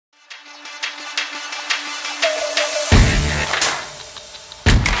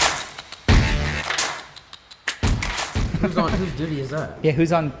Whose duty is that? Yeah,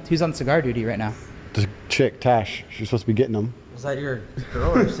 who's on cigar duty right now? The chick, Tash. She's supposed to be getting them. Is that your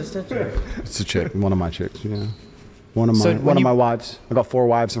girl or assistant? Or? It's a chick. One of my chicks, yeah. One of my wives. I got 4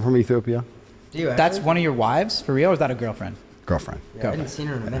 wives. I'm from Ethiopia. Do you That's one of your wives? For real? Or is that a girlfriend? Girlfriend. Yeah, I hadn't seen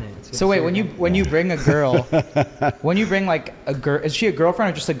her in a minute. So wait, when you bring a girl, when you bring like a girl, is she a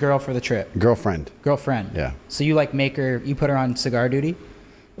girlfriend or just a girl for the trip? Girlfriend. Girlfriend. Yeah. So you like you put her on cigar duty?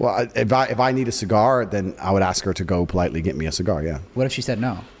 Well, if I need a cigar, then I would ask her to go politely get me a cigar, yeah. What if she said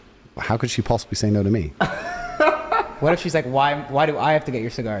no? How could she possibly say no to me? What if she's like, why do I have to get your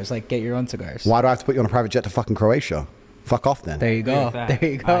cigars? Like, get your own cigars. Why do I have to put you on a private jet to fucking Croatia? Fuck off then. There you go. There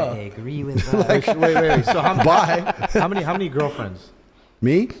you go. I agree with that. Wait. So Bye. how many girlfriends?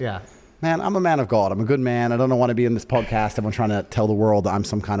 Me? Yeah. Man, I'm a man of God. I'm a good man. I don't want to be in this podcast. Everyone trying to tell the world that I'm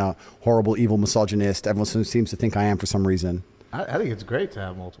some kind of horrible, evil misogynist. Everyone seems to think I am for some reason. I think it's great to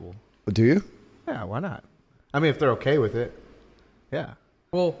have multiple. Do you? Yeah, why not? I mean, if they're okay with it. Yeah.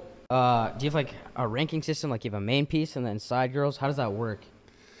 Well, do you have like a ranking system? Like you have a main piece and then side girls? How does that work?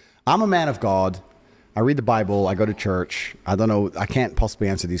 I'm a man of God. I read the Bible. I go to church. I don't know. I can't possibly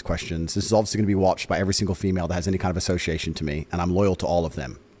answer these questions. This is obviously going to be watched by every single female that has any kind of association to me, and I'm loyal to all of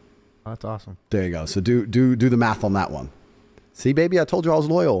them. Oh, that's awesome. There you go. So do the math on that one. See, baby, I told you I was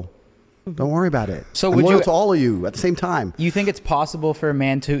loyal. Don't worry about it. So I'm would loyal you, to all of you at the same time. You think it's possible for a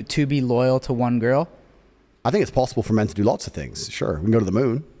man to be loyal to one girl? I think it's possible for men to do lots of things. Sure, we can go to the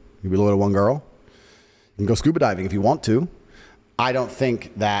moon. You can be loyal to one girl. You can go scuba diving if you want to. I don't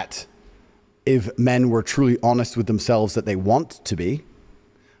think that if men were truly honest with themselves that they want to be,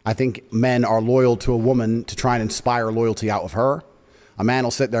 I think men are loyal to a woman to try and inspire loyalty out of her. A man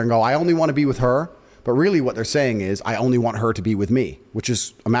will sit there and go, I only want to be with her. But really what they're saying is, I only want her to be with me, which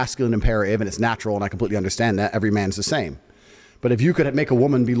is a masculine imperative and it's natural. And I completely understand that. Every man's the same. But if you could make a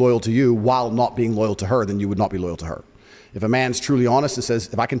woman be loyal to you while not being loyal to her, then you would not be loyal to her. If a man's truly honest and says,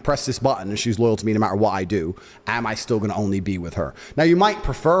 if I can press this button and she's loyal to me no matter what I do, am I still going to only be with her? Now, you might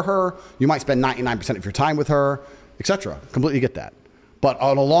prefer her. You might spend 99% of your time with her, etc. Completely get that. But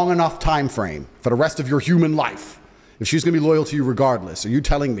on a long enough time frame for the rest of your human life, if she's going to be loyal to you regardless, are you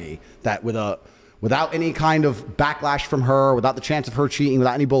telling me that without any kind of backlash from her, without the chance of her cheating,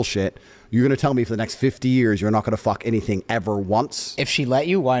 without any bullshit, you're going to tell me for the next 50 years you're not going to fuck anything ever once? If she let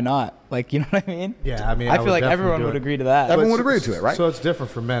you, why not? Like, you know what I mean? Yeah, I mean, I feel like everyone would agree to that. Everyone would agree to it, right? So it's different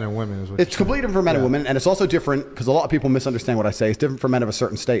for men and women. Is what it's completely different for men and women, and it's also different because a lot of people misunderstand what I say. It's different for men of a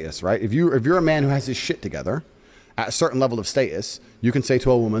certain status, right? If you're a man who has his shit together at a certain level of status, you can say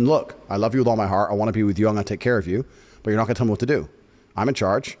to a woman, look, I love you with all my heart. I want to be with you. I'm going to take care of you, but you're not going to tell me what to do. I'm in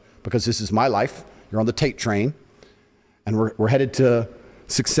charge because this is my life. You're on the Tate train, and we're headed to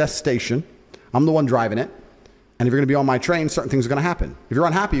Success Station. I'm the one driving it, and if you're going to be on my train, certain things are going to happen. If you're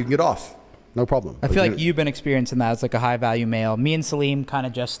unhappy, you can get off. No problem. I feel like you've been experiencing that as like a high-value male. Me and Salim kind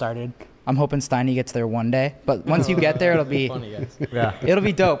of just started. I'm hoping Steiny gets there one day, but once you get there, it'll be funny, guys. Yeah. It'll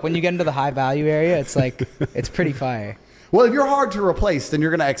be dope. When you get into the high-value area, it's like it's pretty fire. Well, if you're hard to replace, then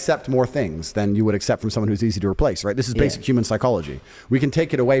you're going to accept more things than you would accept from someone who's easy to replace, right? This is basic human psychology. We can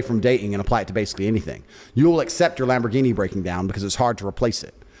take it away from dating and apply it to basically anything. You will accept your Lamborghini breaking down because it's hard to replace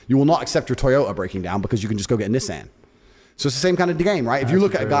it. You will not accept your Toyota breaking down because you can just go get a Nissan. So it's the same kind of game, right? If you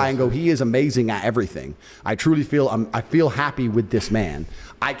look at a guy and go, he is amazing at everything. I truly feel, I feel happy with this man.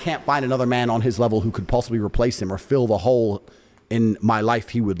 I can't find another man on his level who could possibly replace him or fill the hole in my life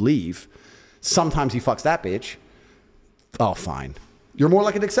he would leave. Sometimes he fucks that bitch. Oh, fine. You're more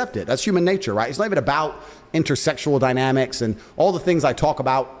likely to accept it. That's human nature, right? It's not even about intersexual dynamics and all the things I talk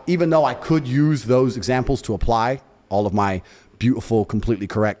about, even though I could use those examples to apply all of my beautiful, completely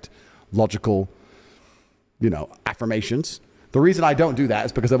correct, logical, affirmations. The reason I don't do that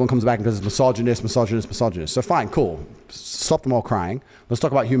is because everyone comes back and goes, misogynist, misogynist, misogynist. So fine, cool. Stop them all crying. Let's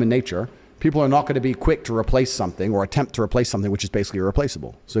talk about human nature. People are not going to be quick to replace something or attempt to replace something which is basically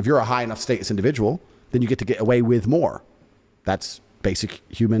irreplaceable. So if you're a high enough status individual, then you get to get away with more. That's basic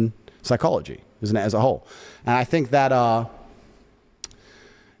human psychology, isn't it, as a whole? And I think that I'm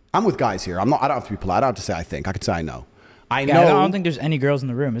with guys here. I don't have to be polite. I don't have to say I think. I could say I know. I know. I don't think there's any girls in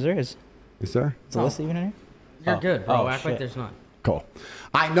the room. Is there? Is there? Is Alyssa even in here? You're good, bro. Oh, Act like shit. there's not. Cool.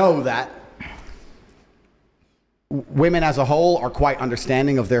 I know that women as a whole are quite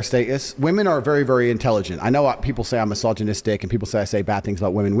understanding of their status. Women are very, very intelligent. I know people say I'm misogynistic and people say I say bad things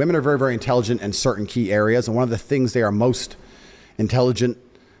about women. Women are very, very intelligent in certain key areas. And one of the things they are most intelligent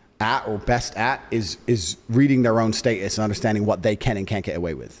at or best at is reading their own status and understanding what they can and can't get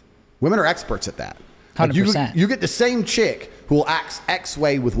away with. Women are experts at that. 100%. You get the same chick who will act X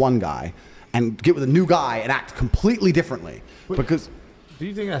way with one guy and get with a new guy and act completely differently. Wait, because Do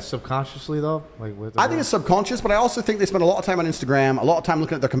you think that's subconsciously though? Like with I think it's subconscious, but I also think they spend a lot of time on Instagram, a lot of time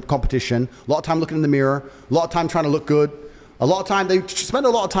looking at their competition, a lot of time looking in the mirror, a lot of time trying to look good. A lot of time, they spend a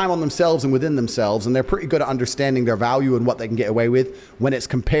lot of time on themselves and within themselves, and they're pretty good at understanding their value and what they can get away with when it's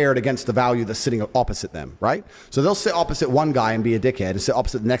compared against the value that's sitting opposite them, right? So they'll sit opposite one guy and be a dickhead and sit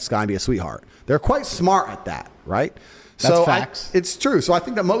opposite the next guy and be a sweetheart. They're quite smart at that, right? That's so facts. It's true. So I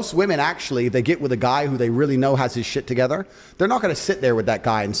think that most women actually, if they get with a guy who they really know has his shit together, they're not going to sit there with that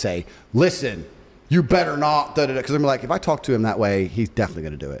guy and say, listen, you better not, because they're like, if I talk to him that way, he's definitely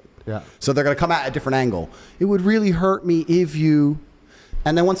going to do it. Yeah. So they're going to come at a different angle. It would really hurt me if you,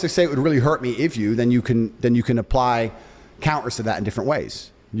 and then once they say it would really hurt me if you, then you can apply counters to that in different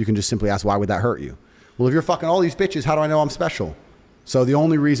ways. You can just simply ask, why would that hurt you? Well, if you're fucking all these bitches, how do I know I'm special? So the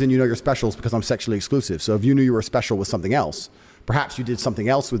only reason you know you're special is because I'm sexually exclusive. So if you knew you were special with something else, perhaps you did something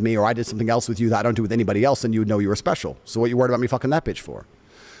else with me, or I did something else with you that I don't do with anybody else, then you would know you were special. So what you worried about me fucking that bitch for?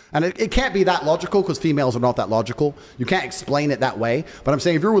 And it can't be that logical because females are not that logical. You can't explain it that way. But I'm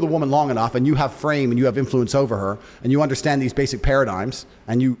saying if you're with a woman long enough and you have frame and you have influence over her and you understand these basic paradigms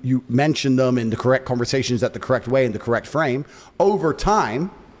and you mention them in the correct conversations at the correct way in the correct frame, over time,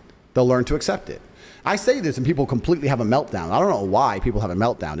 they'll learn to accept it. I say this and people completely have a meltdown. I don't know why people have a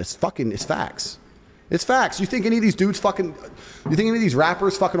meltdown. It's facts. It's facts. You think any of these dudes fucking, you think any of these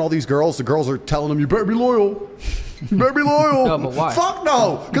rappers fucking all these girls, the girls are telling them, you better be loyal. You better be loyal. No, but why? Fuck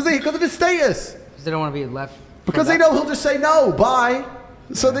no. Because of his status. Because they don't want to be left. Because they know he'll just say no, bye.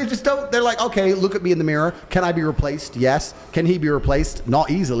 So they just don't, they're like, okay, look at me in the mirror. Can I be replaced? Yes. Can he be replaced?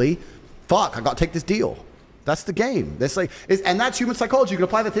 Not easily. Fuck, I got to take this deal. That's the game. That's like, and that's human psychology. You can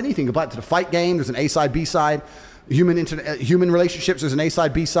apply that to anything. You can apply it to the fight game. There's an A side, B side. Human relationships, there's an A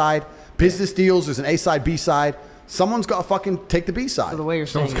side, B side. Business deals, there's an A side, B side. Someone's got to fucking take the B side. So the way you're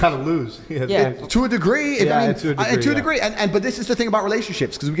saying, someone's got to lose. Yeah. To a degree. To a degree. Yeah. But this is the thing about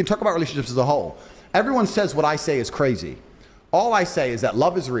relationships, because we can talk about relationships as a whole. Everyone says what I say is crazy. All I say is that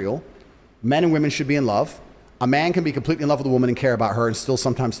love is real. Men and women should be in love. A man can be completely in love with a woman and care about her and still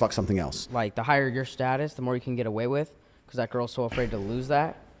sometimes fuck something else. like the higher your status, the more you can get away with, because that girl's so afraid to lose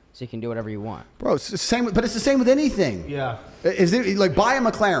that, so you can do whatever you want. Bro, it's the same, but it's the same with anything. Yeah. Is it like buy a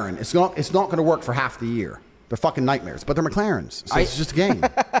McLaren? It's not going to work for half the year. They're fucking nightmares, but they're McLarens, so it's just a game.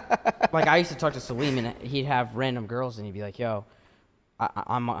 Like I used to talk to Salim, and he'd have random girls, and he'd be like, "Yo,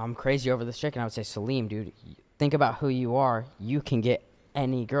 I'm crazy over this chick," and I would say, "Salim, dude, think about who you are. You can get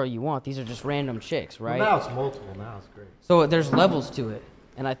any girl you want. These are just random chicks, right?" Well, now it's multiple. Now it's great. So there's levels to it,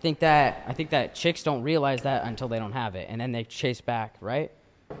 and I think that chicks don't realize that until they don't have it, and then they chase back, right?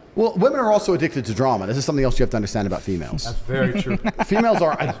 Well, women are also addicted to drama. This is something else you have to understand about females. That's very true. Females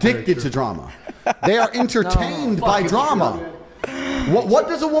are addicted to drama. They are entertained by drama. What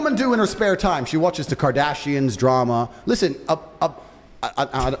does a woman do in her spare time? She watches the Kardashians drama. Listen,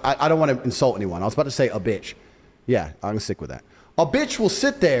 I don't want to insult anyone. I was about to say a bitch. Yeah, I'm going to stick with that. A bitch will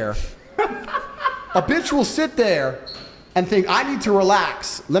sit there. A bitch will sit there and think, I need to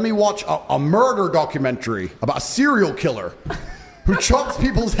relax. Let me watch a murder documentary about a serial killer who chops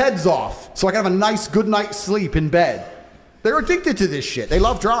people's heads off so I can have a nice good night's sleep in bed. They're addicted to this shit. They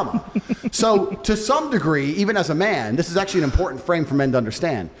love drama. So to some degree, even as a man, this is actually an important frame for men to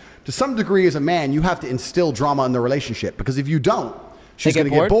understand. To some degree as a man, you have to instill drama in the relationship, because if you don't, she's going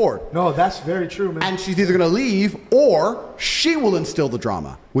to get bored. No, that's very true, man. And she's either going to leave or she will instill the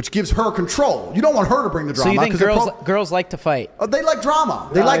drama, which gives her control. You don't want her to bring the drama. So you think girls like to fight? They like drama.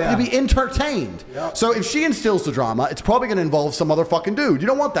 They like to be entertained. Yep. So if she instills the drama, it's probably going to involve some other fucking dude. You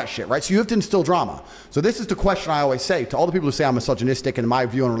don't want that shit, right? So you have to instill drama. So this is the question I always say to all the people who say I'm misogynistic and my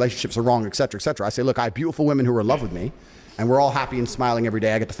view on relationships are wrong, etc., etc. I say, look, I have beautiful women who are in love with me, and we're all happy and smiling every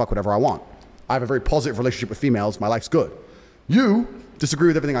day. I get to fuck whatever I want. I have a very positive relationship with females. My life's good. You disagree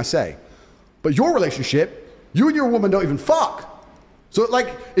with everything I say. But your relationship, you and your woman don't even fuck. So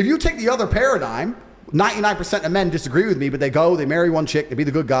like, if you take the other paradigm, 99% of men disagree with me, but they go, they marry one chick, they be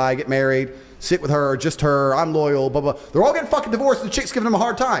the good guy, get married, sit with her, just her, I'm loyal, blah, blah. They're all getting fucking divorced, and the chick's giving them a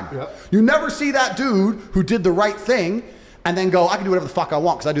hard time. Yep. You never see that dude who did the right thing and then go, I can do whatever the fuck I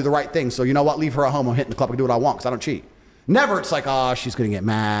want because I do the right thing. So you know what? Leave her at home. I'm hitting the club. I can do what I want because I don't cheat. Never. It's like, oh, she's going to get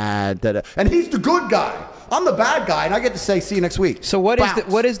mad. Da, da. And he's the good guy. I'm the bad guy, and I get to say, see you next week. So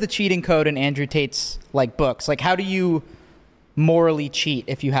what is the cheating code in Andrew Tate's like books? Like, how do you morally cheat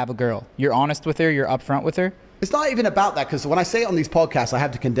if you have a girl? You're honest with her. You're upfront with her. It's not even about that, because when I say it on these podcasts, I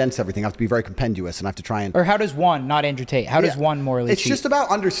have to condense everything. I have to be very compendious, and I have to try and... Or how does one, not Andrew Tate, how does one morally cheat? It's just about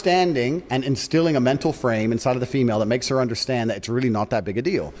understanding and instilling a mental frame inside of the female that makes her understand that it's really not that big a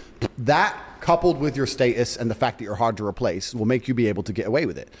deal. That coupled with your status and the fact that you're hard to replace, will make you be able to get away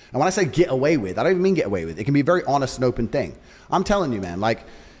with it. And when I say get away with, I don't even mean get away with. It can be a very honest and open thing. I'm telling you, man, like,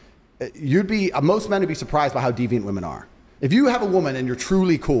 most men would be surprised by how deviant women are. If you have a woman and you're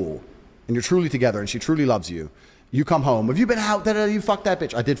truly cool and you're truly together and she truly loves you, you come home. Have you been out? You fucked that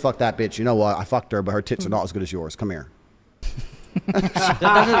bitch. I did fuck that bitch. You know what? I fucked her, but her tits are not as good as yours. Come here. But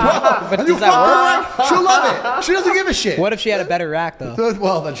does that work? She'll love it. She doesn't give a shit. What if she had a better rack though?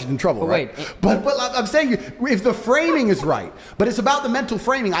 Well, then she's in trouble, right? But I'm saying, if the framing is right, but it's about the mental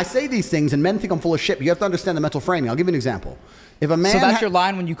framing. I say these things and men think I'm full of shit, but you have to understand the mental framing. I'll give you an example. If a man, so that's your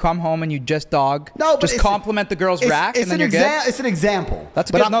line when you come home and you just just compliment the girl's rack and then you're good. It's an example.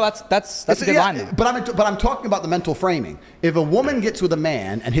 That's good. No, that's a good line. Though. But I'm talking about the mental framing. If a woman gets with a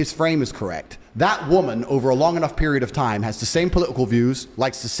man and his frame is correct, that woman over a long enough period of time has the same political views,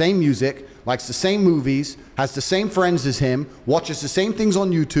 likes the same music, likes the same movies, has the same friends as him, watches the same things on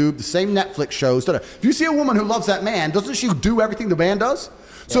YouTube, the same Netflix shows. If you see a woman who loves that man, doesn't she do everything the man does?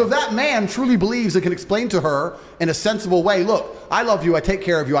 So if that man truly believes and can explain to her in a sensible way, look, I love you, I take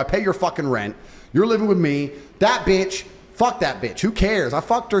care of you, I pay your fucking rent, you're living with me, that bitch, fuck that bitch, who cares? I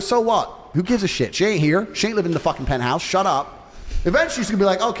fucked her, so what? Who gives a shit? She ain't here, she ain't living in the fucking penthouse, shut up. Eventually she's gonna be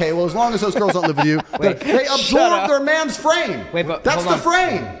like, okay, well, as long as those girls don't live with you, they absorb their man's frame. Wait, but that's the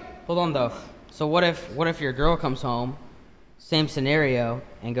frame. Hold on though. So what if your girl comes home, same scenario,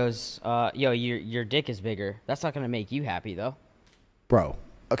 and goes, yo, your dick is bigger? That's not gonna make you happy though. Bro.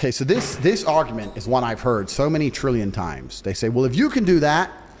 Okay, so this argument is one I've heard so many trillion times. They say, well, if you can do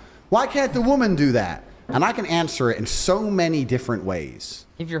that, why can't the woman do that? And I can answer it in so many different ways.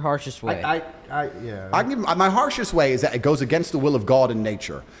 Give your harshest way. Yeah. I can give, my harshest way is that it goes against the will of God and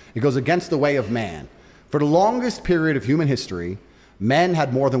nature. It goes against the way of man. For the longest period of human history, men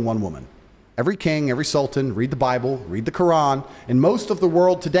had more than one woman. Every king, every sultan, read the Bible, read the Quran. In most of the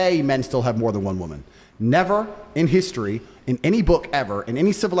world today, men still have more than one woman. Never in history, in any book ever, in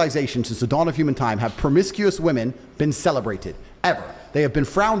any civilization since the dawn of human time, have promiscuous women been celebrated, ever. They have been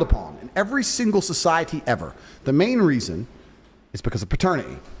frowned upon in every single society ever. The main reason is because of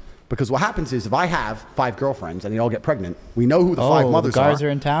paternity. Because what happens is if I have 5 girlfriends and they all get pregnant, we know who the 5 mothers are. The guys are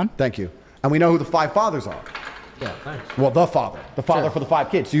in town? Thank you. And we know who the 5 fathers are. Yeah, thanks. Well, the father sure. For the 5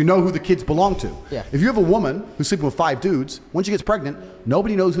 kids. So you know who the kids belong to. Yeah. If you have a woman who's sleeping with 5 dudes, when she gets pregnant,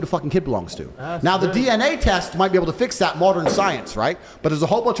 nobody knows who the fucking kid belongs to. Now, the DNA test might be able to fix that, modern science, right? But there's a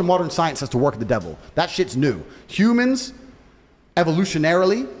whole bunch of modern science has to work the devil. That shit's new. Humans,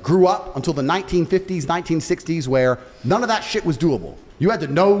 evolutionarily, grew up until the 1950s, 1960s, where none of that shit was doable. You had to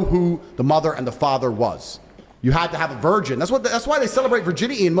know who the mother and the father was. You had to have a virgin. That's why they celebrate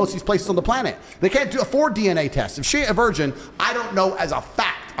virginity in most of these places on the planet. They can't afford DNA tests. If she ain't a virgin, I don't know as a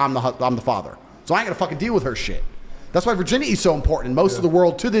fact I'm the father. So I ain't gonna fucking deal with her shit. That's why virginity is so important in most of the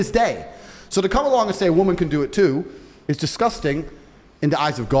world to this day. So to come along and say a woman can do it too is disgusting in the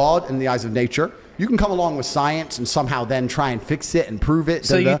eyes of God and in the eyes of nature. You can come along with science and somehow then try and fix it and prove it.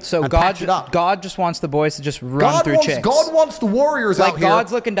 So God just wants the boys to just run through chicks. God wants the warriors out here.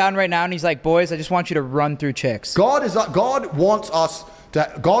 God's looking down right now and he's like, boys, I just want you to run through chicks. God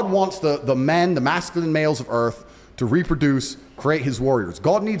wants the men, the masculine males of earth to reproduce, create his warriors.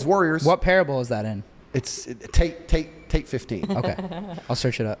 God needs warriors. What parable is that in? It's Tate 15. Okay. I'll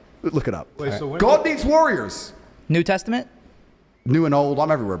search it up. Look it up. Wait, so God needs warriors. New Testament? New and old.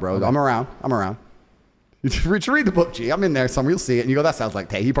 I'm everywhere, bro. Okay. I'm around. You read the book, G. I'm in there somewhere. You'll see it. And you go, that sounds like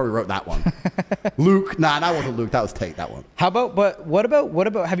Tate. He probably wrote that one. Luke. Nah, that wasn't Luke. That was Tate, that one. What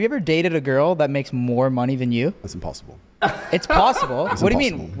about, have you ever dated a girl that makes more money than you? That's impossible. It's possible. What do you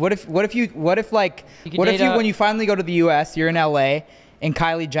mean? What if when you finally go to the US, you're in LA, and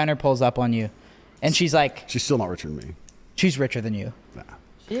Kylie Jenner pulls up on you, and she's like... She's still not richer than me. She's richer than you. Nah.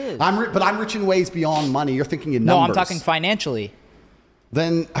 She is. But I'm rich in ways beyond money. You're thinking in numbers. No, I'm talking financially.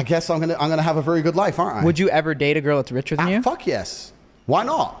 Then I guess I'm gonna have a very good life, aren't I? Would you ever date a girl that's richer than you? Fuck yes. Why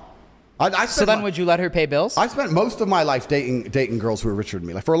not? So then would you let her pay bills? I spent most of my life dating girls who were richer than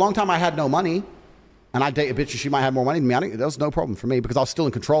me. Like for a long time I had no money, and I'd date a bitch and she might have more money than me. That was no problem for me because I was still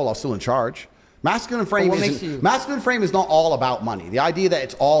in control. I was still in charge. Masculine frame is not all about money. The idea that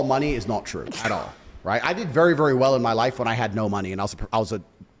it's all money is not true at all. Right? I did very, very well in my life when I had no money, and I was a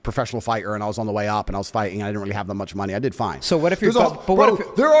professional fighter, and I was on the way up, and I was fighting, and I didn't really have that much money. I did fine. So what if you're...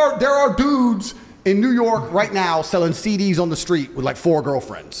 there are dudes in New York right now selling CDs on the street with like 4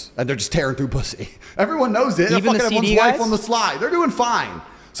 girlfriends, and they're just tearing through pussy. Everyone knows it. Even they're the fucking CD everyone's guys? wife on the slide. They're doing fine.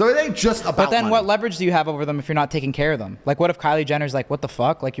 So it ain't just about But then money. what leverage do you have over them if you're not taking care of them? Like, what if Kylie Jenner's like, what the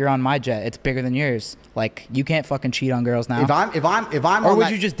fuck? Like, you're on my jet. It's bigger than yours. Like, you can't fucking cheat on girls now. If I'm or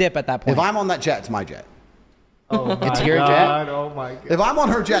would you just dip at that point? If I'm on that jet, it's my jet. Oh my It's your God. jet? Oh my God. If I'm on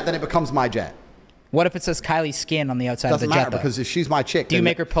her jet, then it becomes my jet. What if it says Kylie Skin on the outside Doesn't of the matter jet? Though? because if she's my chick, Do you then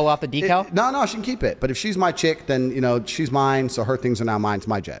make her pull off the decal? No, she can keep it. But if she's my chick, then she's mine. So her things are now mine. It's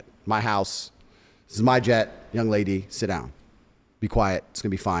my jet, my house. This is my jet. Young lady, sit down. Be quiet. It's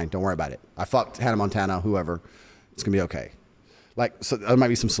gonna be fine. Don't worry about it. I fucked Hannah Montana, whoever. It's gonna be okay. Like, so there might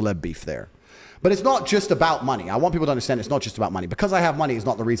be some celeb beef there. But it's not just about money. I want people to understand it's not just about money. Because I have money is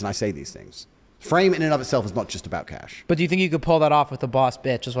not the reason I say these things. Fame in and of itself is not just about cash. But do you think you could pull that off with a boss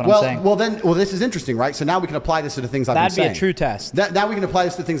bitch, is what I'm saying? Well, this is interesting, right? So now we can apply this to the things I've been saying. That'd be a true test. Now we can apply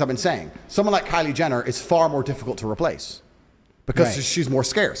this to the things I've been saying. Someone like Kylie Jenner is far more difficult to replace because Right. she's more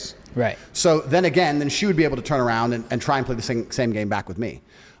scarce. Right. So then she would be able to turn around and try and play the same game back with me.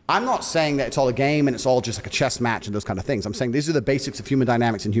 I'm not saying that it's all a game and it's all just like a chess match and those kind of things. I'm saying these are the basics of human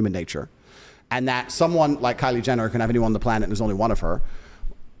dynamics and human nature. And that someone like Kylie Jenner can have anyone on the planet and there's only one of her.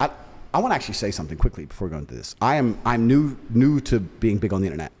 I want to actually say something quickly before we go into this. I'm new to being big on the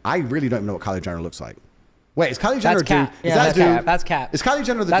internet. I really don't even know what Kylie Jenner looks like. Wait, is Kylie Jenner a dude? Cap. Is Yeah, that that's a dude? cap. That's cap. Is Kylie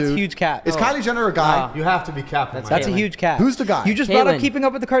Jenner the That's dude? huge cap. Is Kylie Jenner a guy? You have to be capping. That's a Caitlyn. huge cap. Who's the guy? You just brought up Caitlyn. Keeping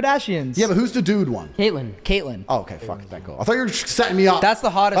Up with the Kardashians. Yeah, but who's the dude one? Caitlyn. Oh, okay, fuck, thank God. I thought you were setting me up. That's the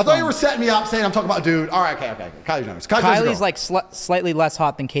hottest I thought you one. were setting me up saying I'm talking about dude. All right, okay. Kylie Jenner. Kylie's Kylie's like slightly less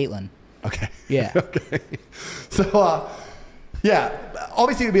hot than Caitlyn. Okay. Yeah. Okay. So, yeah,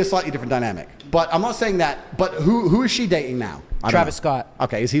 obviously it would be a slightly different dynamic. But I'm not saying that. But who is she dating now? I don't Travis know. Scott.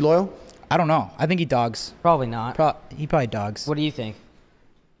 Okay, is he loyal? I don't know. I think he dogs. Probably not. He probably dogs. What do you think?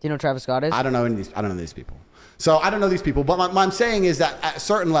 Do you know who Travis Scott is? I don't know any of these. I don't know these people. So I don't know these people. But what I'm saying is that at a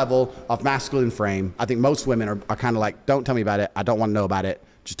certain level of masculine frame, I think most women are kind of like, don't tell me about it. I don't want to know about it.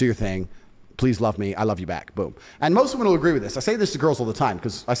 Just do your thing. Please love me. I love you back. Boom. And most women will agree with this. I say this to girls all the time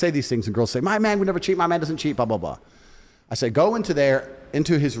because I say these things and girls say, my man would never cheat. My man doesn't cheat. Blah blah blah. I say, go into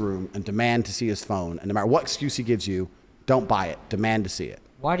his room and demand to see his phone. And no matter what excuse he gives you, don't buy it. Demand to see it.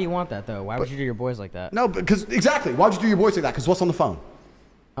 Why do you want that though? Why would you do your boys like that? No, because exactly. Why'd you do your boys like that? Because what's on the phone?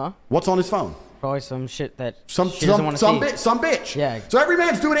 Huh? What's on his phone? Probably some shit that Some she doesn't want to see. some bitch. Yeah. So every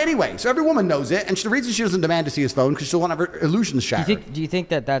man's doing it anyway. So every woman knows it, and the reason she doesn't demand to see his phone because she'll want to have her illusions shattered. Do you think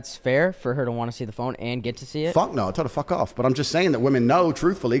that that's fair for her to want to see the phone and get to see it? Fuck no, I tell her to fuck off. But I'm just saying that women know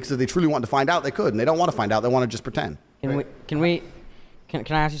truthfully because if they truly want to find out, they could, and they don't want to find out. They want to just pretend. Can I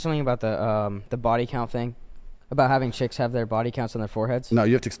ask you something about the body count thing? About having chicks have their body counts on their foreheads? No,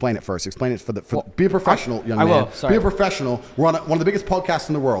 you have to explain it first. Explain it be a professional, young man. I will. Sorry. Be a professional. We're on one of the biggest podcasts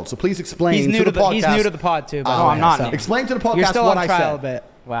in the world, so please explain He's new to the podcast. He's new to the pod too. By the Oh, way, I'm not. so. Explain to the podcast You're still what on I trial said. a bit.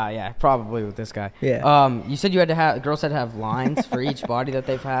 Wow, yeah, probably with this guy. Yeah. You said you had to have girls had to have lines for each body that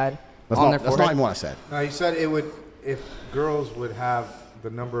they've had on their That's forehead. not even what I said. No, you said it would, if girls would have the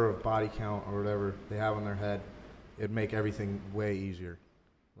number of body count or whatever they have on their head, it'd make everything way easier.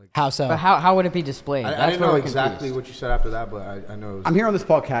 How so? But how would it be displayed? I That's didn't where know we're exactly confused. what you said after that, but I know. It was, I'm here on this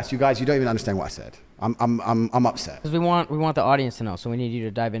podcast, you guys. You don't even understand what I said. I'm upset. Because we want the audience to know, so we need you to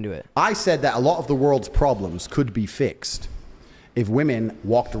dive into it. I said that a lot of the world's problems could be fixed if women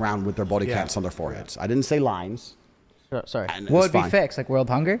walked around with their body counts on their foreheads. I didn't say lines. Sorry. And What it's would be fine. fixed? Like world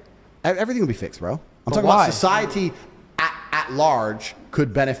hunger? Everything will be fixed, bro. I'm But talking why? about society at large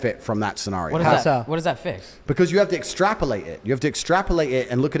could benefit from that scenario. What How does so? what does that fix? Because you have to extrapolate it. You have to extrapolate it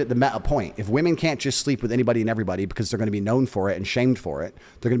and look at it the meta point. If women can't just sleep with anybody and everybody because they're going to be known for it and shamed for it,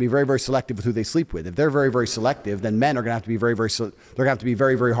 they're going to be very, very selective with who they sleep with. If they're very, very selective, then men are going to have to be very,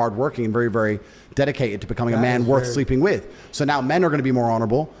 very, very hardworking and very, very dedicated to becoming a man worth sleeping with. So now men are going to be more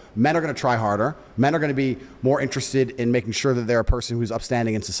honorable. Men are going to try harder. Men are going to be more interested in making sure that they're a person who's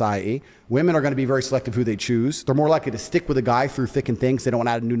upstanding in society. Women are going to be very selective who they choose. They're more likely to stick with a guy through thick and thin because they don't want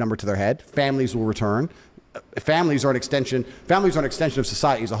to add a new number to their head. Families will return. Families are an extension of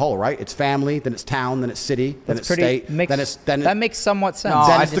society as a whole, right? It's family, then it's town, then it's city, then it's state, that makes somewhat sense. No,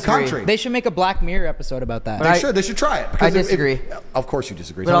 then I it's the disagree. country. They should make a Black Mirror episode about that. They should try it. I disagree. Of course you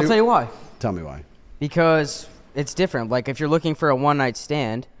disagree. But I'll tell you why. Tell me why. Because it's different. Like if you're looking for a one-night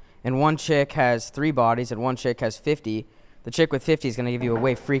stand and one chick has 3 bodies and one chick has 50, the chick with 50 is going to give you a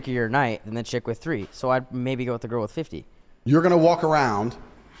way freakier night than the chick with 3. So I'd maybe go with the girl with 50. You're going to walk around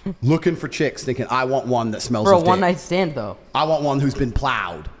looking for chicks thinking, I want one that smells For a of dick. one-night stand, though. I want one who's been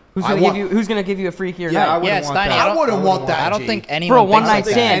plowed. Who's gonna give you a freakier Yeah, I night? wouldn't want that. I wouldn't want that. I don't G. think For anyone a one-night thinks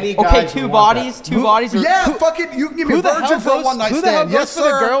that. stand. any Okay, guys 2 would want bodies. that. 2 bodies. Yeah, fucking, you can give me a Who the virgin hell for a goes, one-night who the hell stand. goes Yes, for the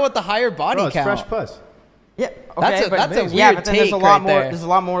sir. girl with the higher body Bro, it's count? fresh puss. Yeah, That's okay, a- but that's a yeah, weird but then there's a take lot right more. there. There's a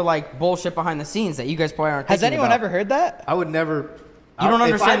lot more like bullshit behind the scenes that you guys probably aren't. Has thinking anyone about. ever heard that? I would never. You don't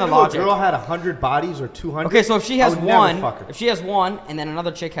understand the logic. If a girl had 100 bodies or 200. Okay, so if she I has would never one, fuck her. if she has one, and then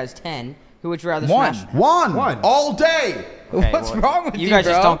another chick has 10, Who would you rather One. smash? One. All day. Okay, What's wrong with you, You guys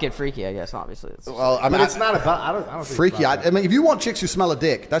bro? just don't get freaky, I guess. Obviously. Well, I mean, But it's not about. I don't think freaky. It's about I mean, if you want chicks who smell a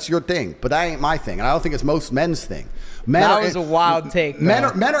dick, that's your thing. But that ain't my thing, and I don't think it's most men's thing. That was a wild take. Men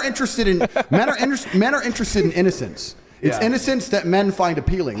are interested in men are interested in innocence. It's innocence that men find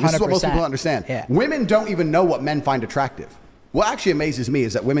appealing. This is what most 100%. people don't understand. Yeah. Women don't even know what men find attractive. What actually amazes me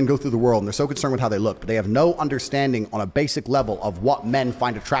is that women go through the world and they're so concerned with how they look, but they have no understanding on a basic level of what men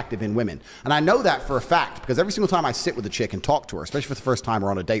find attractive in women. And I know that for a fact because every single time I sit with a chick and talk to her, especially for the first time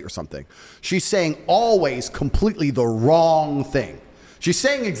or on a date or something, she's saying always completely the wrong thing. She's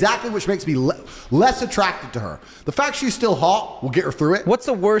saying exactly which makes me less attracted to her. The fact she's still hot will get her through it. What's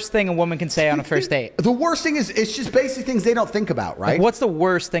the worst thing a woman can say on a first date? The worst thing is it's just basic things they don't think about, right? Like, what's the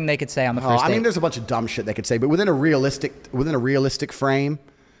worst thing they could say on the first date? I mean, there's a bunch of dumb shit they could say, but within a realistic frame,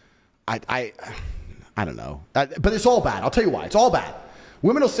 I don't know. But it's all bad. I'll tell you why. It's all bad.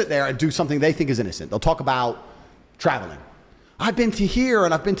 Women will sit there and do something they think is innocent. They'll talk about traveling. I've been to here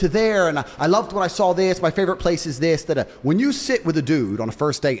and I've been to there and I loved when I saw this. My favorite place is this. When you sit with a dude on a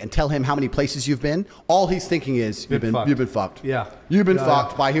first date and tell him how many places you've been, all he's thinking is you've been fucked. Yeah. You've been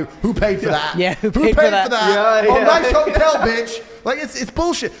fucked by who? Who paid for that? Yeah, who paid for that? Yeah, Oh, yeah. nice hotel, bitch. Like it's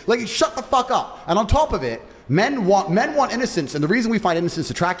bullshit. Like shut the fuck up. And on top of it, men want innocence, and the reason we find innocence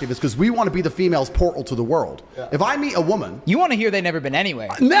attractive is because we want to be the female's portal to the world. Yeah. If I meet a woman, You want to hear they've never been anywhere.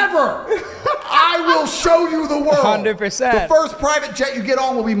 never. I will show you the world. 100%. The first private jet you get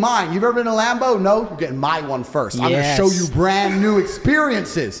on will be mine. You've ever been in a Lambo? No, you're getting my one first. I'm Yes. going to show you brand new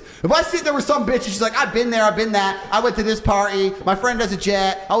experiences. If I sit there with some bitch and she's like, I've been there, I've been that. I went to this party. My friend has a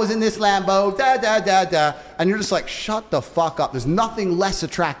jet. I was in this Lambo. Da, da, da, da. And you're just like, shut the fuck up. There's nothing less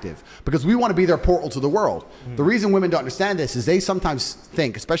attractive because we want to be their portal to the world. The reason women don't understand this is they sometimes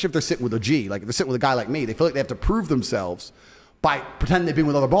think, especially if they're sitting with a G, like if they're sitting with a guy like me, they feel like they have to prove themselves by pretending they've been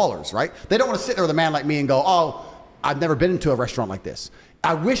with other ballers, right? They don't want to sit there with a man like me and go, oh, I've never been into a restaurant like this.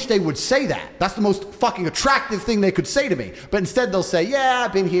 I wish they would say that. That's the most fucking attractive thing they could say to me. But instead they'll say, yeah,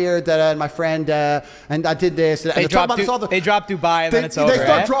 I've been here, and my friend, and I did this. And They drop Dubai and then it's over. They start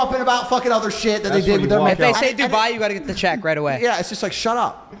right? dropping about fucking other shit that they did with their If they makeup. say Dubai, you got to get the check right away. Yeah, it's just like, shut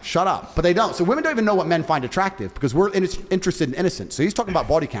up. Shut up. But they don't. So women don't even know what men find attractive because we're interested in innocence. So he's talking about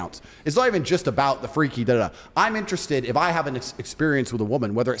body counts. It's not even just about the freaky, da-da-da. I'm interested, if I have an experience with a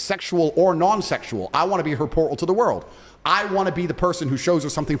woman, whether it's sexual or non-sexual, I want to be her portal to the world. I want to be the person who shows her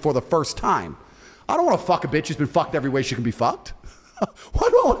something for the first time. I don't want to fuck a bitch who's been fucked every way she can be fucked. Why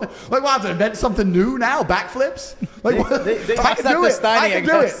do I have to invent something new now? Backflips? Like, I can do it. I can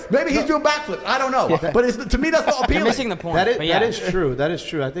do it. Maybe he's doing backflips. I don't know. Yeah. But to me, that's not appealing. You're missing the point. That is true. That is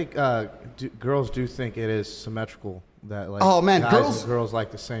true. I think girls do think it is symmetrical. That like guys and girls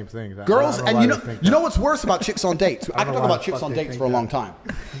like the same thing. Girls, and you know what's worse about chicks on dates? I can talk about chicks on dates for a long time.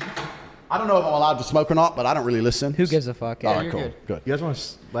 I don't know if I'm allowed to smoke or not, but I don't really listen. Who gives a fuck? Yeah. All right, cool. Good. You guys want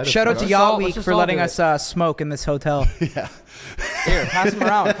to let us Shout out to Let's Y'all all- Week let's just for all letting do us smoke in this hotel. Yeah. Here, pass them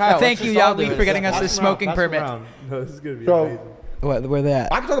around. Kyle, Thank let's you, just all Y'all do Week, it. for getting us this smoking permit. No, this is gonna be So- amazing. Where they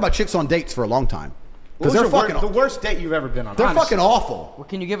at? I can talk about chicks on dates for a long time. What Because was they're your fucking the worst date you've ever been on? They're honestly? fucking awful. Well,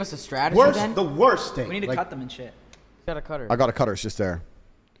 can you give us a strategy then? The worst date. We need to Like, cut them and shit. Got a cutter. I got a cutter. It's just there.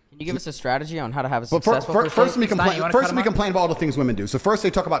 Can you give us a strategy on how to have a But successful first, first we date? Stein, you wanna cut 'em up? complain about all the things women do. So first they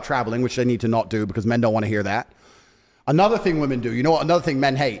talk about traveling, which they need to not do because men don't want to hear that. Another thing women do. You know what? Another thing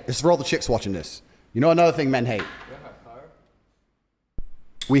men hate. This is for all the chicks watching this. You know another thing men hate.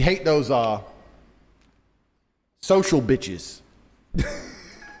 We hate those social bitches.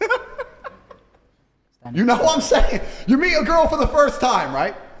 You know what I'm saying? You meet a girl for the first time,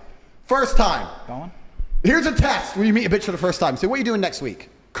 right? First time. Go on. Here's a test where you meet a bitch for the first time. Say, what are you doing next week?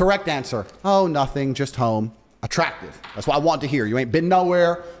 Correct answer. Oh, nothing, just home. Attractive. That's what I want to hear. You ain't been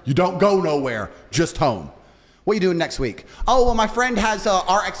nowhere. You don't go nowhere. Just home. What are you doing next week? Oh, well, my friend has an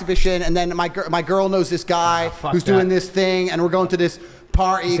art exhibition, and then my girl knows this guy who's doing this thing, and we're going to this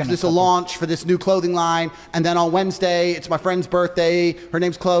party because it's a launch for this new clothing line. And then on Wednesday, it's my friend's birthday. Her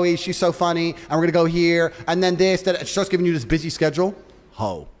name's Chloe. She's so funny. And we're going to go here. And then this, that. She starts giving you this busy schedule.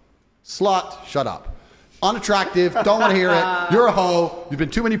 Ho. Slut. Shut up. Unattractive, don't want to hear it. You're a hoe. You've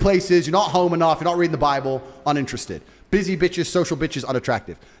been too many places. You're not home enough. You're not reading the Bible. Uninterested. Busy bitches, social bitches,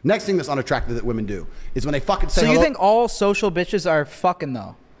 unattractive. Next thing that's unattractive that women do is when they fucking say So you hello. think all social bitches are fucking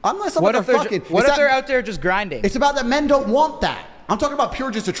though? Unless What if they're they're fucking. what It's if they're that- out there just grinding? It's about that men don't want that. I'm talking about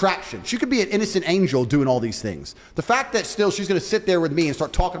pure just attraction. She could be an innocent angel doing all these things. The fact that still she's going to sit there with me and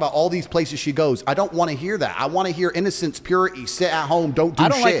start talking about all these places she goes, I don't want to hear that. I want to hear innocence, purity, sit at home, don't do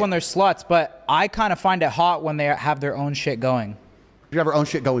shit. I don't like when they're sluts, but I kind of find it hot when they have their own shit going. You have her own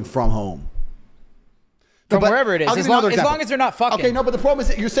shit going from home. From wherever it is, as long as they're not fucking. Okay, no, but the problem is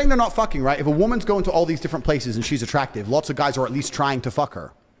that you're saying they're not fucking, right? If a woman's going to all these different places and she's attractive, lots of guys are at least trying to fuck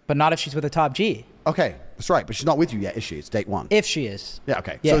her. But not if she's with a top G. Okay, that's right. But she's not with you yet, is she? It's date one. If she is. Yeah,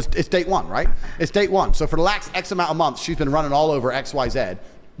 okay. Yeah. So it's date one, right? It's date one. So for the last X amount of months, she's been running all over XYZ,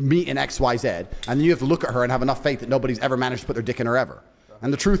 meeting XYZ, and then you have to look at her and have enough faith that nobody's ever managed to put their dick in her ever.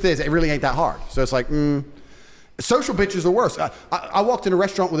 And the truth is, it really ain't that hard. So it's like, social bitches are worse. I walked in a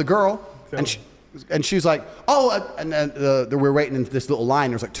restaurant with a girl, and she's like, oh, and we're waiting in this little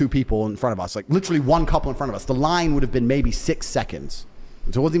line. There's like 2 people in front of us, like literally 1 couple in front of us. The line would have been maybe 6 seconds.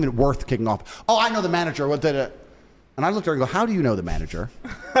 So it wasn't even worth kicking off. Oh, I know the manager. What did it? And I looked at her and go, how do you know the manager?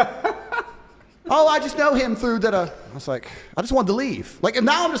 Oh, I just know him through that. I was like, I just wanted to leave. Like, and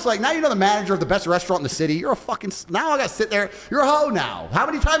now I'm just like, now you know the manager of the best restaurant in the city. You're a fucking, now I got to sit there. You're a hoe now. How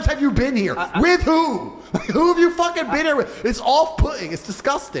many times have you been here? With who? Like, who have you fucking been here with? It's off-putting. It's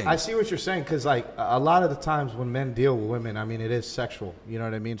disgusting. I see what you're saying, because like a lot of the times when men deal with women, I mean, it is sexual. You know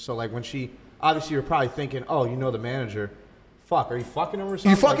what I mean? So like when she, obviously you're probably thinking, oh, you know the manager. Fuck, are you fucking him or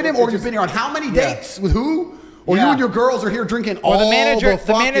something? You fucking him, or you've been here on how many dates? With who? Or you and your girls are here drinking all the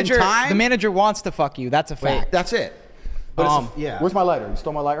fucking time? The manager wants to fuck you. That's a fact. Wait, that's it. But where's my lighter? You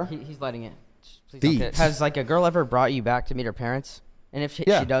stole my lighter? He's lighting it. Please. Has like a girl ever brought you back to meet her parents? And if she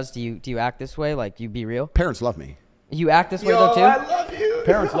does, do you act this way? Like, you be real? Parents love me. You act this way though too? I love you.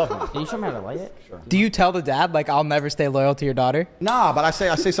 Parents love me. Can you show me how to light it? Sure. Do you tell the dad, like, I'll never stay loyal to your daughter? Nah, but I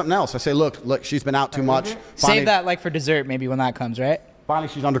say something else. I say, look, she's been out too much. Finally, save that like for dessert maybe when that comes, right? Finally,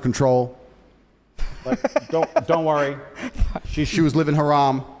 she's under control. Like, don't worry. She was living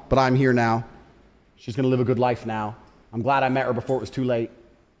haram, but I'm here now. She's gonna live a good life now. I'm glad I met her before it was too late.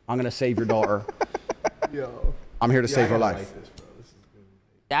 I'm gonna save your daughter. I'm here to save her life. Like this, bro. This is good.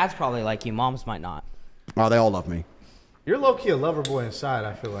 Dad's probably like you. Moms might not. Oh, they all love me. You're low-key a lover boy inside,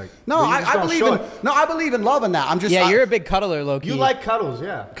 I feel like. No, I believe in love and that. I'm just you're a big cuddler, low-key. You like cuddles,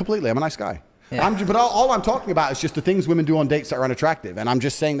 yeah. Completely. I'm a nice guy. Yeah. But all I'm talking about is just the things women do on dates that are unattractive. And I'm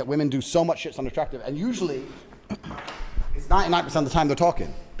just saying that women do so much shit's unattractive. And usually, it's 99% of the time they're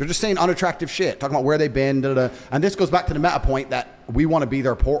talking. They're just saying unattractive shit, talking about where they've been, And this goes back to the meta point that we want to be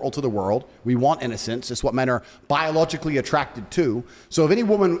their portal to the world. We want innocence. It's what men are biologically attracted to. So if any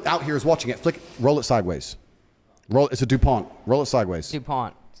woman out here is watching it, roll it sideways. It's a DuPont. Roll it sideways.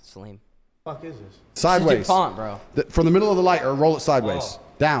 DuPont, Salim. Fuck is this? Sideways. It's a DuPont, bro. From the middle of the lighter, roll it sideways.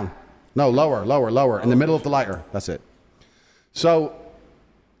 Down. No, lower. In the middle of the lighter. That's it. So,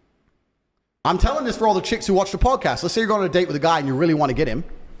 I'm telling this for all the chicks who watch the podcast. Let's say you're going on a date with a guy and you really want to get him.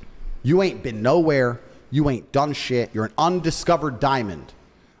 You ain't been nowhere. You ain't done shit. You're an undiscovered diamond.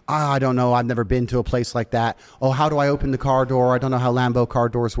 I don't know. I've never been to a place like that. Oh, how do I open the car door? I don't know how Lambo car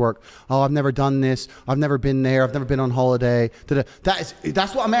doors work. Oh, I've never done this. I've never been there. I've never been on holiday.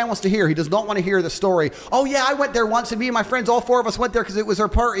 That's what a man wants to hear. He does not want to hear the story. Oh, yeah, I went there once and me and my friends, all 4 of us went there because it was our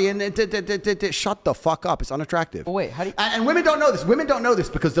party. And shut the fuck up. It's unattractive. But wait, how do you... And women don't know this. Women don't know this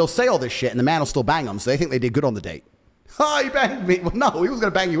because they'll say all this shit and the man will still bang them. So they think they did good on the date. Oh, he banged me. Well, no, he was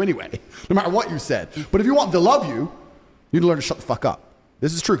going to bang you anyway, no matter what you said. But if you want him to love you, you need to learn to shut the fuck up.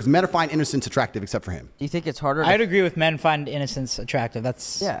 This is true because men find innocence attractive except for him. Do you think it's harder? I'd agree with men find innocence attractive.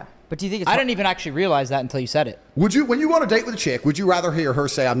 That's But do you think it's I didn't even actually realize that until you said it. Would you, when you go on a date with a chick, would you rather hear her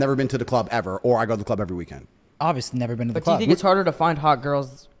say, I've never been to the club ever, or I go to the club every weekend? Obviously never been to the club. But do you think it's harder to find hot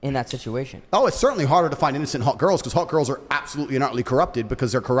girls in that situation? Oh, it's certainly harder to find innocent hot girls because hot girls are absolutely and utterly corrupted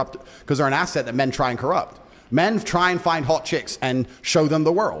because they're an asset that men try and corrupt. Men try and find hot chicks and show them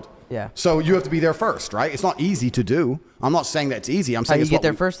the world. Yeah. So you have to be there first, right? It's not easy to do. I'm not saying that it's easy. I'm saying how do you get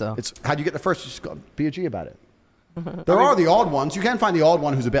there first, though? How do you get there first? You just got to be a G about it. There are the odd ones. You can find the odd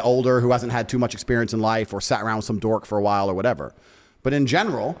one who's a bit older, who hasn't had too much experience in life or sat around with some dork for a while or whatever. But in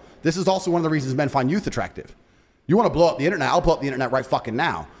general, this is also one of the reasons men find youth attractive. You want to blow up the internet? I'll blow up the internet right fucking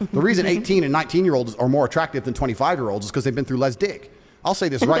now. The reason 18 and 19-year-olds are more attractive than 25-year-olds is because they've been through less dick. I'll say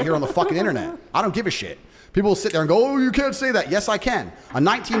this right here on the fucking internet. I don't give a shit. People will sit there and go, oh, you can't say that. Yes, I can. A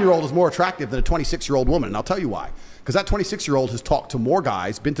 19-year-old is more attractive than a 26-year-old woman, and I'll tell you why. Because that 26-year-old has talked to more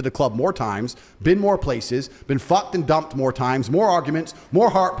guys, been to the club more times, been more places, been fucked and dumped more times, more arguments, more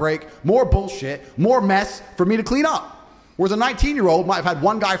heartbreak, more bullshit, more mess for me to clean up. Whereas a 19-year-old might have had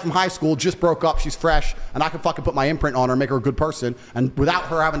one guy from high school, just broke up, she's fresh, and I can fucking put my imprint on her and make her a good person, and without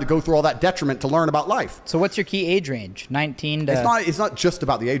her having to go through all that detriment to learn about life. So what's your key age range? 19 to... It's not just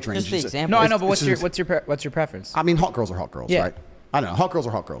about the age range. Just the example. No, I know, but what's your preference? I mean, hot girls are hot girls, right? I know, hot girls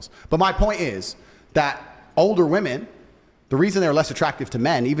are hot girls. But my point is that older women The reason they're less attractive to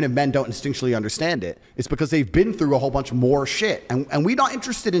men, even if men don't instinctually understand it, is because they've been through a whole bunch more shit. And we're not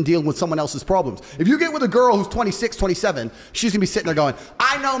interested in dealing with someone else's problems. If you get with a girl who's 26, 27, she's gonna be sitting there going,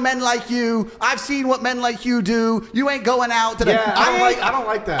 I know men like you. I've seen what men like you do. You ain't going out today. Yeah, I don't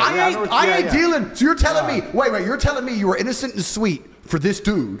like that. I ain't dealing. So you're telling me, wait, you're telling me you were innocent and sweet for this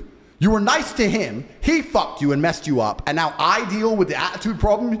dude. You were nice to him, he fucked you and messed you up, and now I deal with the attitude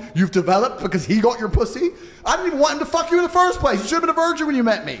problem you've developed because he got your pussy? I didn't even want him to fuck you in the first place. You should have been a virgin when you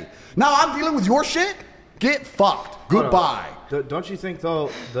met me. Now I'm dealing with your shit? Get fucked. Goodbye. Don't you think,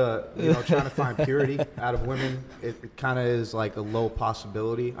 though, trying to find purity out of women, it kind of is like a low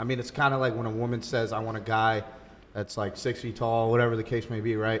possibility? I mean, it's kind of like when a woman says, I want a guy that's like 6 feet tall, whatever the case may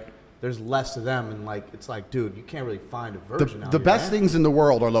be, right? There's less of them, and like it's like, dude, you can't really find a virgin out The here, best man. things in the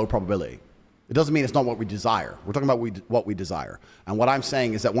world are low probability. It doesn't mean it's not what we desire. We're talking about what we desire. And what I'm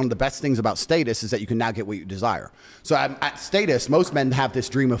saying is that one of the best things about status is that you can now get what you desire. So at status, most men have this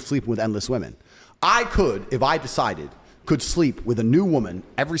dream of sleeping with endless women. I could, if I decided, could sleep with a new woman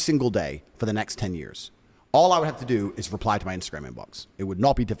every single day for the next 10 years. All I would have to do is reply to my Instagram inbox. It would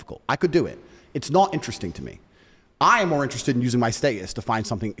not be difficult. I could do it. It's not interesting to me. I am more interested in using my status to find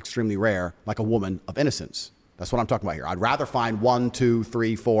something extremely rare, like a woman of innocence. That's what I'm talking about here. I'd rather find 1, 2,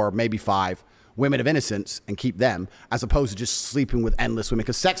 3, 4, maybe 5 women of innocence and keep them, as opposed to just sleeping with endless women,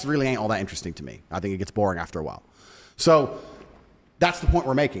 because sex really ain't all that interesting to me. I think it gets boring after a while. So that's the point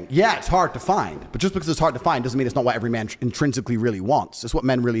we're making. Yeah, it's hard to find, but just because it's hard to find doesn't mean it's not what every man intrinsically really wants. It's what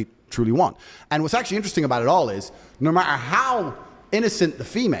men really, truly want. And what's actually interesting about it all is, no matter how innocent the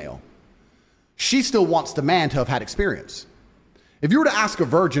female, she still wants the man to have had experience. If you were to ask a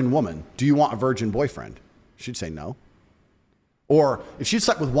virgin woman, do you want a virgin boyfriend? She'd say no. Or if she'd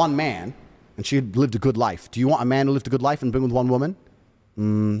slept with one man and she had lived a good life, do you want a man who lived a good life and been with one woman?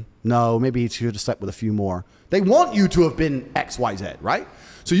 No, maybe he should have slept with a few more. They want you to have been X, Y, Z, right?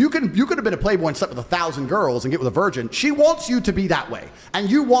 So you could have been a playboy and slept with 1,000 girls and get with a virgin. She wants you to be that way,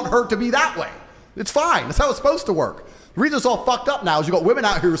 and you want her to be that way. It's fine. That's how it's supposed to work. The reason it's all fucked up now is you got women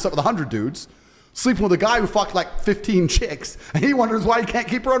out here who slept with 100 dudes, sleeping with a guy who fucked like 15 chicks, and he wonders why he can't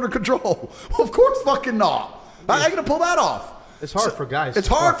keep her under control. Well, of course fucking not. How are you going to pull that off? It's hard for guys. It's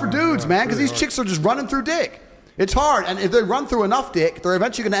hard for dudes, man, because these chicks are just running through dick. It's hard, and if they run through enough dick, they're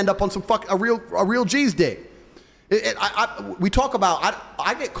eventually going to end up on some a real G's dick. We talk about,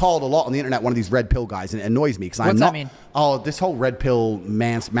 I get called a lot on the internet one of these red pill guys, and it annoys me because I'm not. What's that mean? Oh, this whole red pill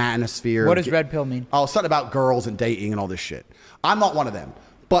manosphere. What does red pill mean? Oh, something about girls and dating and all this shit. I'm not one of them.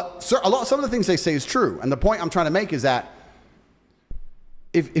 But some of the things they say is true. And the point I'm trying to make is that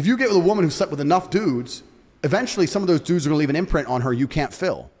if you get with a woman who slept with enough dudes, eventually some of those dudes are going to leave an imprint on her you can't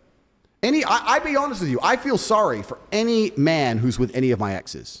fill. I be honest with you, I feel sorry for any man who's with any of my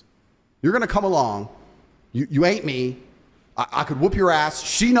exes. You're going to come along, you ain't me, I could whoop your ass,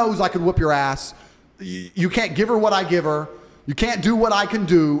 she knows I could whoop your ass, you can't give her what I give her, you can't do what I can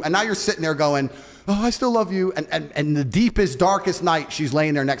do, and now you're sitting there going, oh, I still love you, and the deepest, darkest night, she's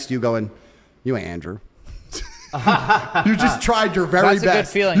laying there next to you going, you ain't Andrew. You just tried your very best. That's a good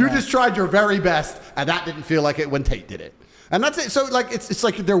feeling, you man. just tried your very best, and that didn't feel like it when Tate did it. And that's it. So like it's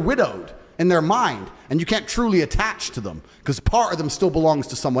like they're widowed in their mind, and you can't truly attach to them because part of them still belongs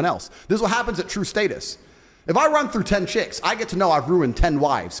to someone else. This is what happens at true status. If I run through 10 chicks, I get to know I've ruined 10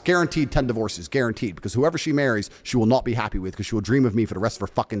 wives, guaranteed 10 divorces, guaranteed, because whoever she marries, she will not be happy with because she will dream of me for the rest of her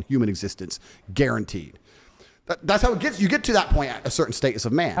fucking human existence, guaranteed. That's how it gets. You get to that point at a certain status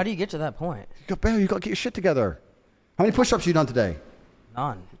of man. How do you get to that point? You got to get your shit together. How many push-ups you done today?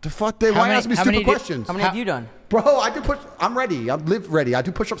 None. The fuck? Why ask me stupid questions? How many have you done? Bro, I do I'm ready. I live ready. I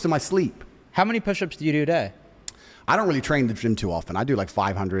do push-ups in my sleep. How many push-ups do you do a day? I don't really train the gym too often. I do like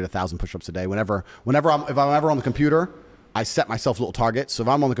 500, 1,000 push-ups a day. If I'm ever on the computer, I set myself little targets. So if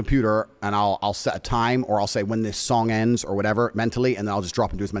I'm on the computer and I'll set a time, or I'll say when this song ends or whatever mentally, and then I'll just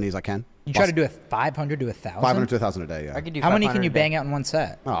drop and do as many as I can. You try to do a 500 to 1,000? 500 to 1,000 a day, yeah. I could do How many can 500 you a day. bang out in one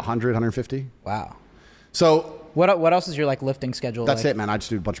set? Oh, 100, 150. Wow. So What else is your like lifting schedule? that's like? it, man. I just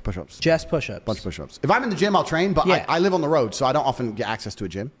do a bunch of push-ups. Just push-ups. Bunch of push-ups. If I'm in the gym, I'll train, but Yeah. I live on the road, so I don't often get access to a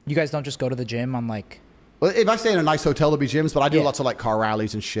gym. You guys don't just go to the gym on like... Well, if I stay in a nice hotel, there'll be gyms, but I do Yeah. lots of like car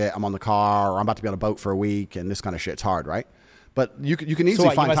rallies and shit. I'm on the car, or I'm about to be on a boat for a week, and this kind of shit's hard, right? But you can easily So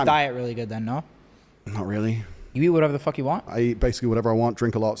what, find you must time. diet really good then, no? Not really. You eat whatever the fuck you want? I eat basically whatever I want,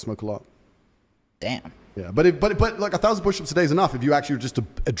 drink a lot, smoke a lot. Damn. Yeah, but like 1,000 push-ups a day is enough if you actually just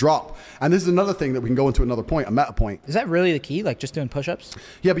a drop. And this is another thing that we can go into another point, a meta point. Is that really the key? Like just doing push-ups?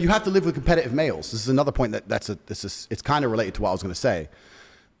 Yeah, but you have to live with competitive males. This is another point it's kind of related to what I was going to say.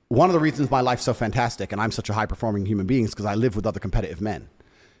 One of the reasons my life's so fantastic and I'm such a high-performing human being is because I live with other competitive men.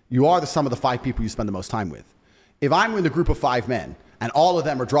 You are the sum of the 5 people you spend the most time with. if I'm in a group of 5 men and all of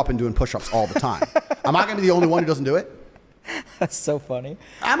them are dropping doing push-ups all the time, am I going to be the only one who doesn't do it? That's so funny.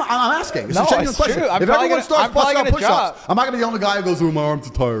 I'm asking. It's No, a genuine it's question. true. I'm If probably everyone gonna- starts I'm probably busting out gonna push-ups, drop. am I going to be the only guy who goes, "Oh, my arms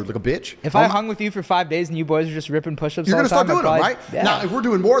are tired," like a bitch? If I hung with you for 5 days and you boys are just ripping push-ups, You're all going the to start time, doing them, I'd right? probably- Yeah. Now, if we're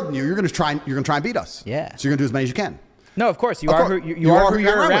doing more than you, you're going to try and beat us. Yeah. So you're going to do as many as you can. No, of course. You Of are course. who you are who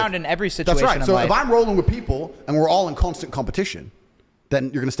you're you're around with. in every situation. That's right. Of So life. if I'm rolling with people and we're all in constant competition, then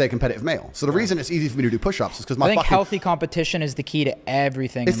you're going to stay a competitive male. So the reason it's easy for me to do push-ups is because my I think fucking healthy competition is the key to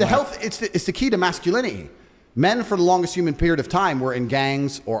everything. it's in the life. health. It's the key to masculinity. Men, for the longest human period of time, were in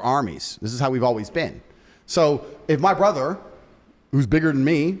gangs or armies. This is how we've always been. So if my brother, who's bigger than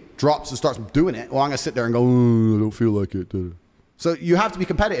me, drops and starts doing it, well, I'm going to sit there and go, "Oh, I don't feel like it." So you have to be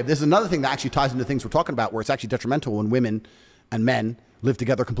competitive. This is another thing that actually ties into things we're talking about, where it's actually detrimental when women and men live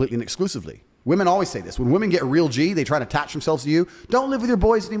together completely and exclusively. Women always say this. When women get a real G, they try to attach themselves to you. Don't live with your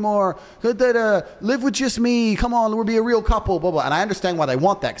boys anymore. Live with just me. Come on, we'll be a real couple, blah, blah. And I understand why they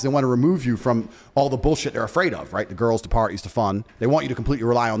want that, because they want to remove you from all the bullshit they're afraid of, right? The girls, the parties, the fun. They want you to completely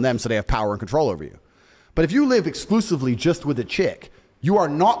rely on them so they have power and control over you. But if you live exclusively just with a chick, you are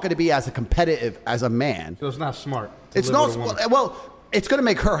not going to be as competitive as a man. So it's not smart. It's not, well, it's going to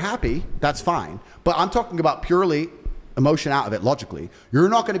make her happy. That's fine. But I'm talking about purely emotion out of it logically. You're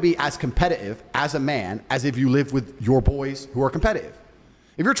not going to be as competitive as a man as if you live with your boys who are competitive.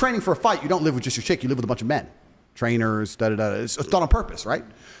 If you're training for a fight, you don't live with just your chick. You live with a bunch of men. Trainers, da-da-da. It's done on purpose, right?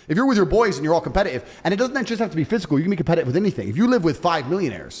 If you're with your boys and you're all competitive, and it doesn't just have to be physical, you can be competitive with anything. If you live with 5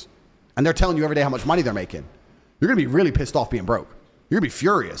 millionaires and they're telling you every day how much money they're making, you're going to be really pissed off being broke. You're going to be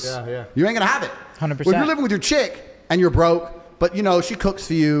furious. Yeah, yeah. You ain't going to have it. 100%. Well, if you're living with your chick and you're broke, but you know, she cooks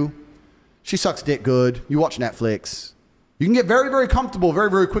for you, she sucks dick good, you watch Netflix, you can get very, very comfortable very,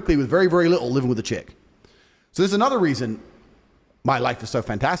 very quickly with very, very little living with a chick. So there's another reason my life is so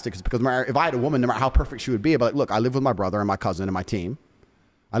fantastic, is because if I had a woman, no matter how perfect she would be, I'd be like, look, I live with my brother and my cousin and my team.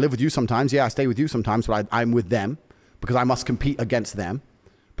 I live with you sometimes. Yeah, I stay with you sometimes, but I'm with them because I must compete against them.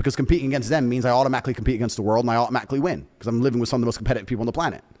 Because competing against them means I automatically compete against the world and I automatically win because I'm living with some of the most competitive people on the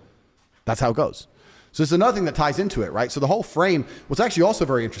planet. That's how it goes. So there's another thing that ties into it, right? So the whole frame, what's actually also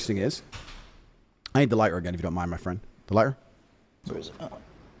very interesting is, I need the lighter again, if you don't mind, my friend. The lighter? Where is it? Oh.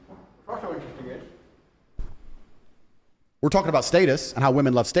 Also interesting is, we're talking about status and how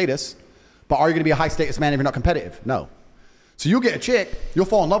women love status, but are you going to be a high status man if you're not competitive? No. So you'll get a chick, you'll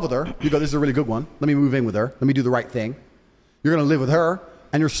fall in love with her, you go, this is a really good one, let me move in with her, let me do the right thing. You're going to live with her,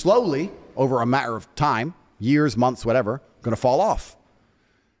 and you're slowly, over a matter of time, years, months, whatever, going to fall off.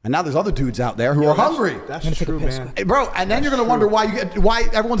 And now there's other dudes out there who are hungry. That's true, man. Hey, bro, and then you're going to wonder why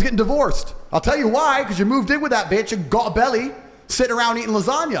everyone's getting divorced. I'll tell you why, because you moved in with that bitch and got a belly, sitting around eating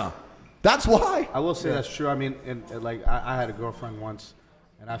lasagna. That's why. I will say that's true. I mean, like I had a girlfriend once,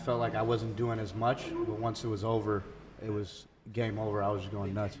 and I felt like I wasn't doing as much. But once it was over, it was game over. I was just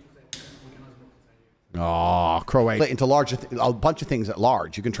going nuts. Oh, Croatia. Into a bunch of things at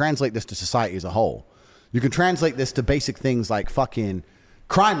large. You can translate this to society as a whole. You can translate this to basic things like fucking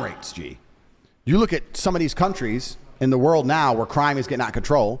crime rates, G. You look at some of these countries in the world now where crime is getting out of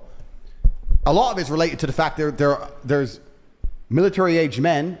control. A lot of it is related to the fact there's military-age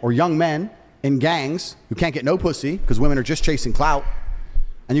men or young men in gangs who can't get no pussy because women are just chasing clout.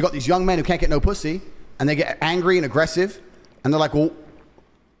 And you got these young men who can't get no pussy, and they get angry and aggressive, and they're like, well,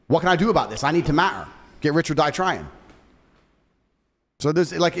 what can I do about this? I need to matter. Get rich or die trying. So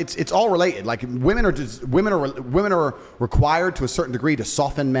there's like it's all related. Like women are required to a certain degree to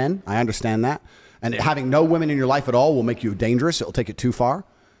soften men. I understand that. And having no women in your life at all will make you dangerous. It'll take it too far.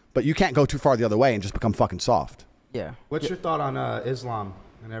 But you can't go too far the other way and just become fucking soft. Yeah. What's your thought on Islam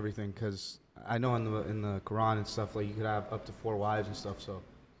and everything? Because I know in the Quran and stuff, like you could have up to 4 wives and stuff. So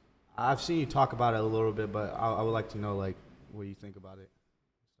I've seen you talk about it a little bit, but I would like to know like what you think about it.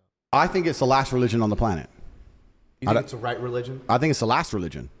 I think it's the last religion on the planet. You think it's the right religion? I think it's the last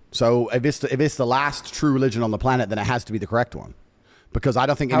religion. So if it's the last true religion on the planet, then it has to be the correct one. Because I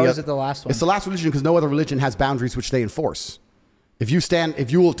don't think How is it the last one? It's the last religion because no other religion has boundaries which they enforce. If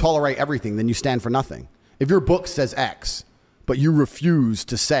you will tolerate everything, then you stand for nothing. If your book says X, but you refuse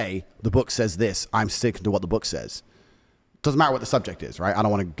to say the book says this, I'm sticking to what the book says. Doesn't matter what the subject is, right? I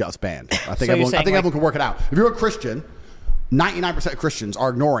don't want to get us banned. I think everyone can work it out. If you're a Christian, 99% of Christians are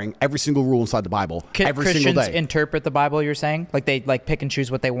ignoring every single rule inside the Bible every single day. Christians interpret the Bible, you're saying? Like they pick and choose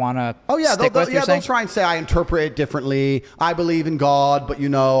what they want to they'll try and say, I interpret it differently. I believe in God, but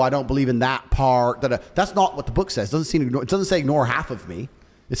I don't believe in that part. That's not what the book says. It doesn't say ignore half of me.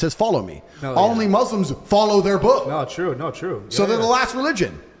 It says follow me. Only Muslims follow their book. No, true. So they're the last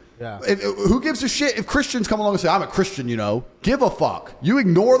religion. Yeah. Who gives a shit if Christians come along and say, I'm a Christian, you know? Give a fuck. You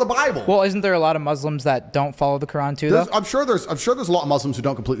ignore the Bible. Well, isn't there a lot of Muslims that don't follow the Quran too, though? I'm sure there's a lot of Muslims who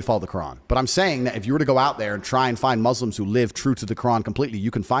don't completely follow the Quran. But I'm saying that if you were to go out there and try and find Muslims who live true to the Quran completely, you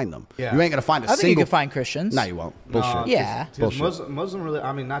can find them. Yeah. You ain't going to find a single... I think you can find Christians. No, you won't. Bullshit. No, yeah. Bullshit. Muslim really,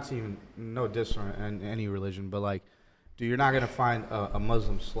 I mean, not to even, no diss on any religion, but like, dude, you're not gonna find a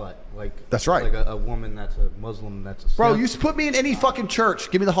Muslim slut. Like that's right. Like a woman that's a Muslim that's a slut. Bro, you put me in any fucking church.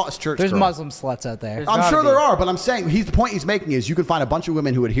 Give me the hottest church. There's girl. Muslim sluts out there. I'm sure there are, but I'm saying the point he's making is you can find a bunch of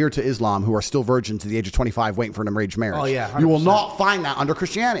women who adhere to Islam who are still virgins to the age of 25 waiting for an arranged marriage. Oh yeah, 100%. You will not find that under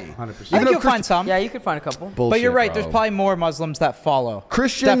Christianity. 100%. I think you'll find some. Yeah, you could find a couple. Bullshit, but you're right. bro. There's probably more Muslims that follow.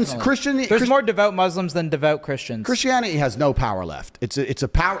 Christians. There's more devout Muslims than devout Christians. Christianity has no power left. It's a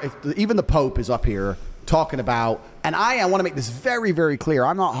power. Even the Pope is up here talking about, and I want to make this very, very clear.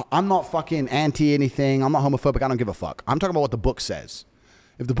 I'm not fucking anti anything. I'm not homophobic. I don't give a fuck. I'm talking about what the book says.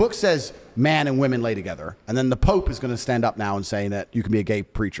 If the book says man and women lay together, and then the Pope is going to stand up now and say that you can be a gay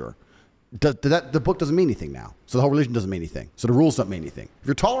preacher, the book doesn't mean anything now. So the whole religion doesn't mean anything. So the rules don't mean anything. If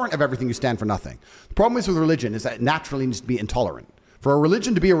you're tolerant of everything, you stand for nothing. The problem is with religion is that it naturally needs to be intolerant. For a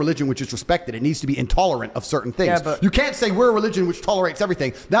religion to be a religion which is respected, it needs to be intolerant of certain things. Yeah, but you can't say we're a religion which tolerates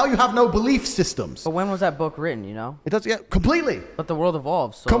everything. Now you have no belief systems. But when was that book written, you know? It does, yeah, completely. But the world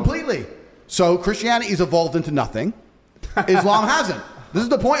evolves. So. Completely. So Christianity's evolved into nothing. Islam hasn't. This is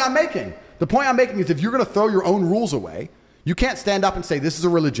the point I'm making. The point I'm making is if you're going to throw your own rules away, you can't stand up and say this is a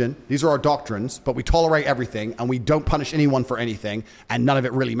religion, these are our doctrines, but we tolerate everything and we don't punish anyone for anything and none of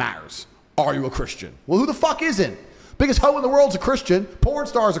it really matters. Are you a Christian? Well, who the fuck isn't? Biggest hoe in the world's a Christian. Porn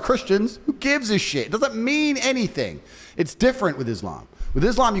stars are Christians. Who gives a shit? It doesn't mean anything. It's different with Islam. With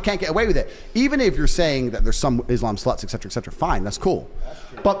Islam, you can't get away with it. Even if you're saying that there's some Islam sluts, etc., fine, that's cool.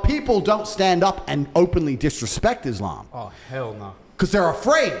 But people don't stand up and openly disrespect Islam. Oh, hell no. Because they're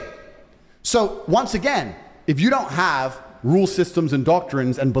afraid. So, once again, if you don't have rule systems and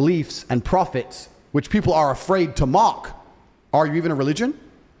doctrines and beliefs and prophets, which people are afraid to mock, are you even a religion?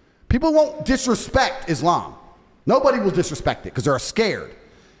 People won't disrespect Islam. Nobody will disrespect it because they're scared.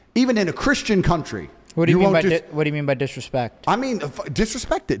 Even in a Christian country. What do you mean by disrespect? I mean,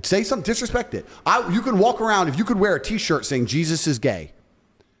 disrespect it. Say something, disrespect it. You can walk around, if you could wear a t-shirt saying Jesus is gay,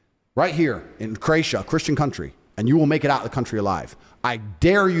 right here in Croatia, a Christian country, and you will make it out of the country alive. I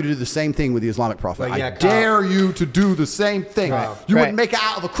dare you to do the same thing with the Islamic Prophet. Like, yeah, I dare you to do the same thing. You wouldn't make it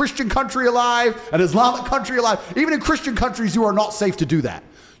out of a Christian country alive, an Islamic country alive. Even in Christian countries, you are not safe to do that.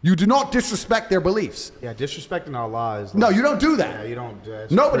 You do not disrespect their beliefs. Yeah, disrespecting Allah is... Like, no, you don't do that. Yeah, you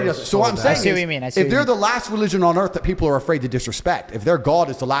don't... Nobody does. So what I'm saying is, what you mean. if they're the last religion on earth that people are afraid to disrespect, if their God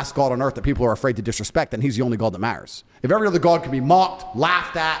is the last God on earth that people are afraid to disrespect, then he's the only God that matters. If every other God can be mocked,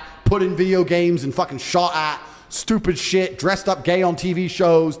 laughed at, put in video games and fucking shot at, stupid shit, dressed up gay on TV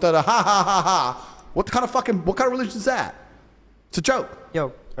shows, ha ha ha ha, what kind of religion is that? It's a joke.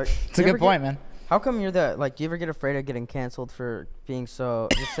 Yo, it's a good point, man. How come you're do you ever get afraid of getting canceled for being so,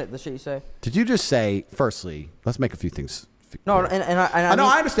 the shit you say? Did you just say, firstly, let's make a few things. No, I know,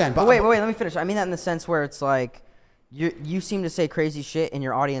 I understand. But wait, let me finish. I mean that in the sense where it's like, you seem to say crazy shit and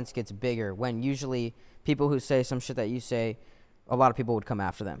your audience gets bigger when usually people who say some shit that you say, a lot of people would come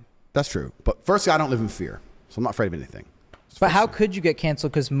after them. That's true. But firstly, I don't live in fear, so I'm not afraid of anything. But how could you get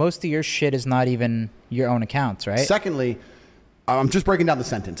canceled? Because most of your shit is not even your own accounts, right? Secondly, I'm just breaking down the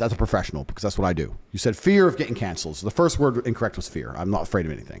sentence as a professional because that's what I do. You said fear of getting canceled. So the first word incorrect was fear. I'm not afraid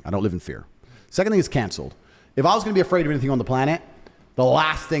of anything. I don't live in fear. Second thing is canceled. If I was going to be afraid of anything on the planet, the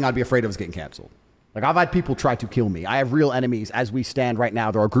last thing I'd be afraid of is getting canceled. Like, I've had people try to kill me. I have real enemies as we stand right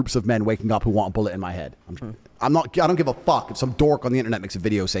now. There are groups of men waking up who want a bullet in my head. I don't give a fuck if some dork on the internet makes a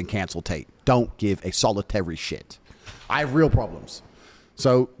video saying cancel Tate. Don't give a solitary shit. I have real problems.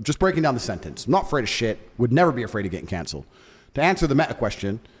 So just breaking down the sentence. I'm not afraid of shit. Would never be afraid of getting canceled. To answer the meta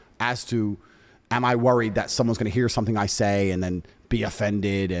question as to, am I worried that someone's going to hear something I say and then be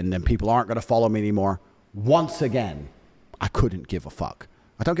offended and then people aren't going to follow me anymore? Once again, I couldn't give a fuck.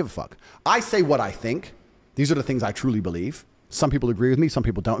 I don't give a fuck. I say what I think. These are the things I truly believe. Some people agree with me. Some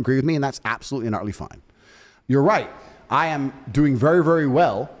people don't agree with me. And that's absolutely and utterly fine. You're right. I am doing very, very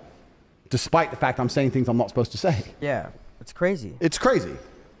well, despite the fact I'm saying things I'm not supposed to say. Yeah, it's crazy. It's crazy.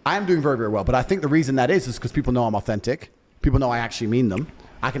 I am doing very, very well. But I think the reason that is because people know I'm authentic. People know I actually mean them.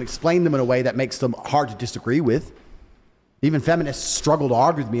 I can explain them in a way that makes them hard to disagree with. Even feminists struggle to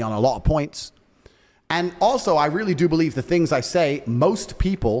argue with me on a lot of points. And also, I really do believe the things I say, most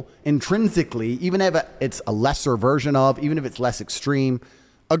people intrinsically, even if it's a lesser version of, even if it's less extreme,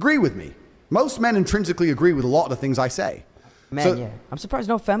 agree with me. Most men intrinsically agree with a lot of the things I say. Man, yeah. I'm surprised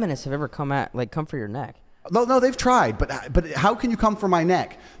no feminists have ever come for your neck. No, they've tried, but how can you come for my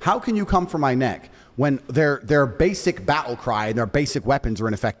neck? How can you come for my neck when their basic battle cry and their basic weapons are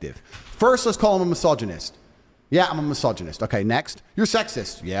ineffective? First, let's call them a misogynist. Yeah, I'm a misogynist. Okay, next. You're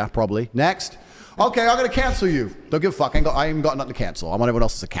sexist. Yeah, probably. Next. Okay, I'm going to cancel you. Don't give a fuck. I ain't got nothing to cancel. I'm on everyone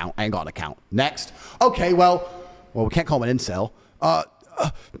else's account. I ain't got an account. Next. Okay, well, we can't call him an incel.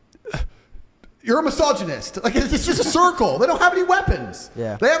 You're a misogynist. Like, it's just a circle. They don't have any weapons.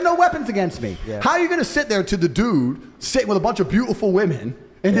 Yeah. They have no weapons against me. Yeah. How are you going to sit there to the dude sitting with a bunch of beautiful women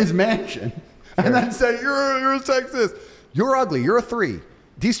in his mansion and then say, you're a sexist? You're ugly. You're a 3.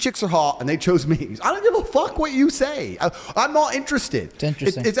 These chicks are hot and they chose me. I don't give a fuck what you say. I'm not interested. It's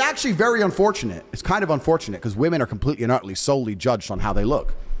interesting. It's actually very unfortunate. It's kind of unfortunate because women are completely and utterly solely judged on how they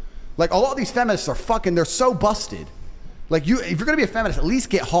look. Like, a lot of these feminists are fucking, they're so busted. Like, if you're going to be a feminist, at least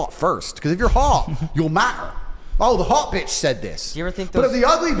get hot first. Because if you're hot, you'll matter. Oh, the hot bitch said this. Do you ever think But if the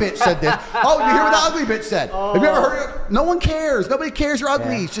ugly bitch said this, oh, you hear what the ugly bitch said? Have you ever heard it? No one cares. Nobody cares you're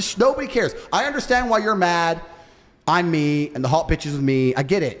ugly. Yeah. It's just nobody cares. I understand why you're mad. I'm me, and the hot bitch is me. I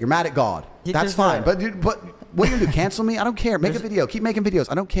get it. You're mad at God. That's fine. But what are you going to do? Cancel me? I don't care. Make a video. Keep making videos.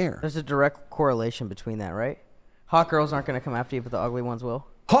 I don't care. There's a direct correlation between that, right? Hot girls aren't going to come after you, but the ugly ones will.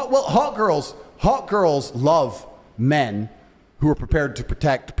 Hot girls love men who are prepared to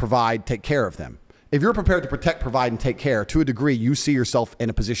protect, provide, take care of them. If you're prepared to protect, provide, and take care, to a degree, you see yourself in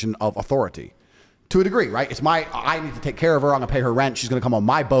a position of authority. To a degree, right? I need to take care of her. I'm going to pay her rent. She's going to come on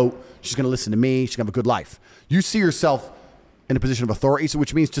my boat. She's going to listen to me. She's going to have a good life. You see yourself in a position of authority, so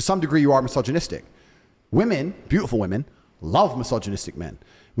which means to some degree you are misogynistic. Women, beautiful women, love misogynistic men.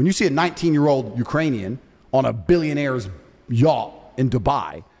 When you see a 19-year-old Ukrainian on a billionaire's yacht in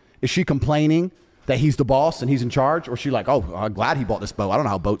Dubai, is she complaining that he's the boss and he's in charge? Or is she like, oh, I'm glad he bought this boat. I don't know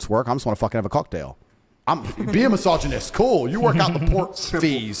how boats work. I just want to fucking have a cocktail. Be a misogynist. Cool. You work out the port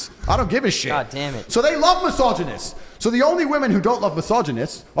fees. I don't give a shit. God damn it. So they love misogynists. So the only women who don't love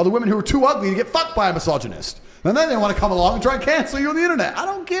misogynists are the women who are too ugly to get fucked by a misogynist. And then they want to come along and try and cancel you on the internet. I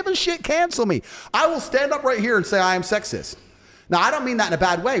don't give a shit. Cancel me. I will stand up right here and say I am sexist. Now, I don't mean that in a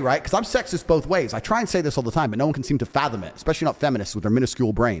bad way, right? Because I'm sexist both ways. I try and say this all the time, but no one can seem to fathom it, especially not feminists with their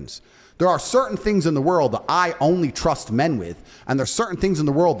minuscule brains. There are certain things in the world that I only trust men with, and there's certain things in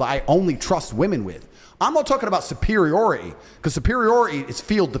the world that I only trust women with. I'm not talking about superiority, because superiority is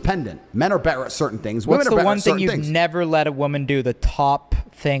field dependent. Men are better at certain things. Women are better at certain things. What's the one thing you'd never let a woman do, the top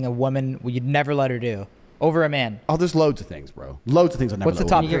thing a woman you'd never let her do over a man? Oh, there's loads of things, bro. Loads of things I never let a woman do. What's the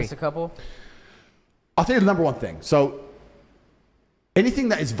top Can you give three? us a couple? I'll tell you the number one thing. So anything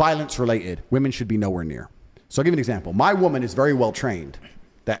that is violence related, women should be nowhere near. So I'll give you an example. My woman is very well trained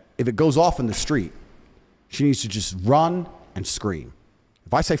that if it goes off in the street, she needs to just run and scream.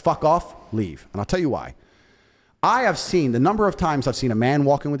 If I say fuck off, leave. And I'll tell you why. I have seen the number of times I've seen a man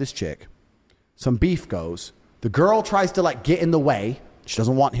walking with his chick, some beef goes, the girl tries to like get in the way. She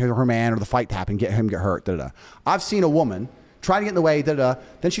doesn't want her man or the fight to happen, get hurt, da-da-da. I've seen a woman try to get in the way, da-da-da.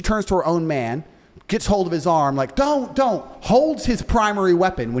 Then she turns to her own man, gets hold of his arm, like, don't, holds his primary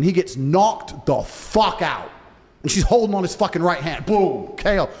weapon when he gets knocked the fuck out. And she's holding on his fucking right hand. Boom,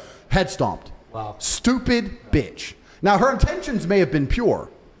 KO, head stomped. Wow. Stupid bitch. Now, her intentions may have been pure,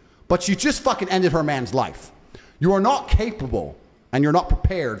 but she just fucking ended her man's life. You are not capable and you're not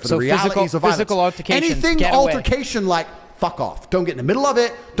prepared for the realities of violence. Physical altercations, anything altercation like, fuck off. Don't get in the middle of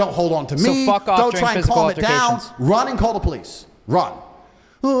it. Don't hold on to me. So fuck off. Don't during try and physical calm it down. altercations. Run and call the police. Run.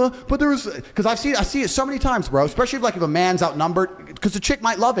 But there's, because I see it so many times, bro, especially if a man's outnumbered, because the chick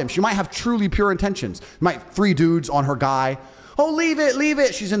might love him. She might have truly pure intentions. Might have 3 dudes on her guy. Oh, leave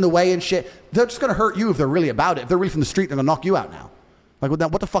it. She's in the way and shit. They're just going to hurt you if they're really about it. If they're really from the street, they're going to knock you out now. Like,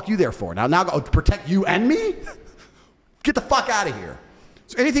 what the fuck you there for? Now go protect you and me? Get the fuck out of here.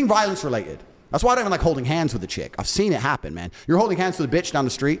 So anything violence related. That's why I don't even like holding hands with a chick. I've seen it happen, man. You're holding hands with a bitch down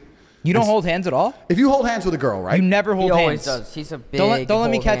the street. You don't hold hands at all? If you hold hands with a girl, right? You never hold hands. He always does. He's a big Don't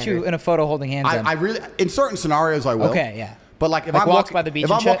let me catch hold-hander. you in a photo holding hands. I really, in certain scenarios, I will. Okay, yeah. But like if Like I'm walks walking by the beach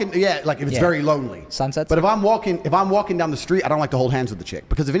if and I'm shit? walking, yeah, like if it's Yeah. very lonely. Sunsets? But if I'm walking down the street, I don't like to hold hands with the chick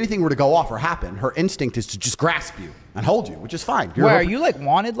because if anything were to go off or happen, her instinct is to just grasp you and hold you, which is fine. Wait, are you like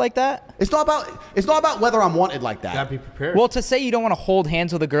wanted like that? It's not about whether I'm wanted like that. Gotta be prepared. Well, to say you don't want to hold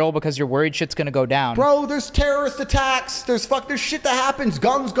hands with a girl because you're worried shit's gonna go down. Bro, there's terrorist attacks. There's shit that happens.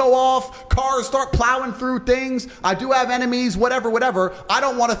 Guns go off. Cars start plowing through things. I do have enemies. Whatever. I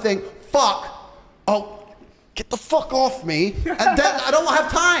don't want to think, fuck. Oh, get the fuck off me. And then I don't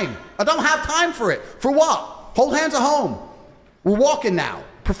have time. I don't have time for it. For what? Hold hands at home. We're walking now.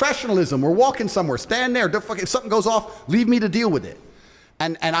 Professionalism. We're walking somewhere. Stand there. If something goes off, leave me to deal with it.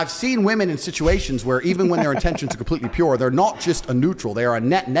 And I've seen women in situations where even when their intentions are completely pure, they're not just a neutral, they are a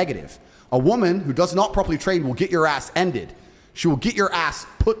net negative. A woman who does not properly train will get your ass ended. She will get your ass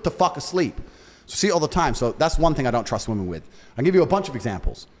put the fuck asleep. So see it all the time. So that's one thing I don't trust women with. I'll give you a bunch of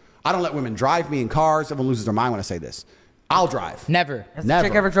examples. I don't let women drive me in cars. Everyone loses their mind when I say this. I'll drive. Never. Has the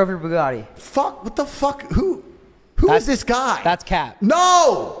chick ever drove your Bugatti? Fuck, what the fuck? Who is this guy? That's Cap.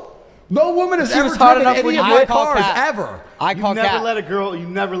 No! No woman has ever hot driven enough any when of you my did? cars, Cap. ever. I You call never Cap. let a girl. You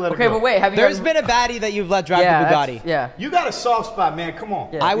never let a Okay, girl. but wait, have you There's gotten- been a baddie that you've let drive yeah, the that's- Bugatti. Yeah. You got a soft spot, man. Come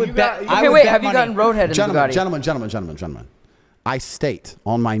on. Yeah. I would You bet. got- I Okay, would wait, bet have you money. gotten roadhead in the Bugatti? Gentlemen. I state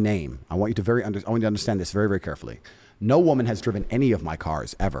on my name, I want you to I want you to understand this very, very carefully. No woman has driven any of my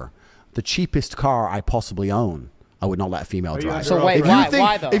cars ever. The cheapest car I possibly own, I would not let a female drive. So wait, if why? you think,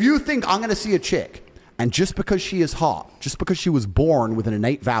 Why though? If you think I'm going to see a chick, and just because she is hot, just because she was born with an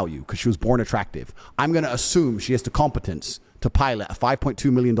innate value, because she was born attractive, I'm going to assume she has the competence to pilot a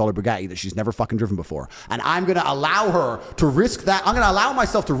 $5.2 million Bugatti that she's never fucking driven before. And I'm going to allow her to risk that. I'm going to allow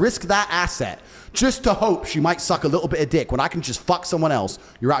myself to risk that asset just to hope she might suck a little bit of dick when I can just fuck someone else.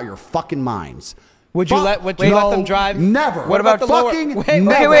 You're out of your fucking minds. Would you let them drive? Never. What about the fucking lower? Wait,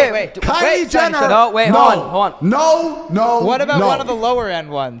 never. wait. Kylie Jenner. No, wait, hold on. No. What about no. one of the lower end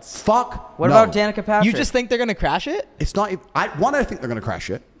ones? Fuck. What no. about Danica Patrick? You just think they're gonna crash it? It's not. I think they're gonna crash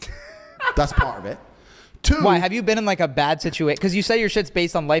it. That's part of it. Two. Why? Have you been in like a bad situation? Because you say your shit's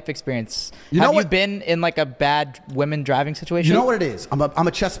based on life experience. Have you been in like a bad women driving situation? You know what it is? I'm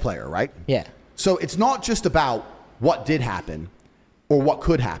a chess player, right? Yeah. So it's not just about what did happen or what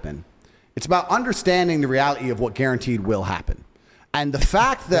could happen. It's about understanding the reality of what guaranteed will happen. And the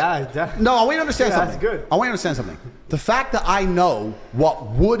fact that... No, I want you to understand something. That's good. I want you to understand something. The fact that I know what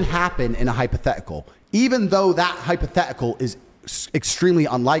would happen in a hypothetical, even though that hypothetical is extremely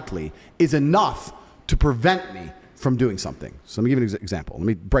unlikely, is enough to prevent me from doing something. So let me give you an example. Let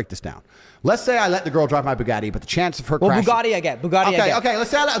me break this down. Let's say I let the girl drive my Bugatti, but the chance of her crashing... Bugatti I get. I get. Okay,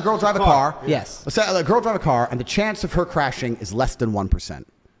 let's say I let a girl drive a car. Yes. Let's say I let a girl drive a car, and the chance of her crashing is less than 1%.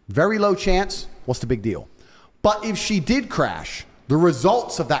 Very low chance. What's the big deal? But if she did crash, the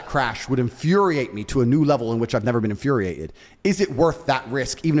results of that crash would infuriate me to a new level in which I've never been infuriated. Is it worth that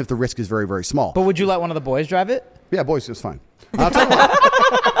risk, even if the risk is very, very small? But would you let one of the boys drive it? Yeah, boys, it's fine. I'll tell you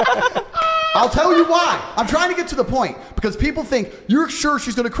why. I'll tell you why. I'm trying to get to the point because people think, you're sure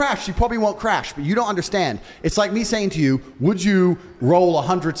she's going to crash. She probably won't crash, but you don't understand. It's like me saying to you, would you roll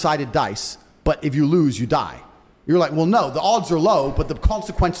 100-sided dice, but if you lose, you die? You're like, well, no, the odds are low, but the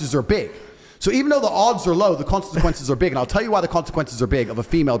consequences are big. So even though the odds are low, the consequences are big. And I'll tell you why the consequences are big of a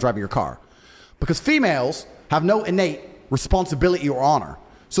female driving your car. Because females have no innate responsibility or honor.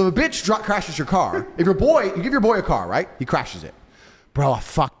 So if a bitch crashes your car, if you give your boy a car, right? He crashes it. Bro, I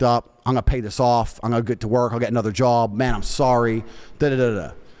fucked up. I'm going to pay this off. I'm going to get to work. I'll get another job. Man, I'm sorry.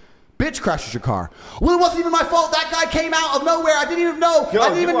 Da-da-da-da. Bitch crashes your car. Well, it wasn't even my fault. That guy came out of nowhere. I didn't even know. Yo, I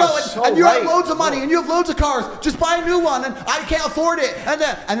didn't even know. And you have loads of money Bro. and you have loads of cars. Just buy a new one and I can't afford it. And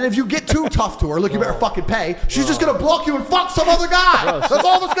then if you get too tough to her, look, you better fucking pay. She's just going to block you and fuck some other guy. That's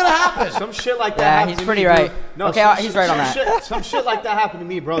all that's going to happen. Some shit like that Yeah, happened he's to pretty me, right. dude. No, Okay, some he's right on that. Some shit like that happened to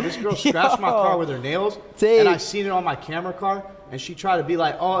me, bro. This girl scratched my car with her nails, Tate. and I seen it on my camera car, and she tried to be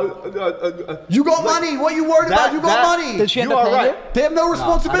like, You got money. What are you worried about? You got money. Did she end You up are paying right. you? They have no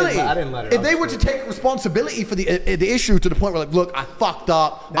responsibility. I didn't let her. If they were to take responsibility for the issue to the point where, like, look, I fucked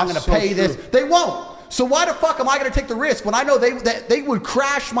up. I'm going That's to so pay this. true. They won't. So why the fuck am I going to take the risk when I know they would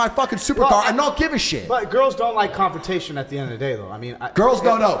crash my fucking supercar and not give a shit? But girls don't like confrontation at the end of the day, though. I mean, Girls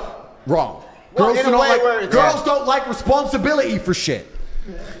don't know. Wrong. Well, Girls in do a not way like. where it's- Girls don't like responsibility for shit.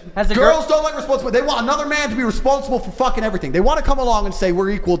 Girls don't like responsibility. They want another man to be responsible for fucking everything. They want to come along and say we're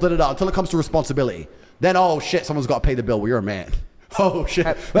equal, da da da, until it comes to responsibility. Then, oh shit, someone's got to pay the bill. Well, you're a man. Oh shit,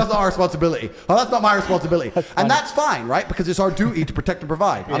 that's not our responsibility. Oh, that's not my responsibility. And that's fine, right? Because it's our duty to protect and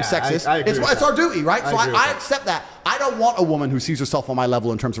provide. I'm Yeah, sexist. I agree It's with our that. duty, right? So agree with I that. accept that. I don't want a woman who sees herself on my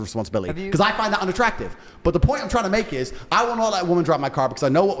level in terms of responsibility because I find that unattractive. But the point I'm trying to make is I will not let a woman drive my car because I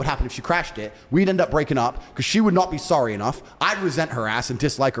know what would happen if she crashed it. We'd end up breaking up because she would not be sorry enough. I'd resent her ass and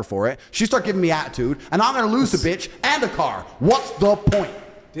dislike her for it. She'd start giving me attitude, and I'm going to lose the bitch and a car. What's the point?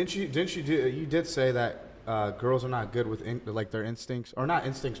 Didn't you did say that girls are not good with like their instincts, or not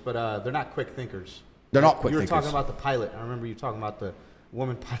instincts, but they're not quick thinkers. They're not quick You were thinkers. talking about the pilot. I remember you talking about the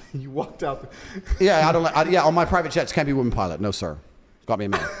woman pilot. You walked out. Yeah, I don't like. Yeah, on my private jets can't be women pilot. No, sir. It's got to be a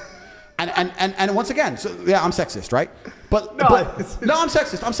man. And once again, so yeah, I'm sexist, right? But no, I'm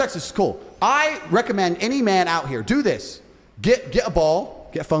sexist. I'm sexist. It's cool. I recommend any man out here do this. Get a ball,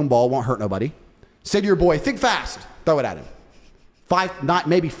 get a foam ball. Won't hurt nobody. Say to your boy, think fast. Throw it at him. 5, not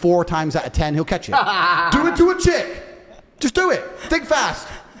maybe 4 times out of 10, he'll catch it. Do it to a chick. Just do it. Think fast.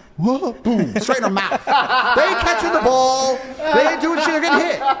 Whoa, boom, straight in her mouth. They ain't catching the ball. They ain't doing shit. They're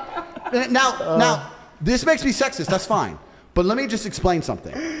getting hit. Now, this makes me sexist. That's fine. But let me just explain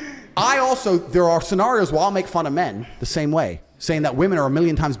something. There are scenarios where I'll make fun of men the same way, saying that women are a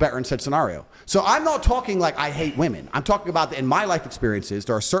million times better in said scenario. So I'm not talking like I hate women. I'm talking about that in my life experiences,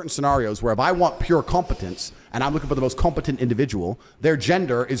 there are certain scenarios where if I want pure competence and I'm looking for the most competent individual, their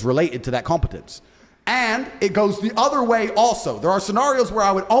gender is related to that competence. And it goes the other way also. There are scenarios where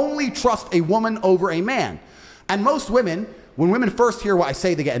I would only trust a woman over a man. And most women, when women first hear what I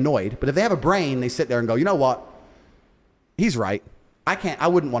say, they get annoyed. But if they have a brain, they sit there and go, you know what? He's right. I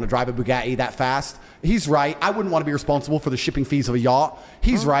wouldn't want to drive a Bugatti that fast. He's right. I wouldn't want to be responsible for the shipping fees of a yacht.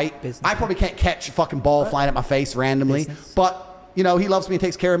 He's right. Business. I probably can't catch a fucking ball flying at my face randomly. Business. But, you know, he loves me and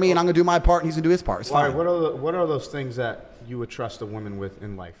takes care of me, and I'm going to do my part, and he's going to do his part. It's fine. What are those things that you would trust a woman with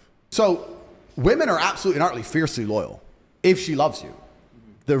in life? So women are absolutely and utterly fiercely loyal if she loves you.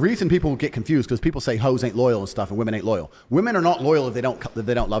 The reason people get confused because people say hoes ain't loyal and stuff and women ain't loyal. Women are not loyal if they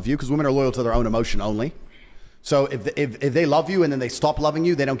don't love you, because women are loyal to their own emotion only. So if they love you and then they stop loving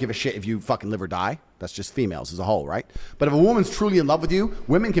you, they don't give a shit if you fucking live or die. That's just females as a whole, right? But if a woman's truly in love with you,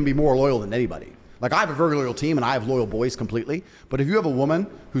 women can be more loyal than anybody. Like, I have a very loyal team and I have loyal boys completely. But if you have a woman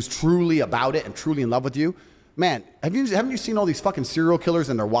who's truly about it and truly in love with you, man, haven't you seen all these fucking serial killers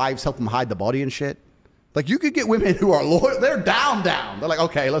and their wives help them hide the body and shit? Like, you could get women who are loyal. They're down. They're like,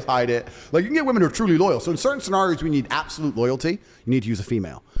 okay, let's hide it. Like, you can get women who are truly loyal. So in certain scenarios, we need absolute loyalty. You need to use a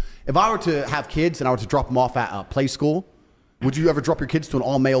female. If I were to have kids and I were to drop them off at a play school, would you ever drop your kids to an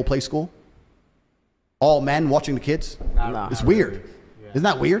all-male play school? All men watching the kids? No. It's weird. Yeah. Isn't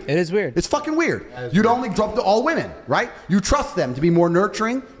that weird? It is weird. It's fucking weird. You'd only drop to all women, right? You trust them to be more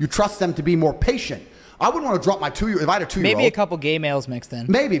nurturing. You trust them to be more patient. I wouldn't want to drop my 2-year-old. If I had a 2-year-old. Maybe a couple gay males mixed in.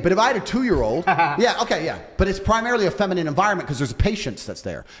 Maybe, but if I had a 2-year-old, yeah, okay, yeah. But it's primarily a feminine environment because there's a patience that's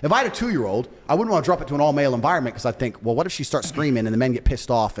there. If I had a 2-year-old, I wouldn't want to drop it to an all-male environment because I think, well, what if she starts screaming and the men get pissed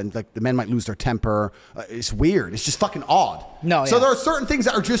off and like the men might lose their temper? It's weird. It's just fucking odd. No, So yeah. there are certain things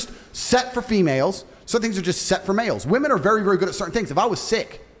that are just set for females. Certain things are just set for males. Women are very, very good at certain things. If I was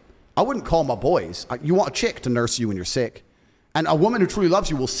sick, I wouldn't call my boys. You want a chick to nurse you when you're sick. And a woman who truly loves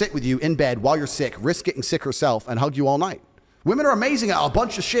you will sit with you in bed while you're sick, risk getting sick herself, and hug you all night. Women are amazing at a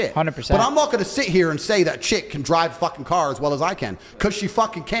bunch of shit. 100%. But I'm not going to sit here and say that chick can drive a fucking car as well as I can, because she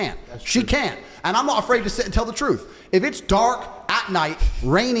fucking can't. She can't. And I'm not afraid to sit and tell the truth. If it's dark at night,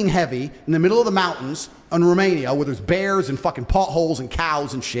 raining heavy, in the middle of the mountains in Romania where there's bears and fucking potholes and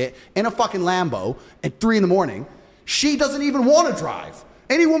cows and shit, in a fucking Lambo at 3 in the morning, she doesn't even want to drive.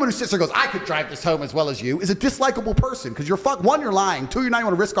 Any woman who sits there and goes, I could drive this home as well as you, is a dislikable person because one, you're lying. 2, you're not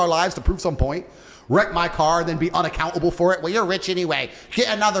going to risk our lives to prove some point. Wreck my car and then be unaccountable for it. Well, you're rich anyway.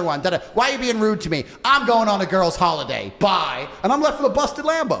 Get another one. Why are you being rude to me? I'm going on a girl's holiday. Bye. And I'm left with a busted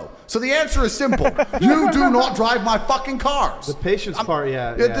Lambo. So the answer is simple. You do not drive my fucking cars. The patience part,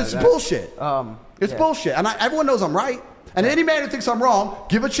 yeah. It's bullshit. It's bullshit. And everyone knows I'm right. And any man who thinks I'm wrong,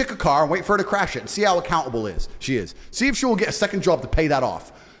 give a chick a car and wait for her to crash it and see how accountable she is. See if she will get a second job to pay that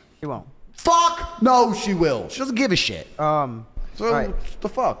off. She won't. Fuck no, she will. She doesn't give a shit. Right. The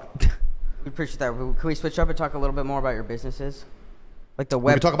fuck? We appreciate that. Can we switch up and talk a little bit more about your businesses? Like the We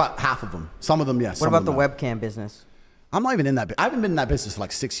web. can talk about half of them. Some of them, yes. What about the webcam business? I'm not even in that. I haven't been in that business for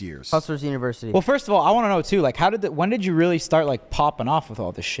like 6 years. Hustlers University. Well, first of all, I want to know too, like, when did you really start like popping off with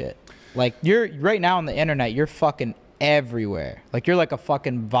all this shit? Like, you're right now on the internet, you're fucking everywhere. Like, you're like a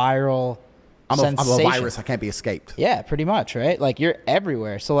fucking viral I'm a sensation. virus. I can't be escaped. Yeah, pretty much, right? Like, you're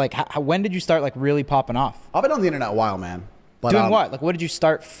everywhere. So, like, when did you start like really popping off? I've been on the internet a while, man. But, Doing what? Like, what did you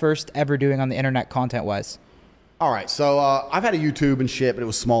start first ever doing on the internet content-wise? All right, so I've had a YouTube and shit, but it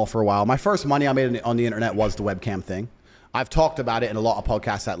was small for a while. My first money I made on the internet was the webcam thing. I've talked about it in a lot of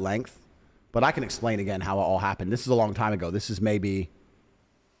podcasts at length, but I can explain again how it all happened. This is a long time ago. This is maybe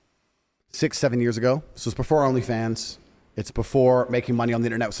 6, 7 years ago. This was before OnlyFans. It's before making money on the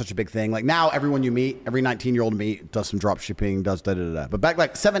internet was such a big thing. Like, now everyone you meet, every 19-year-old you meet does some drop shipping, does da-da-da-da. But back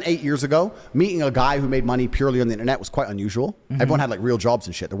like 7, 8 years ago, meeting a guy who made money purely on the internet was quite unusual. Everyone had like real jobs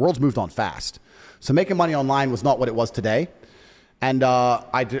and shit. The world's moved on fast. So making money online was not what it was today. And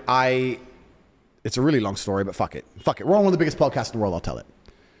it's a really long story, but fuck it. Fuck it. We're on one of the biggest podcasts in the world. I'll tell it.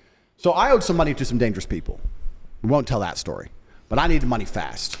 So I owed some money to some dangerous people. We won't tell that story, but I needed money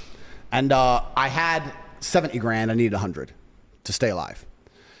fast. And I had 70 grand. I needed 100 to stay alive.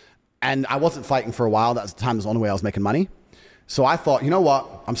 And I wasn't fighting for a while. That was the time. That was the only way I was making money. So I thought, you know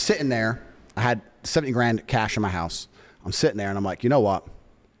what? I'm sitting there. I had 70 grand cash in my house. I'm sitting there and I'm like, you know what?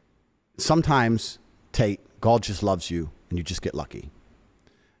 Sometimes, Tate, God just loves you and you just get lucky.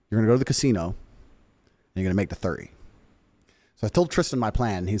 You're going to go to the casino and you're going to make the 30. So I told Tristan my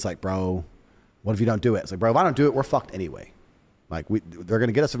plan. He's like, bro, what if you don't do it? It's like, bro, if I don't do it, we're fucked anyway. Like, they're going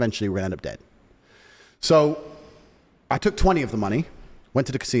to get us eventually. We're going to end up dead. So I took 20 of the money, went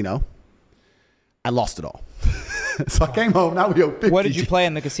to the casino, and lost it all. So I came home. Now we owe 50. What did you play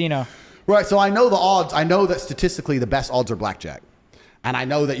in the casino? Right. So I know the odds. I know that statistically the best odds are blackjack. And I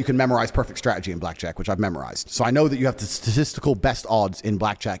know that you can memorize perfect strategy in blackjack, which I've memorized. So I know that you have the statistical best odds in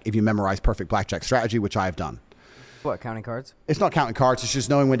blackjack if you memorize perfect blackjack strategy, which I have done. What, counting cards? It's not counting cards. It's just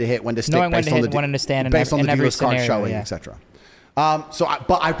knowing when to hit, when to stick, Knowing when based to on hit, the when to stand based on in the every dealer's card scenario, showing, yeah. etc.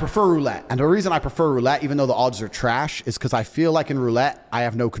 But I prefer roulette, and the reason I prefer roulette, even though the odds are trash, is because I feel like in roulette I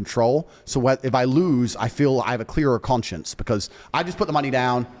have no control. So if I lose, I feel I have a clearer conscience because I just put the money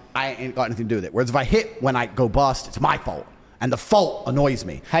down. I ain't got anything to do with it. Whereas if I hit when I go bust, it's my fault, and the fault annoys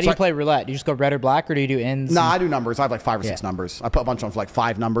me. How do you play roulette? Do you just go red or black, or do you do ins? No, I do numbers. I have like 5 or 6 numbers. I put a bunch on for like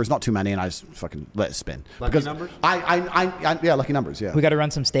 5 numbers, not too many, and I just fucking let it spin. Lucky numbers? Yeah, lucky numbers. Yeah. We got to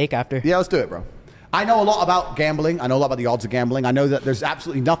run some steak after. Yeah, let's do it, bro. I know a lot about gambling. I know a lot about the odds of gambling. I know that there's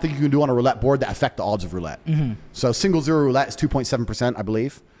absolutely nothing you can do on a roulette board that affect the odds of roulette. So single zero roulette is 2.7%, I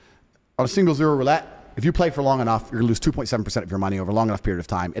believe. On a single zero roulette, if you play for long enough, you're going to lose 2.7% of your money over a long enough period of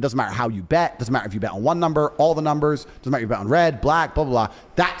time. It doesn't matter how you bet. It doesn't matter if you bet on one number, all the numbers. It doesn't matter if you bet on red, black, blah, blah, blah.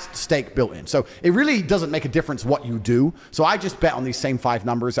 That's the stake built in. So it really doesn't make a difference what you do. So I just bet on these same 5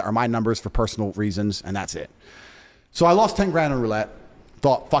 numbers that are my numbers for personal reasons, and that's it. So I lost 10 grand on roulette.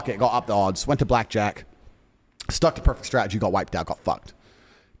 Thought, fuck it, got up the odds. Went to blackjack. Stuck to perfect strategy, got wiped out, got fucked.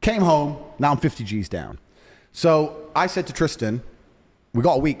 Came home, now I'm 50 G's down. So I said to Tristan, we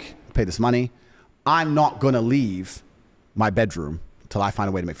got a week to pay this money. I'm not going to leave my bedroom till I find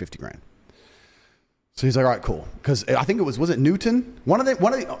a way to make 50 grand. So he's like, all right, cool. Because I think was it Newton? One of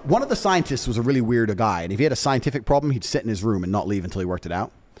the scientists was a really weird guy. And if he had a scientific problem, he'd sit in his room and not leave until he worked it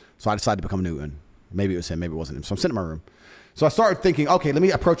out. So I decided to become Newton. Maybe it was him, maybe it wasn't him. So I'm sitting in my room. So I started thinking, okay, let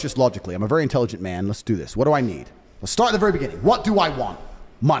me approach this logically. I'm a very intelligent man. Let's do this. What do I need? Let's start at the very beginning. What do I want?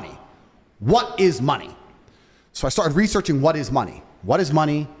 Money. What is money? So I started researching what is money. What is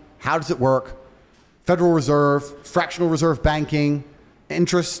money? How does it work? Federal Reserve, fractional reserve banking,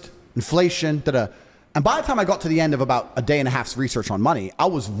 interest, inflation, da-da. And by the time I got to the end of about a day and a half's research on money, I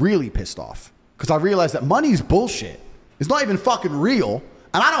was really pissed off because I realized that money's bullshit. It's not even fucking real,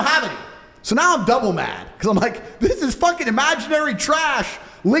 and I don't have any. So now I'm double mad because I'm like, this is fucking imaginary trash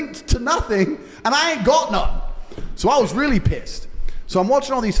linked to nothing, and I ain't got none. So I was really pissed. So I'm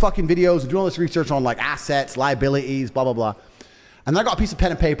watching all these fucking videos and doing all this research on like assets, liabilities, blah, blah, blah. And then I got a piece of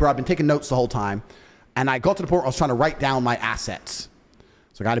pen and paper. I've been taking notes the whole time. And I got to the point where I was trying to write down my assets.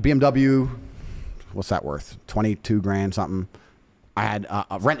 So I got a BMW. What's that worth? 22 grand something. I had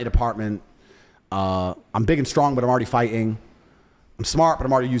a rented apartment. I'm big and strong, but I'm already fighting. I'm smart, but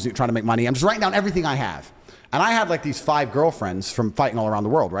I'm already trying to make money. I'm just writing down everything I have. And I had like these 5 girlfriends from fighting all around the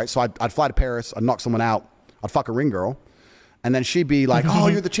world, right? So I'd fly to Paris. I'd knock someone out. I'd fuck a ring girl. And then she'd be like, oh,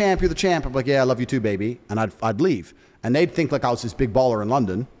 you're the champ. You're the champ. I'm like, yeah, I love you too, baby. And I'd leave. And they'd think like I was this big baller in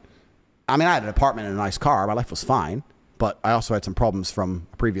London. I mean, I had an apartment and a nice car. My life was fine. But I also had some problems from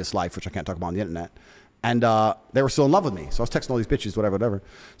a previous life, which I can't talk about on the internet. And they were still in love with me. So I was texting all these bitches, whatever, whatever.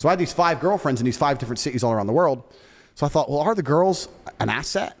 So I had these 5 girlfriends in these 5 different cities all around the world. So I thought, well, are the girls an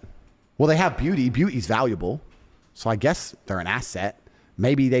asset? Well, they have beauty. Beauty's valuable. So I guess they're an asset.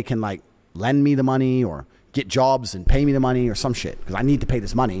 Maybe they can like lend me the money or get jobs and pay me the money or some shit. Because I need to pay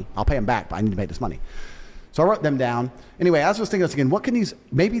this money. I'll pay them back, but I need to pay this money. So I wrote them down. Anyway, as I was thinking, what can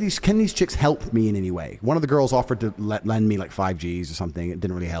these chicks help me in any way? One of the girls offered to lend me like 5 G's or something. It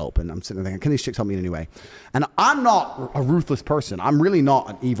didn't really help. And I'm sitting there thinking, can these chicks help me in any way? And I'm not a ruthless person. I'm really not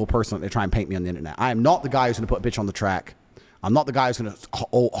an evil person that they try and paint me on the internet. I am not the guy who's going to put a bitch on the track. I'm not the guy who's going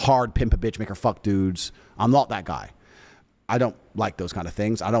to hard pimp a bitch, make her fuck dudes. I'm not that guy. I don't like those kind of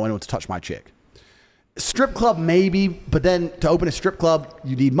things. I don't want anyone to touch my chick. Strip club, maybe, but then to open a strip club,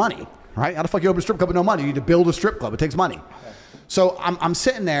 you need money, right? How the fuck you open a strip club with no money? You need to build a strip club. It takes money. So I'm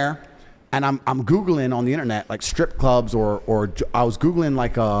sitting there and I'm Googling on the internet like strip clubs or I was Googling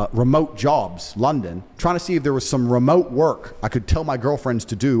like remote jobs, London, trying to see if there was some remote work I could tell my girlfriends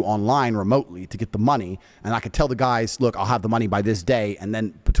to do online remotely to get the money. And I could tell the guys, look, I'll have the money by this day. And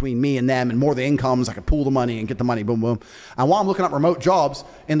then between me and them and more of the incomes, I could pool the money and get the money, boom, boom. And while I'm looking up remote jobs,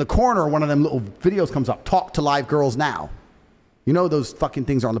 in the corner, one of them little videos comes up, talk to live girls now. You know those fucking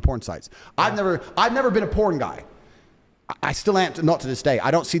things are on the porn sites. Yeah. I've never been a porn guy. I still am, not to this day.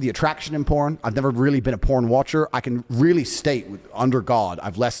 I don't see the attraction in porn. I've never really been a porn watcher. I can really state under God,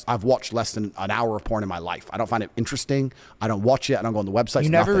 I've watched less than an hour of porn in my life. I don't find it interesting. I don't watch it. I don't go on the website. You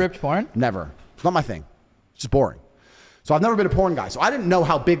never ripped porn? Never. It's not my thing. It's just boring. So I've never been a porn guy. So I didn't know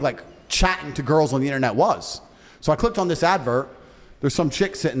how big like chatting to girls on the internet was. So I clicked on this advert. There's some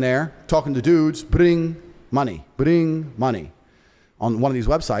chick sitting there talking to dudes, bring money on one of these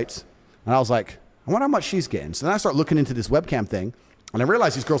websites. And I was like, I wonder how much she's getting. So then I start looking into this webcam thing, and I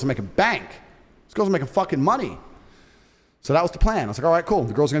realized these girls are making bank. These girls are making fucking money. So that was the plan. I was like, all right, cool.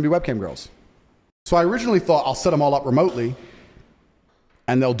 The girls are going to be webcam girls. So I originally thought I'll set them all up remotely,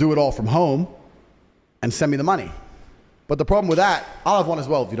 and they'll do it all from home and send me the money. But the problem with that, I'll have one as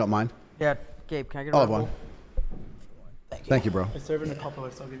well if you don't mind. Yeah, Gabe, can I get I'll have one. Thank you, bro. I'm serving a couple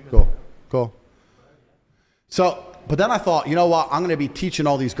of, so I'll give you Cool, cool. So, but then I thought, you know what? I'm going to be teaching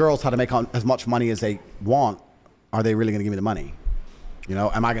all these girls how to make as much money as they want. Are they really going to give me the money? You know,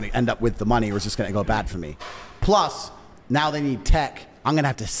 am I going to end up with the money, or is this going to go bad for me? Plus, now they need tech. I'm going to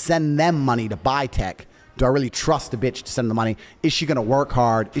have to send them money to buy tech. Do I really trust the bitch to send the money? Is she going to work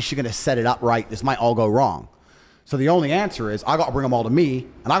hard? Is she going to set it up right? This might all go wrong. So the only answer is I got to bring them all to me,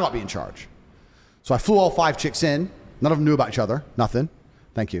 and I got to be in charge. So I flew all 5 chicks in. None of them knew about each other. Nothing.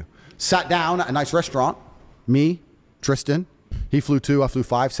 Thank you. Sat down at a nice restaurant. Me, Tristan. He flew 2. I flew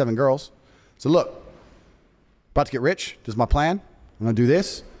 5, 7 girls. So look, about to get rich. This is my plan. I'm going to do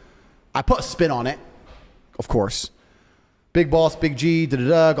this. I put a spin on it, of course. Big boss, big G,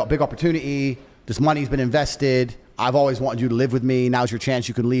 da-da-da, got big opportunity. This money's been invested. I've always wanted you to live with me. Now's your chance.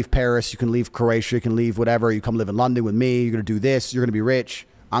 You can leave Paris. You can leave Croatia. You can leave whatever. You come live in London with me. You're going to do this. You're going to be rich.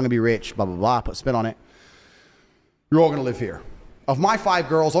 I'm going to be rich, blah, blah, blah. Put a spin on it. You're all going to live here. Of my 5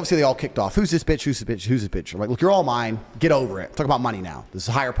 girls, obviously they all kicked off. Who's this bitch? Who's this bitch? Who's this bitch? I'm like, look, you're all mine. Get over it. Talk about money now. This is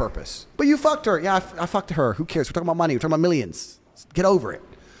a higher purpose. But you fucked her. Yeah, I fucked her. Who cares? We're talking about money. We're talking about millions. Get over it.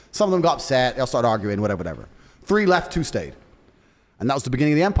 Some of them got upset. They all started arguing, whatever, whatever. 3 left, 2 stayed. And that was the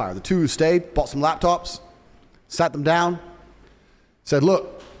beginning of the empire. The 2 who stayed, bought some laptops, sat them down, said,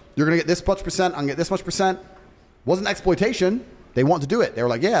 look, you're going to get this much percent. I'm going to get this much percent. Wasn't exploitation. They wanted to do it. They were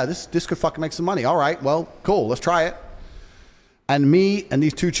like, yeah, this could fucking make some money. All right, well, cool. Let's try it. And me and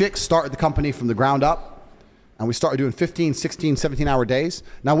these 2 chicks started the company from the ground up. And we started doing 15, 16, 17-hour days.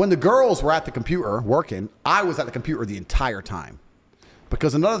 Now, when the girls were at the computer working, I was at the computer the entire time.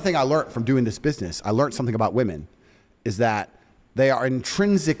 Because another thing I learned from doing this business, I learned something about women, is that they are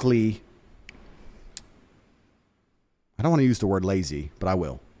intrinsically, I don't want to use the word lazy, but I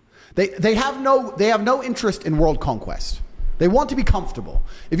will. They have no interest in world conquest. They want to be comfortable.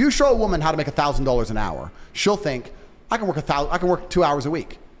 If you show a woman how to make $1,000 an hour, she'll think, I can work 2 hours a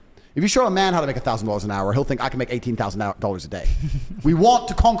week. If you show a man how to make $1,000 an hour, he'll think I can make $18,000 a day. We want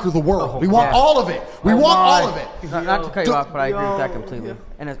to conquer the world. We want all of it. We want all of it. Not to cut you off, but I agree with that completely.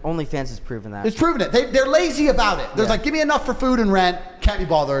 And OnlyFans has proven that. It's proven it. They're lazy about it. There's like, give me enough for food and rent. Can't be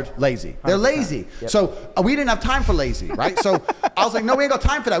bothered. Lazy. They're lazy. Yep. So we didn't have time for lazy, right? So I was like, no, we ain't got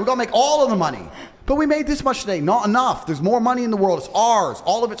time for that. We got to make all of the money. But we made this much today. Not enough. There's more money in the world. It's ours.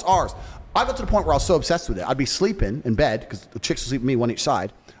 All of it's ours. I got to the point where I was so obsessed with it. I'd be sleeping in bed because the chicks would sleep with me one each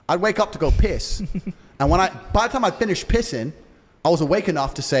side. I'd wake up to go piss. And by the time I finished pissing, I was awake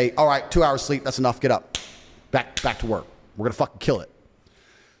enough to say, all right, 2 hours sleep. That's enough. Get up. Back to work. We're going to fucking kill it.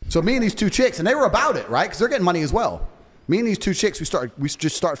 So me and these 2 chicks, and they were about it, right? Because they're getting money as well. Me and these 2 chicks, we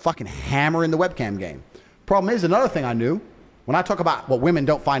just start fucking hammering the webcam game. Problem is, another thing I knew, when I talk about what women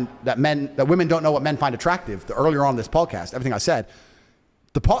don't find, that women don't know what men find attractive, earlier on this podcast, everything I said,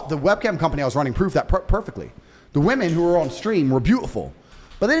 the webcam company I was running proved that perfectly. The women who were on stream were beautiful,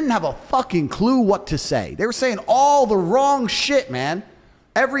 but they didn't have a fucking clue what to say. They were saying all the wrong shit, man.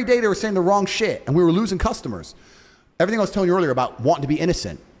 Every day they were saying the wrong shit, and we were losing customers. Everything I was telling you earlier about wanting to be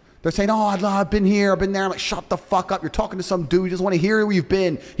innocent. They're saying, oh, I've been here, I've been there. I'm like, shut the fuck up. You're talking to some dude. He doesn't want to hear where you've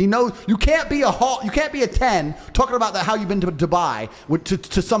been. He knows you can't be a 10 talking about how you've been to Dubai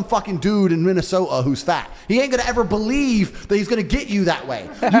to some fucking dude in Minnesota who's fat. He ain't going to ever believe that he's going to get you that way.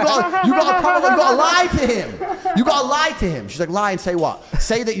 You gotta lie to him. You got to lie to him. She's like, lie and say what?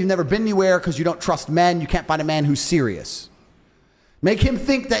 Say that you've never been anywhere because you don't trust men. You can't find a man who's serious. Make him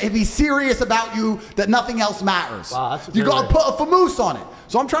think that if he's serious about you, that nothing else matters. Wow, you got to put a famoose on it.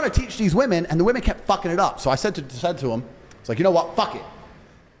 So I'm trying to teach these women, and the women kept fucking it up. So I said to them, it's like, you know what? Fuck it.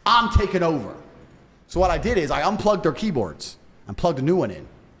 I'm taking over. So what I did is I unplugged their keyboards and plugged a new one in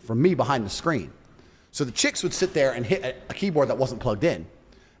from me behind the screen. So the chicks would sit there and hit a keyboard that wasn't plugged in.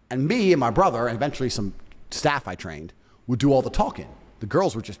 And me and my brother, and eventually some staff I trained, would do all the talking. The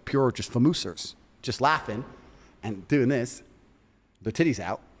girls were just famoosers, just laughing and doing this. Their titties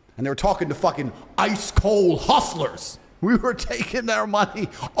out, and they were talking to fucking ice cold hustlers. We were taking their money,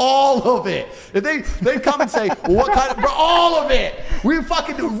 all of it. If they come and say, well, what kind of, all of it. We were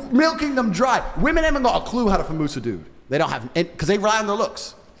fucking milking them dry. Women haven't got a clue how to famoose a dude. They don't have, because they rely on their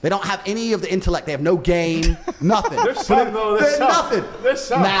looks. They don't have any of the intellect. They have no game, nothing. There's some, though. There's nothing. There's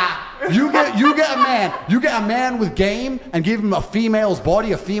some. Nah, you get a man with game and give him a female's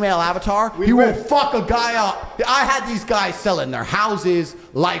body, a female avatar. He will fuck a guy up. I had these guys selling their houses,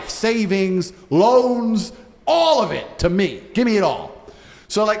 life savings, loans, all of it to me. Give me it all.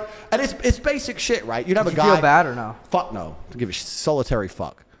 So like, and it's basic shit, right? You'd have a guy. Did you feel bad or no? Fuck no. To give a solitary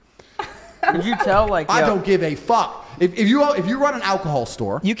fuck. Did you tell like? I don't give a fuck. If you run an alcohol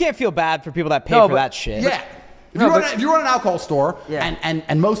store, You can't feel bad for people that pay for that shit. yeah. If you run an alcohol store,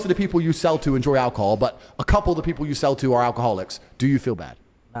 and most of the people you sell to enjoy alcohol, but a couple of the people you sell to are alcoholics, do you feel bad?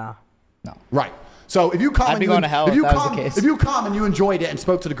 Nah. No. Right. So if you come I'd be going to hell if that was the case. If you come and you enjoyed it and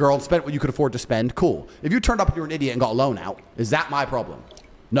spoke to the girl and spent what you could afford to spend, cool. If you turned up and you're an idiot and got a loan out, is that my problem?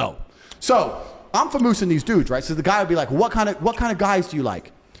 No. So I'm famoosing these dudes, right? So the guy would be like, what kind of guys do you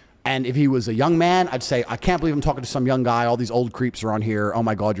like? And if he was a young man, I'd say, I can't believe I'm talking to some young guy. All these old creeps are on here. Oh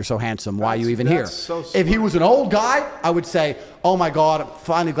my God, you're so handsome. Why are you even here? So if he was an old guy, I would say, oh my God, I'm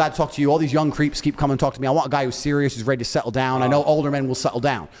finally glad to talk to you. All these young creeps keep coming and talk to me. I want a guy who's serious, who's ready to settle down. I know older men will settle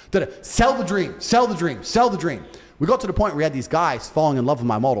down. Sell the dream, sell the dream, sell the dream. We got to the point where we had these guys falling in love with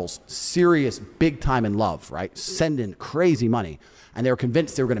my models, serious, big time in love, right? Sending crazy money. And they were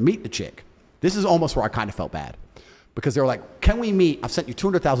convinced they were going to meet the chick. This is almost where I kind of felt bad. Because they were like, can we meet? I've sent you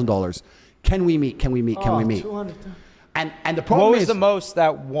 $200,000. Can we meet? Can we meet? Can we meet? And the problem What is, was the most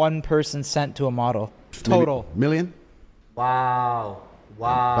that one person sent to a model? Total. Million? Wow.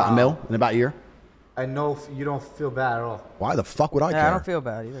 Wow. About a mil in about a year? I know you don't feel bad at all. Why the fuck would I care? Yeah, I don't feel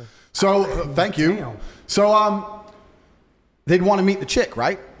bad either. So, thank you. Damn. So, they'd want to meet the chick,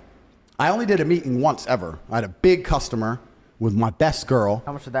 right? I only did a meeting once ever. I had a big customer with my best girl.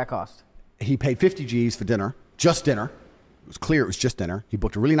 How much did that cost? He paid 50 G's for dinner, just dinner. It was clear it was just dinner. He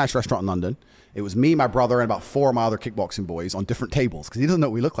booked a really nice restaurant in London. It was me, my brother, and about 4 of my other kickboxing boys on different tables because he doesn't know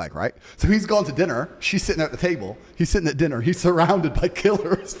what we look like, right? So he's gone to dinner. She's sitting at the table. He's sitting at dinner. He's surrounded by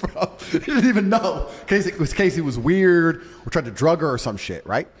killers, bro. He didn't even know. Casey was weird or tried to drug her or some shit,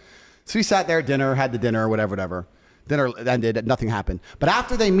 right? So he sat there at dinner, had the dinner, whatever. Dinner ended, nothing happened. But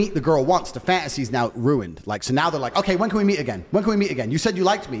after they meet the girl once, the fantasy's now ruined. Like, so now they're like, okay, when can we meet again? When can we meet again? You said you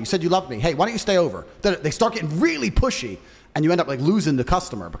liked me. You said you loved me. Hey, why don't you stay over? They start getting really pushy. And you end up like losing the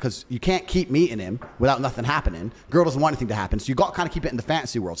customer because you can't keep meeting him without nothing happening. Girl doesn't want anything to happen. So you got to kind of keep it in the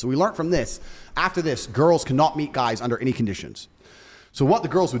fantasy world. So we learned from this. After this, girls cannot meet guys under any conditions. So what the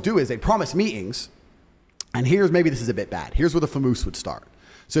girls would do is they'd promise meetings. And maybe this is a bit bad. Here's where the famoose would start.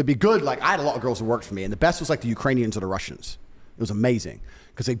 So it'd be good. Like I had a lot of girls who worked for me. And the best was like the Ukrainians or the Russians. It was amazing.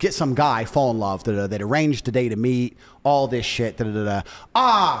 Because they'd get some guy, fall in love. They'd arrange the day to meet. All this shit. I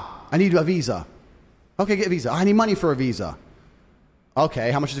need a visa. Okay, get a visa. I need money for a visa.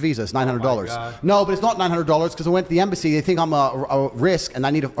 Okay, how much is a visa? It's $900. No, but it's not $900 because I went to the embassy. They think I'm a risk and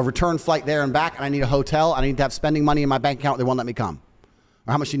I need a return flight there and back and I need a hotel. I need to have spending money in my bank account. They won't let me come.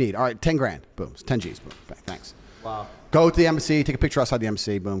 Or how much you need? All right, 10 grand. Boom, it's 10 G's. Boom, thanks. Wow. Go to the embassy, take a picture outside the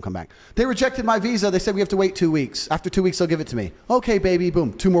embassy, boom, come back. They rejected my visa. They said we have to wait 2 weeks. After 2 weeks, they'll give it to me. Okay, baby,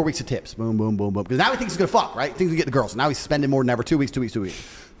 boom. 2 more weeks of tips. Boom, boom, boom, boom. Because now he thinks he's going to fuck, right? He thinks we get the girls. Now he's spending more than ever. 2 weeks, 2 weeks, 2 weeks.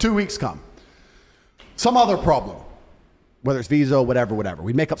 2 weeks come. Some other problem. Whether it's visa, whatever.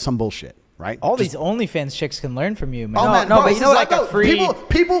 We'd make up some bullshit, right? All these OnlyFans chicks can learn from you, man. Oh, man, no, bro, but you know, like a free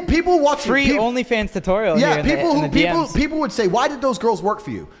people watch free OnlyFans tutorial. Yeah, here in the DMs. people would say, why did those girls work for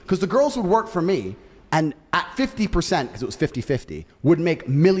you? Because the girls would work for me, and at 50%, because it was 50-50, would make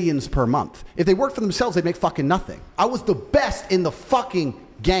millions per month. If they worked for themselves, they'd make fucking nothing. I was the best in the fucking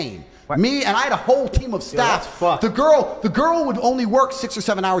game. What? Me, and I had a whole team of staff. Yeah, the girl would only work 6 or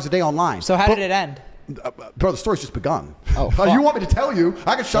 7 hours a day online. So how did it end? Bro, the story's just begun. Oh, you want me to tell you?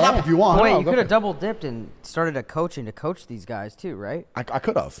 I can shut up if you want. Wait, you could have double dipped and started a coaching to coach these guys too, right? I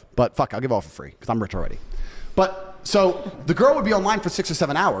could have, but fuck, I'll give it all for free because I'm rich already. But so the girl would be online for 6 or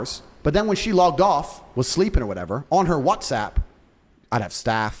 7 hours, but then when she logged off, was sleeping or whatever, on her WhatsApp, I'd have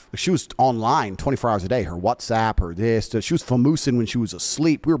staff. She was online 24 hours a day. Her WhatsApp, her this. She was famoosing when she was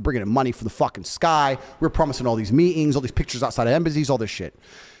asleep. We were bringing in money from the fucking sky. We were promising all these meetings, all these pictures outside of embassies, all this shit.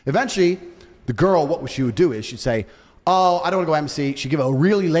 Eventually, the girl, what she would do is she'd say, oh, I don't want to go embassy. She'd give a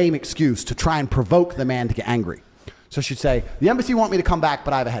really lame excuse to try and provoke the man to get angry. So she'd say, the embassy want me to come back,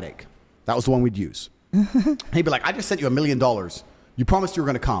 but I have a headache. That was the one we'd use. He'd be like, I just sent you $1 million. You promised you were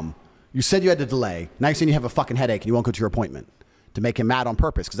going to come. You said you had to delay. Now you're saying you have a fucking headache and you won't go to your appointment. To make him mad on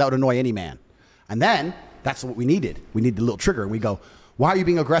purpose, because that would annoy any man. And then, that's what we needed. We needed a little trigger. And we go, why are you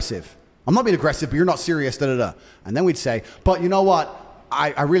being aggressive? I'm not being aggressive, but you're not serious, da-da-da. And then we'd say, but you know what?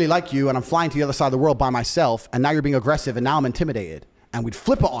 I really like you, and I'm flying to the other side of the world by myself, and now you're being aggressive, and now I'm intimidated. And we'd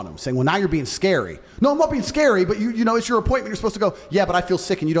flip it on them, saying, well, now you're being scary. No, I'm not being scary, but you know, it's your appointment. You're supposed to go, yeah, but I feel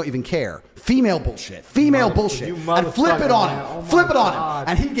sick and you don't even care. Female bullshit. Female bullshit. And flip it on him. Oh flip it on him.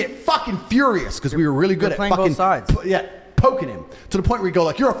 And he'd get fucking furious because we were really good at playing fucking both sides. Poking him to the point where he'd go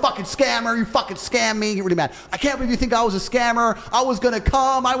like, you're a fucking scammer. You fucking scam me. Get really mad. I can't believe you think I was a scammer. I was going to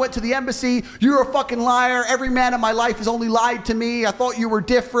come. I went to the embassy. You're a fucking liar. Every man in my life has only lied to me. I thought you were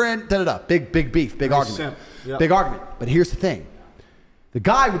different. Da-da-da. Big beef. Big argument. Yep. Big argument. But here's the thing. The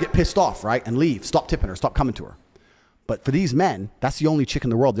guy would get pissed off, right, and leave, stop tipping her, stop coming to her. But for these men, that's the only chick in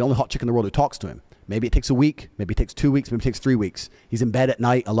the world, the only hot chick in the world who talks to him. Maybe it takes a week, maybe it takes 2 weeks, maybe it takes 3 weeks. He's in bed at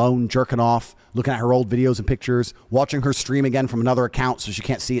night, alone, jerking off, looking at her old videos and pictures, watching her stream again from another account so she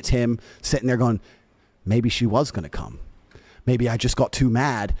can't see it's him, sitting there going, maybe she was going to come. Maybe I just got too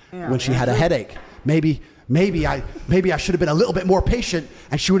mad when she had a headache. Maybe I should have been a little bit more patient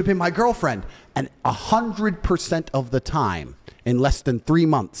and she would have been my girlfriend. And 100% of the time, in less than 3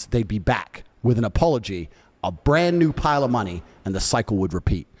 months, they'd be back with an apology, a brand new pile of money, and the cycle would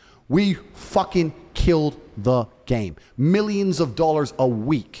repeat. We fucking killed the game. Millions of dollars a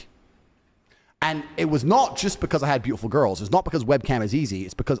week. And it was not just because I had beautiful girls. It's not because webcam is easy.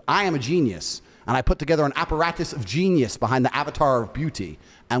 It's because I am a genius. And I put together an apparatus of genius behind the avatar of beauty.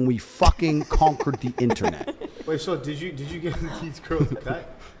 And we fucking conquered the internet. Wait, so did you give these girls a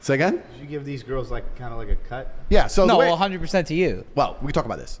cut? Say again? Did you give these girls like kind of like a cut? Yeah. So no, 100% to you. Well, we can talk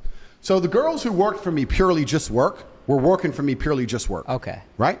about this. So the girls who worked for me purely just work were working for me purely just work. Okay.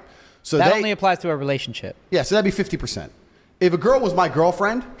 Right? So that only applies to a relationship. Yeah, so that'd be 50%. If a girl was my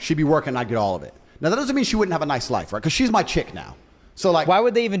girlfriend, she'd be working and I'd get all of it. Now, that doesn't mean she wouldn't have a nice life, right? Because she's my chick now. So, like, why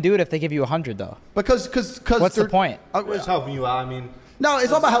would they even do it if they give you 100, though? Because what's the point? It's helping you out. I mean, no,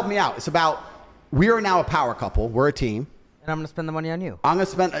 it's not about helping me out. It's about we are now a power couple. We're a team. And I'm going to spend the money on you. I'm going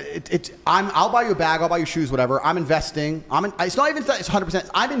to spend I'll buy you a bag. I'll buy you shoes, whatever. I'm investing. It's not even it's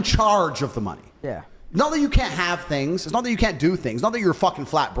 100%. I'm in charge of the money. Yeah. Not that you can't have things. It's not that you can't do things. Not that you're fucking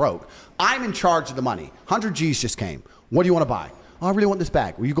flat broke. I'm in charge of the money. 100 G's just came. What do you want to buy? Oh, I really want this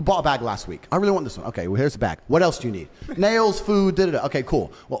bag. Well, you bought a bag last week. I really want this one. Okay, well, here's the bag. What else do you need? Nails, food, da-da-da. Okay,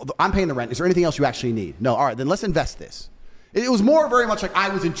 cool. Well, I'm paying the rent. Is there anything else you actually need? No. All right, then let's invest this. It was more very much like I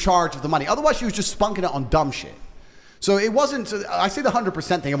was in charge of the money. Otherwise, she was just spunking it on dumb shit. So it wasn't, I say the 100%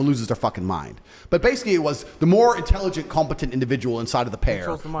 thing, everyone loses their fucking mind. But basically it was the more intelligent, competent individual inside of the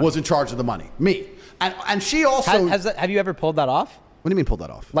pair was in charge of the money. Me. And she also... Have you ever pulled that off? What do you mean pulled that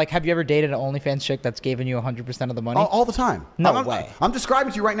off? Like, have you ever dated an OnlyFans chick that's given you 100% of the money? All the time. No way. I'm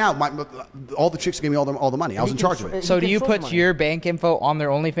describing to you right now, all the chicks gave me all the money. I was in charge of it. So do you put your bank info on their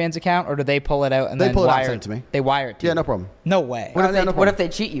OnlyFans account, or do they pull it out and then pull wire it out and send it to me? They wire it to you? Yeah, no problem. No way. What if they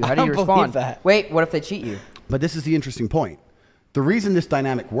cheat you? How do you respond? Wait, what if they cheat you? But this is the interesting point. The reason this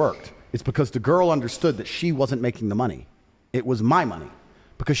dynamic worked is because the girl understood that she wasn't making the money. It was my money.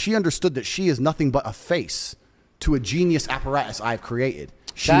 Because she understood that she is nothing but a face to a genius apparatus I've created.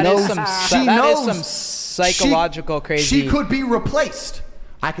 She knows some psychological crazy. She could be replaced.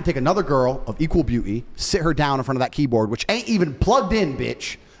 I can take another girl of equal beauty, sit her down in front of that keyboard, which ain't even plugged in,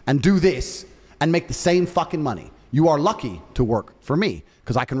 bitch, and do this and make the same fucking money. You are lucky to work for me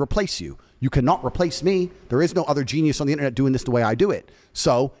because I can replace you. You cannot replace me. There is no other genius on the internet doing this the way I do it.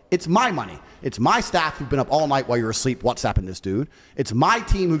 So it's my money. It's my staff who've been up all night while you're asleep WhatsApping this dude. It's my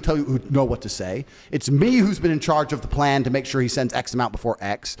team who know what to say. It's me who's been in charge of the plan to make sure he sends X amount before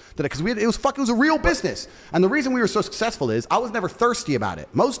X. Because it was a real business. And the reason we were so successful is I was never thirsty about it.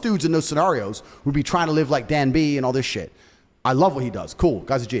 Most dudes in those scenarios would be trying to live like Dan B and all this shit. I love what he does. Cool.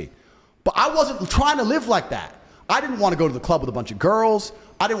 Guy's a G. But I wasn't trying to live like that. I didn't want to go to the club with a bunch of girls.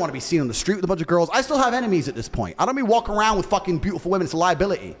 I didn't want to be seen on the street with a bunch of girls. I still have enemies at this point. I don't mean walking around with fucking beautiful women. It's a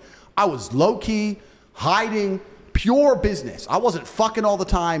liability. I was low-key, hiding, pure business. I wasn't fucking all the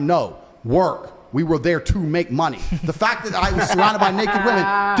time. No, work. We were there to make money. The fact that I was surrounded by naked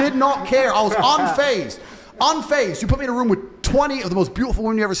women did not care. I was unfazed. Unfazed. You put me in a room with 20 of the most beautiful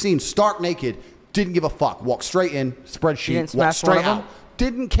women you've ever seen, stark naked, didn't give a fuck. Walked straight in, spreadsheet, walked straight out.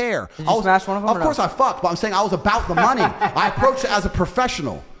 Didn't care. Did you smash one of them? Of course I fucked, but I'm saying I was about the money. I approached it as a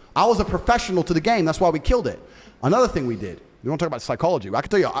professional. I was a professional to the game. That's why we killed it. Another thing we did. We want to talk about psychology. I can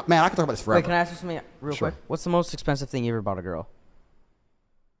tell you, man, I can talk about this forever. Wait, can I ask you something real quick? What's the most expensive thing you ever bought a girl?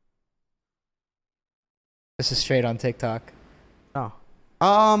 This is straight on TikTok. Oh.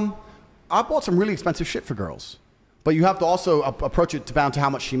 I bought some really expensive shit for girls. But you have to also approach it down to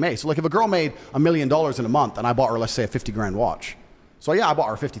how much she makes. So like if a girl made $1 million in a month and I bought her, let's say, a 50 grand watch. So yeah, I bought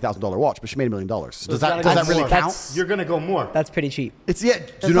her a $50,000 watch, but she made $1 million. Does that really count? You're gonna go more. That's pretty cheap. It's do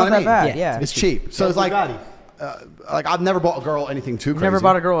you know what I mean? Bad, yeah. It's cheap. So it's like, like I've never bought a girl anything too crazy. Never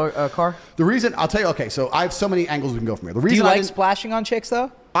bought a girl a car? The reason, I'll tell you, okay, so I have so many angles we can go from here. The Do reason you like splashing on chicks,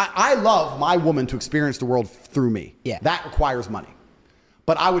 though? I love my woman to experience the world through me. Yeah. That requires money.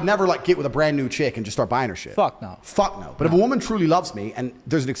 But I would never like get with a brand new chick and just start buying her shit. Fuck no. Fuck no. But if a woman truly loves me and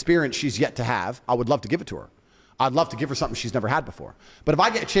there's an experience she's yet to have, I would love to give it to her. I'd love to give her something she's never had before. But if I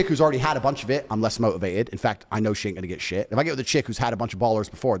get a chick who's already had a bunch of it, I'm less motivated. In fact, I know she ain't gonna get shit. If I get with a chick who's had a bunch of ballers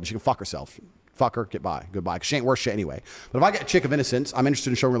before, then she can fuck herself. Fuck her, get by, goodbye. Because she ain't worth shit anyway. But if I get a chick of innocence, I'm interested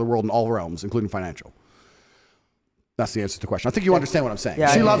in showing her the world in all realms, including financial. That's the answer to the question. I think you understand what I'm saying.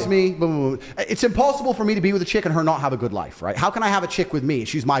 Yeah, she loves me. Boom, boom, boom. It's impossible for me to be with a chick and her not have a good life, right? How can I have a chick with me?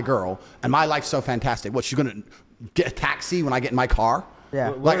 She's my girl, and my life's so fantastic. What, she's going to get a taxi when I get in my car? Yeah.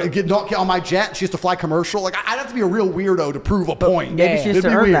 Like, not get on my jet? She has to fly commercial? Like, I'd have to be a real weirdo to prove a point. Maybe she has to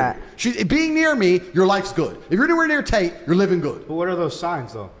earn that. Being near me, your life's good. If you're anywhere near Tate, you're living good. But what are those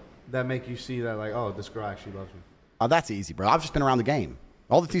signs, though, that make you see that, like, oh, this girl actually loves me? Oh, that's easy, bro. I've just been around the game.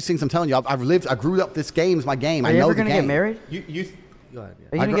 All these things I'm telling you, I grew up, this game's my game. Are you ever going to get married? Go ahead, yeah.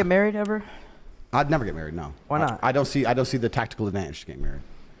 Are you going to get married ever? I'd never get married, no. Why not? I don't see the tactical advantage to getting married.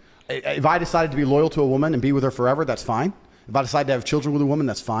 If I decided to be loyal to a woman and be with her forever, that's fine. If I decide to have children with a woman,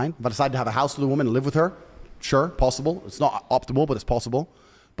 that's fine. If I decide to have a house with a woman and live with her, sure, possible. It's not optimal, but it's possible.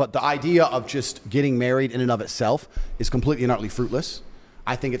 But the idea of just getting married in and of itself is completely and utterly fruitless.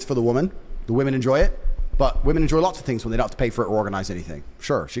 I think it's for the woman. The women enjoy it. But women enjoy lots of things when they don't have to pay for it or organize anything.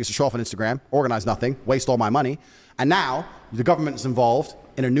 Sure, she gets to show off on Instagram, organize nothing, waste all my money. And now the government is involved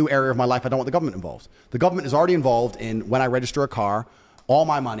in a new area of my life. I don't want the government involved. The government is already involved in when I register a car, all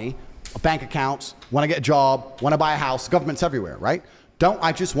my money, bank accounts, when I get a job, when I buy a house. The government's everywhere, right? Don't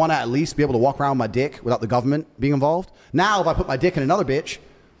I just want to at least be able to walk around with my dick without the government being involved? Now, if I put my dick in another bitch,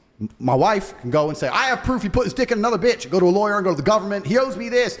 my wife can go and say, I have proof he put his dick in another bitch. Go to a lawyer and go to the government. He owes me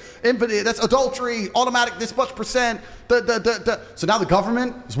this. That's adultery. Automatic this much percent. So now the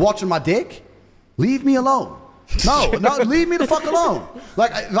government is watching my dick? Leave me alone. No, leave me the fuck alone. Like,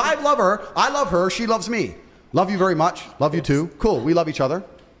 if I love her, she loves me. Love you very much. Love you too. Cool, we love each other.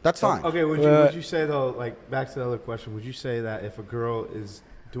 That's fine. Okay, would you say, though, like, back to the other question, would you say that if a girl is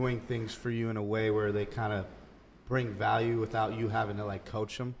doing things for you in a way where they kind of bring value without you having to, like,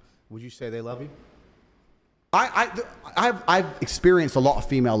 coach them, would you say they love you? I've experienced a lot of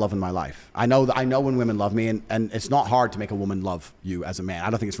female love in my life. I know when women love me, and it's not hard to make a woman love you as a man. I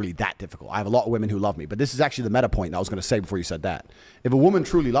don't think it's really that difficult. I have a lot of women who love me, but this is actually the meta point that I was going to say before you said that. If a woman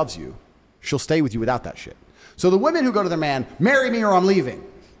truly loves you, she'll stay with you without that shit. So the women who go to their man, marry me or I'm leaving.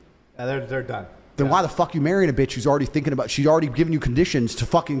 Yeah, they're done. Then why the fuck you marrying a bitch who's already thinking about, she's already giving you conditions to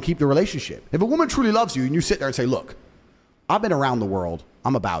fucking keep the relationship? If a woman truly loves you and you sit there and say, look, I've been around the world.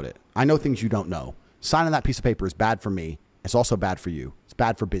 I'm about it. I know things you don't know. Signing that piece of paper is bad for me. It's also bad for you. It's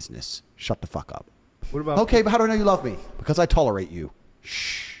bad for business. Shut the fuck up. What about? Okay, but how do I know you love me? Because I tolerate you.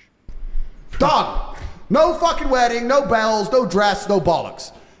 Shh. Done. No fucking wedding, no bells, no dress, no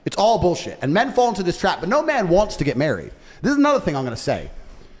bollocks. It's all bullshit. And men fall into this trap, but no man wants to get married. This is another thing I'm going to say.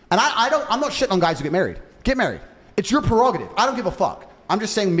 And I'm not shitting on guys who get married. Get married. It's your prerogative. I don't give a fuck. I'm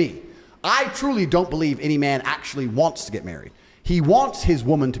just saying me. I truly don't believe any man actually wants to get married. He wants his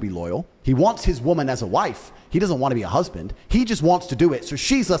woman to be loyal. He wants his woman as a wife. He doesn't want to be a husband. He just wants to do it so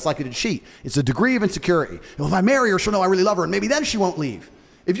she's less likely to cheat. It's a degree of insecurity. Well, if I marry her, she'll know I really love her, and maybe then she won't leave.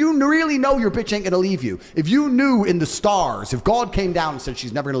 If you really know your bitch ain't going to leave you, if you knew in the stars, if God came down and said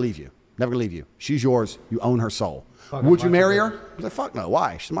she's never going to leave you, never going to leave you, she's yours, you own her soul, would you marry her? I was like, fuck no.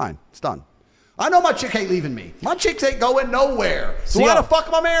 Why? She's mine. It's done. I know my chick ain't leaving me. My chicks ain't going nowhere. So why the fuck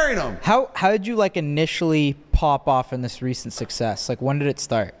am I marrying them? How did you like initially pop off in this recent success? Like, when did it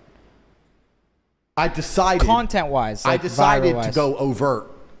start? I decided content-wise. Like, I decided to go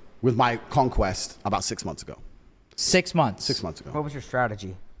overt with my conquest about 6 months ago. 6 months. 6 months ago. What was your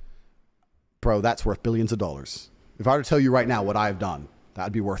strategy? Bro, that's worth billions of dollars. If I were to tell you right now what I have done, that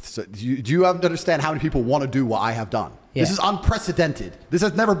would be worth. So do you understand how many people want to do what I have done? Yeah. This is unprecedented. This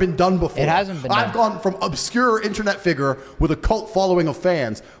has never been done before. It hasn't been done. I've gone from obscure internet figure with a cult following of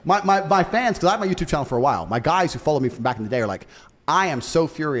fans. My fans, because I had my YouTube channel for a while, my guys who follow me from back in the day are like, I am so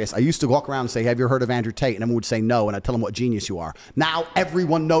furious. I used to walk around and say, have you heard of Andrew Tate? And everyone would say no, and I'd tell them what genius you are. Now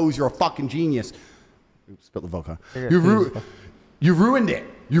everyone knows you're a fucking genius. Oops, spilled the vodka. You've ruined it.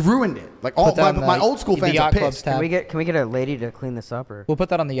 You've ruined it. Like all my old school fans are pissed. Can we get a lady to clean this up, or we'll put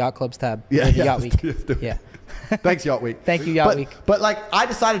that on the Yacht Clubs tab? Yeah, Yacht Week. Yeah. Thanks, Yacht Week. Thank you, Yacht Week. But like, I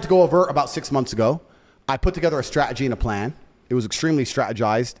decided to go overt about 6 months ago. I put together a strategy and a plan. It was extremely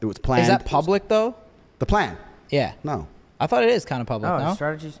strategized. It was planned. Is that public though? The plan? Yeah. No. I thought it is kind of public. No,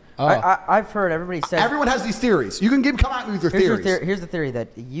 strategies. Oh. I've heard everybody say everyone has these theories. You can come at me with your theories. Here's the theory that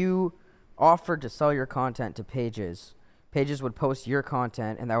you offered to sell your content to pages, pages would post your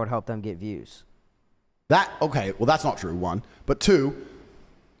content, and that would help them get views. Okay, well, that's not true, one. But two,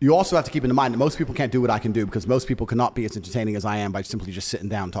 you also have to keep in mind that most people can't do what I can do because most people cannot be as entertaining as I am by simply just sitting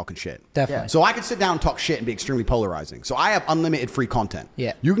down and talking shit. Definitely. Yeah. So I can sit down and talk shit and be extremely polarizing. So I have unlimited free content.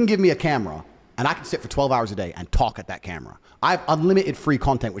 Yeah. You can give me a camera and I can sit for 12 hours a day and talk at that camera. I have unlimited free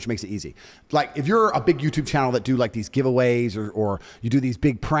content, which makes it easy. Like if you're a big YouTube channel that do like these giveaways or you do these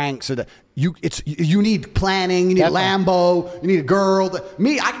big pranks, or you need planning, you need a Lambo, you need a girl.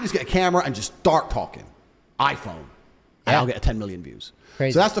 Me, I can just get a camera and just start talking. iPhone. And I'll get 10 million views.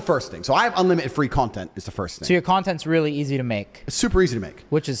 Crazy. So that's the first thing. So I have unlimited free content is the first thing. So your content's really easy to make. It's super easy to make.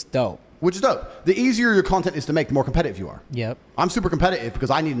 Which is dope. Which is dope. The easier your content is to make, the more competitive you are. Yep. I'm super competitive because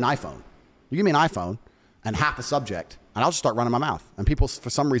I need an iPhone. You give me an iPhone and half the subject, and I'll just start running my mouth. And people, for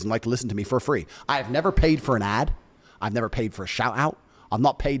some reason, like to listen to me for free. I have never paid for an ad. I've never paid for a shout out. I'm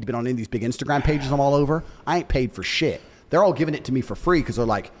not paid to be on any of these big Instagram pages I'm all over. I ain't paid for shit. They're all giving it to me for free because they're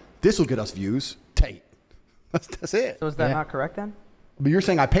like, this will get us views. Tate. That's it. So is that not correct then? But you're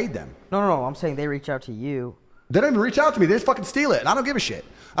saying I paid them. No. I'm saying they reach out to you. They don't even reach out to me. They just fucking steal it, and I don't give a shit.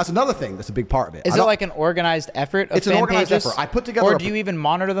 That's another thing that's a big part of it. Is it like an organized effort of It's an fan organized pages? effort. I put together Or do you even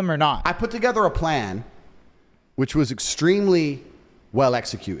monitor them or not? I put together a plan which was extremely well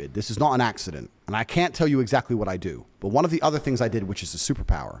executed. This is not an accident, and I can't tell you exactly what I do. But one of the other things I did, which is a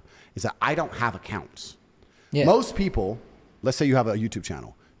superpower, is that I don't have accounts. Yeah. Most people, let's say you have a YouTube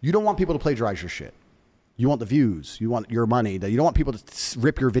channel, you don't want people to plagiarize your shit. You want the views. You want your money. You don't want people to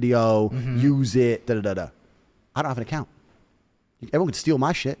rip your video, use it, da-da-da-da. I don't have an account. Everyone can steal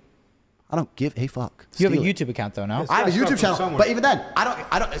my shit. I don't give a fuck. You have a YouTube account though, no? I have a YouTube channel, but even then, I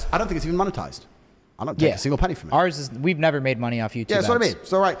don't think it's even monetized. I don't take a single penny from it. Ours is, we've never made money off YouTube. Yeah, that's what I mean.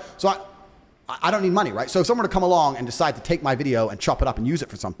 So right, so I don't need money, right? So if someone were to come along and decide to take my video and chop it up and use it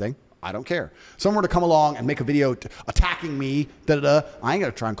for something, I don't care. Someone were to come along and make a video attacking me, da-da-da, I ain't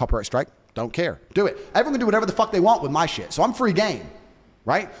gonna try and copyright strike. Don't care. Do it. Everyone can do whatever the fuck they want with my shit. So I'm free game,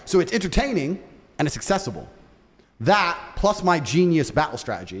 right? So it's entertaining and it's accessible. That plus my genius battle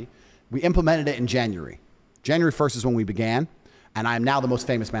strategy, we implemented it in January. January 1st is when we began, and I am now the most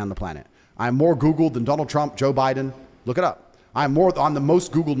famous man on the planet. I am more Googled than Donald Trump, Joe Biden. Look it up. I'm the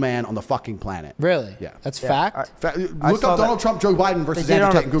most Googled man on the fucking planet. Really? Yeah. That's fact? Look up Donald Trump, Joe Biden versus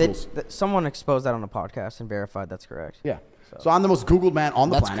Andrew Tate and Googles. Someone exposed that on a podcast and verified that's correct. Yeah. So I'm the most Googled man on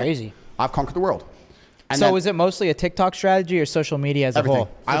the planet. That's crazy. I've conquered the world. And so is it mostly a TikTok strategy or social media as a whole?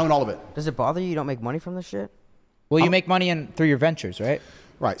 I own all of it. Does it bother you? You don't make money from this shit? Well, you make money through your ventures, right?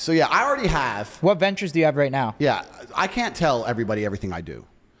 Right. So yeah, I already have. What ventures do you have right now? Yeah. I can't tell everybody everything I do,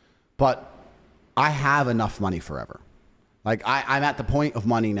 but I have enough money forever. Like I'm at the point of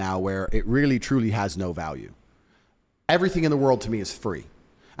money now where it really truly has no value. Everything in the world to me is free.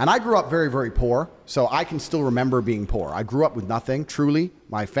 And I grew up very, very poor, so I can still remember being poor. I grew up with nothing, truly.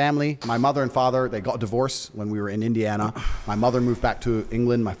 My family, my mother and father, they got divorced when we were in Indiana. My mother moved back to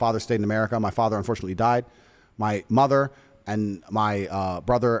England. My father stayed in America. My father unfortunately died. My mother and my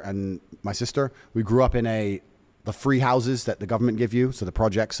brother and my sister, we grew up in the free houses that the government give you, so the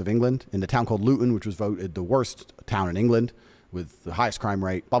projects of England, in the town called Luton, which was voted the worst town in England with the highest crime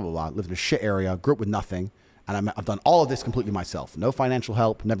rate, blah, blah, blah. Lived in a shit area, grew up with nothing. And I've done all of this completely myself. No financial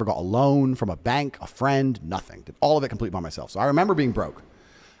help, never got a loan from a bank, a friend, nothing. Did all of it completely by myself. So I remember being broke.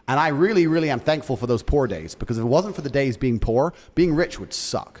 And I really, really am thankful for those poor days, because if it wasn't for the days being poor, being rich would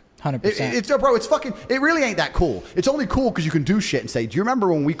suck. 100%. Bro, it's fucking, it really ain't that cool. It's only cool because you can do shit and say, do you remember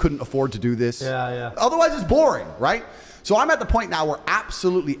when we couldn't afford to do this? Yeah. Otherwise it's boring, right? So I'm at the point now where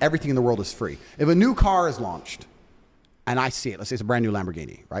absolutely everything in the world is free. If a new car is launched and I see it, let's say it's a brand new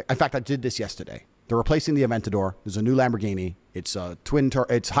Lamborghini, right? In fact, I did this yesterday. They're replacing the Aventador. There's a new Lamborghini. It's a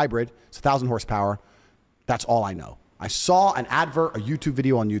it's hybrid. It's 1,000 horsepower. That's all I know. I saw an advert, a YouTube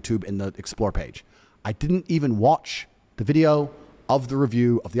video on YouTube in the Explore page. I didn't even watch the video of the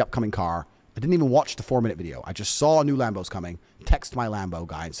review of the upcoming car. I didn't even watch the 4-minute video. I just saw a new Lambo's coming, text my Lambo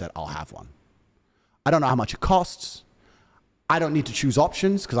guy and said, I'll have one. I don't know how much it costs. I don't need to choose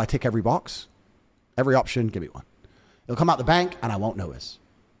options because I tick every box. Every option, give me one. It'll come out the bank and I won't notice.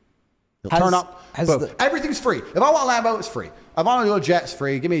 It'll turn up. Everything's free. If I want a Lambo, it's free. If I want a little jet, it's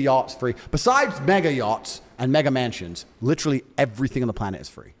free. Give me a yacht, it's free. Besides mega yachts and mega mansions, literally everything on the planet is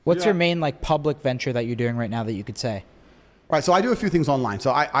free. What's your main public venture that you're doing right now that you could say? Right, so I do a few things online. So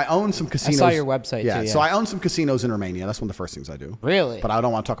I own some casinos. I saw your website too. Yeah, so I own some casinos in Romania. That's one of the first things I do. Really? But I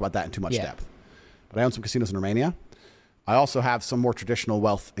don't want to talk about that in too much depth. But I own some casinos in Romania. I also have some more traditional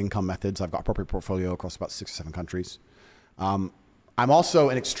wealth income methods. I've got a property portfolio across about 6 or 7 countries. I'm also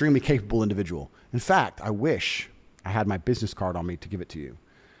an extremely capable individual. In fact, I wish I had my business card on me to give it to you.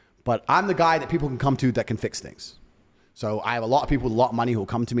 But I'm the guy that people can come to that can fix things. So I have a lot of people with a lot of money who will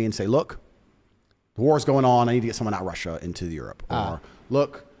come to me and say, look, the war's going on. I need to get someone out of Russia into Europe. Or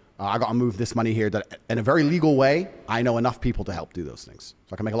look, I got to move this money here. That in a very legal way, I know enough people to help do those things.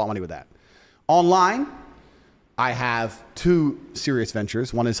 So I can make a lot of money with that. Online, I have 2 serious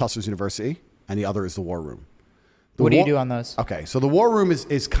ventures. One is Hustlers University, and the other is the War Room. What do you do on those? Okay, so the War Room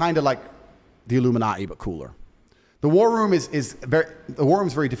is kind of like the Illuminati, but cooler. The War Room is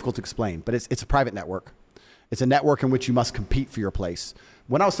very difficult to explain, but it's a private network. It's a network in which you must compete for your place.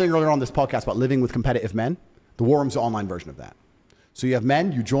 When I was saying earlier on this podcast about living with competitive men, the War Room's the online version of that. So you have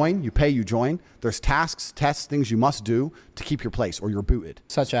men, you join, you pay, you join. There's tasks, tests, things you must do to keep your place, or you're booted.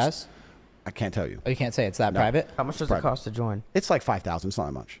 Such as? I can't tell you. Oh, you can't say it's that private? How much does it cost to join? It's like $5,000. It's not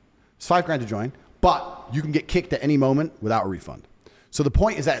that much. It's $5,000 to join, but you can get kicked at any moment without a refund. So the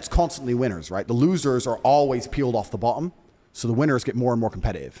point is that it's constantly winners, right? The losers are always peeled off the bottom, so the winners get more and more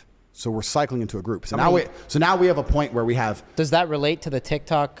competitive. So we're cycling into a group. So now we have a point where we have. Does that relate to the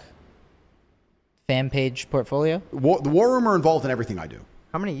TikTok fan page portfolio? The War Room are involved in everything I do.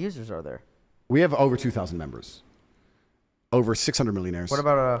 How many users are there? We have over 2,000 members, over 600 millionaires. What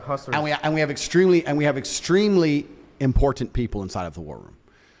about Hustlers? And we have extremely important people inside of the War Room.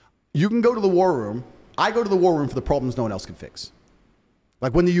 You can go to the War Room. I go to the War Room for the problems no one else can fix.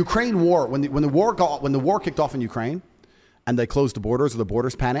 Like when the Ukraine war, when the war kicked off in Ukraine, and they closed the borders, or the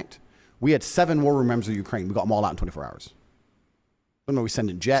borders panicked, we had 7 War Room members of Ukraine. We got them all out in 24 hours. I don't know, we send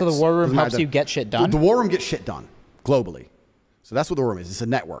in jets. So the War Room helps you get shit done? The War Room gets shit done globally. So that's what the War Room is. It's a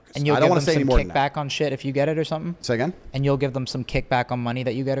network. And you'll I don't give want them to say some any more than kickback that. on shit if you get it or something? Say again? And you'll give them some kickback on money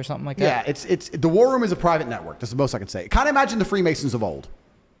that you get or something like Yeah, that? it's the War Room is a private network. That's the most I can say. Kind of imagine the Freemasons of old,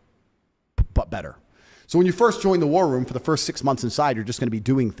 but better. So when you first join the War Room, for the first 6 months inside, you're just going to be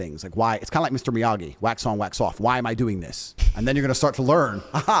doing things. Like why? It's kind of like Mr. Miyagi, wax on, wax off. Why am I doing this? And then you're going to start to learn,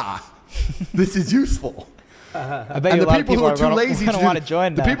 aha, this is useful. I bet you a lot of people are too lazy to want to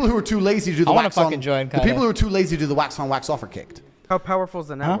join the people who are too lazy to do the wax on. Join, the people who are too lazy to do the wax on, wax off are kicked. How powerful is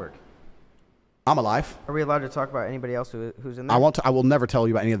the network? I'm alive. Are we allowed to talk about anybody else who's in there? I will never tell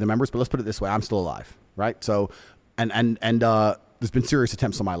you about any of the members, but let's put it this way: I'm still alive, right? So, and there's been serious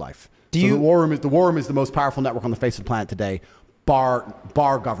attempts on my life. The War Room is the most powerful network on the face of the planet today, bar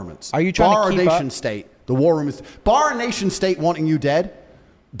governments. Are you trying to keep nation up? state? The War Room is bar a nation state wanting you dead.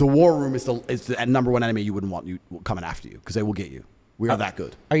 The War Room is the number one enemy you wouldn't want you coming after you, because they will get you. We are that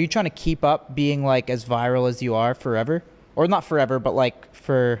good. Are you trying to keep up being like as viral as you are forever, or not forever, but like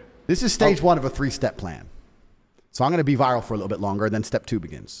for? This is stage 1 of a 3-step plan. So I'm going to be viral for a little bit longer, then step 2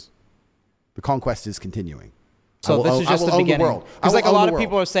 begins. The conquest is continuing. So this is just the beginning. Because like a lot of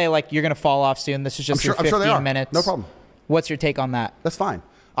people are saying like you're going to fall off soon. This is just your 15 minutes. No problem. What's your take on that? That's fine.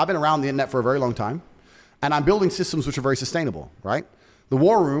 I've been around the internet for a very long time, and I'm building systems which are very sustainable, right? The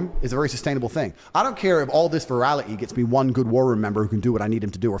War Room is a very sustainable thing. I don't care if all this virality gets me one good War Room member who can do what I need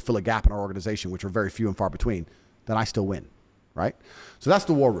him to do or fill a gap in our organization, which are very few and far between, then I still win, right? So that's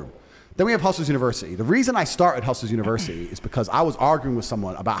the War Room. Then we have Hustlers University. The reason I started Hustlers University is because I was arguing with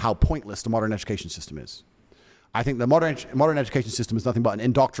someone about how pointless the modern education system is. I think the modern education system is nothing but an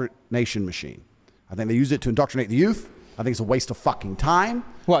indoctrination machine. I think they use it to indoctrinate the youth. I think it's a waste of fucking time.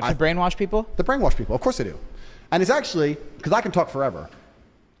 What, to brainwash people? To brainwash people. Of course they do. And it's actually, because I can talk forever,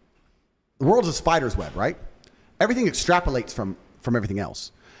 the world's a spider's web, right? Everything extrapolates from everything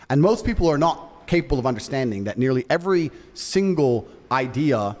else. And most people are not capable of understanding that nearly every single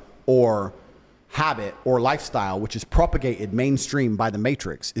idea or habit or lifestyle which is propagated mainstream by the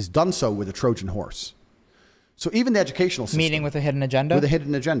Matrix is done so with a Trojan horse. So even the educational system. Meaning with a hidden agenda? With a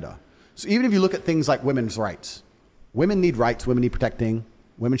hidden agenda. So even if you look at things like women's rights, women need rights, women need protecting,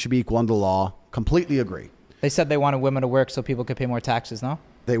 women should be equal under the law, completely agree. They said they wanted women to work so people could pay more taxes, no?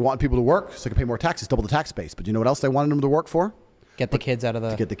 They want people to work so they can pay more taxes, double the tax base. But you know what else they wanted them to work for? Get the kids out of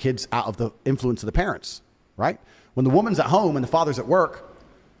the... To get the kids out of the influence of the parents, right? When the woman's at home and the father's at work,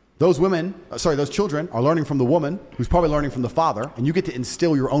 those children are learning from the woman who's probably learning from the father, and you get to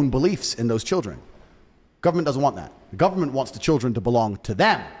instill your own beliefs in those children. Government doesn't want that. The government wants the children to belong to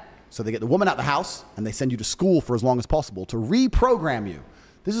them. So they get the woman out of the house and they send you to school for as long as possible to reprogram you.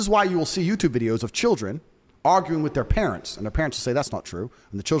 This is why you will see YouTube videos of children arguing with their parents, and their parents will say that's not true,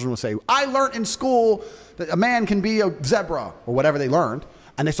 and the children will say, I learned in school that a man can be a zebra, or whatever they learned,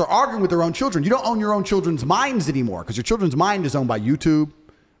 and they start arguing with their own children. You don't own your own children's minds anymore, because your children's mind is owned by YouTube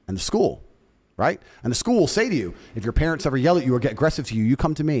and the school, right? And the school will say to you, if your parents ever yell at you or get aggressive to you, you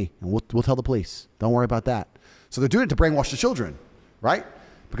come to me, and we'll tell the police. Don't worry about that. So they're doing it to brainwash the children, right?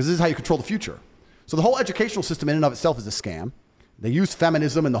 Because this is how you control the future. So the whole educational system in and of itself is a scam. They use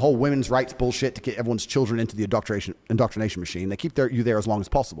feminism and the whole women's rights bullshit to get everyone's children into the indoctrination machine. They keep you there as long as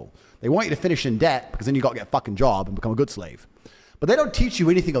possible. They want you to finish in debt because then you got to get a fucking job and become a good slave. But they don't teach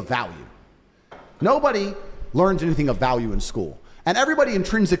you anything of value. Nobody learns anything of value in school. And everybody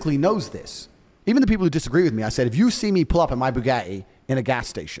intrinsically knows this. Even the people who disagree with me, I said, if you see me pull up in my Bugatti in a gas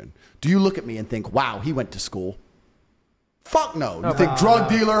station, do you look at me and think, wow, he went to school? Fuck no. You think drug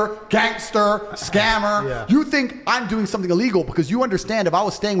dealer, gangster, scammer. Yeah. You think I'm doing something illegal because you understand if I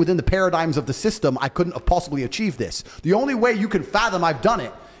was staying within the paradigms of the system, I couldn't have possibly achieved this. The only way you can fathom I've done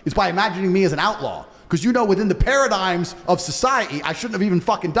it is by imagining me as an outlaw. Because you know within the paradigms of society, I shouldn't have even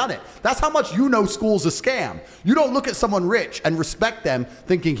fucking done it. That's how much you know school's a scam. You don't look at someone rich and respect them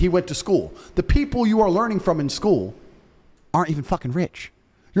thinking he went to school. The people you are learning from in school aren't even fucking rich.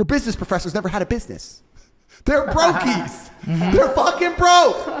 Your business professors never had a business. They're brokies. They're fucking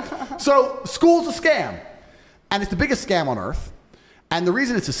broke. So school's a scam. And it's the biggest scam on earth. And the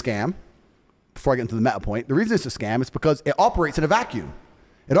reason it's a scam, before I get into the meta point, the reason it's a scam is because it operates in a vacuum.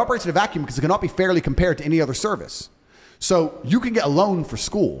 It operates in a vacuum because it cannot be fairly compared to any other service. So you can get a loan for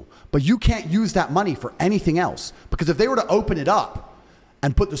school, but you can't use that money for anything else. Because if they were to open it up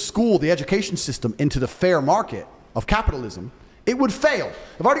and put the school, the education system, into the fair market of capitalism, it would fail.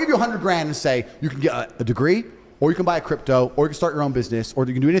 If I were to give you 100 grand and say you can get a degree, or you can buy a crypto, or you can start your own business, or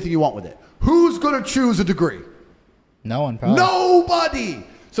you can do anything you want with it, who's going to choose a degree? No one, probably. Nobody.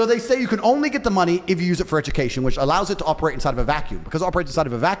 So they say you can only get the money if you use it for education, which allows it to operate inside of a vacuum. Because it operates inside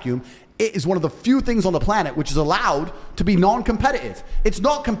of a vacuum, it is one of the few things on the planet which is allowed to be non-competitive. It's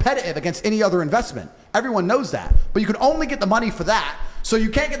not competitive against any other investment. Everyone knows that. But you can only get the money for that. So you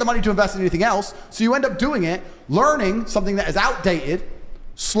can't get the money to invest in anything else. So you end up doing it, learning something that is outdated,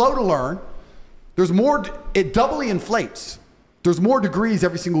 slow to learn. There's more, it doubly inflates. There's more degrees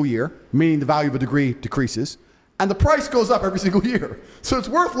every single year, meaning the value of a degree decreases. And the price goes up every single year. So it's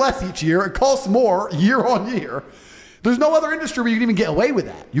worth less each year. It costs more year on year. There's no other industry where you can even get away with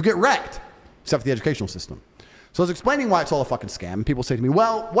that. You get wrecked, except for the educational system. So I was explaining why it's all a fucking scam. And people say to me,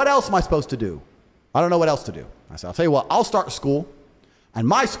 well, what else am I supposed to do? I don't know what else to do. I said, I'll tell you what, I'll start a school, and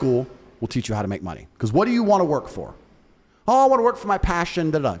my school will teach you how to make money. Because what do you want to work for? Oh, I want to work for my passion.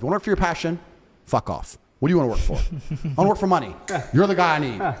 Da, da, da. If you want to work for your passion, fuck off. What do you want to work for? I want to work for money. You're the guy I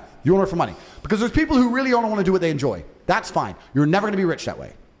need. You want to work for money. Because there's people who really don't want to do what they enjoy. That's fine. You're never going to be rich that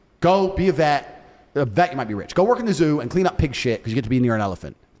way. Go be a vet. A vet, you might be rich. Go work in the zoo and clean up pig shit because you get to be near an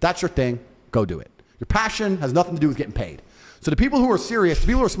elephant. If that's your thing, go do it. Your passion has nothing to do with getting paid. So the people who are serious, the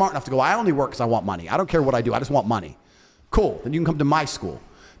people who are smart enough to go, I only work because I want money. I don't care what I do. I just want money. Cool. Then you can come to my school.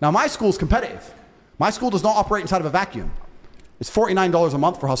 Now, my school is competitive. My school does not operate inside of a vacuum. It's $49 a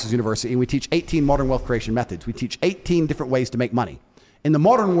month for Hustlers University, and we teach 18 modern wealth creation methods. We teach 18 different ways to make money. In the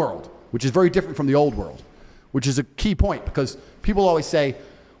modern world, which is very different from the old world, which is a key point because people always say,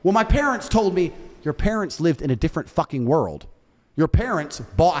 well, my parents told me, your parents lived in a different fucking world. Your parents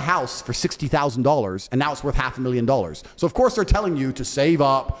bought a house for $60,000 and now it's worth $500,000. So of course they're telling you to save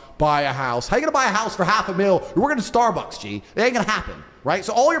up, buy a house. How are you gonna buy a house for $500,000? You're working at Starbucks, G. It ain't gonna happen, right?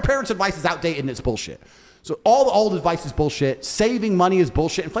 So all your parents' advice is outdated and it's bullshit. So all the old advice is bullshit. Saving money is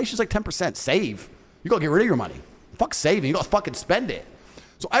bullshit. Inflation's like 10%. Save. You gotta get rid of your money. Fuck saving. You gotta fucking spend it.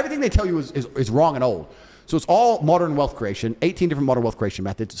 So everything they tell you is wrong and old. So it's all modern wealth creation, 18 different modern wealth creation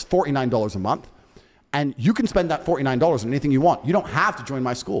methods. It's $49 a month. And you can spend that $49 on anything you want. You don't have to join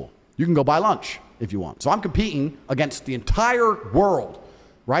my school. You can go buy lunch if you want. So I'm competing against the entire world,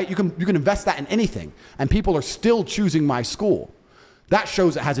 right? You can invest that in anything. And people are still choosing my school. That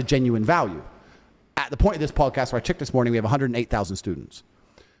shows it has a genuine value. At the point of this podcast where I checked this morning, we have 108,000 students.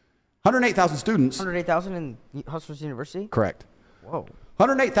 108,000 students. 108,000 in Hustlers University? Correct. Whoa.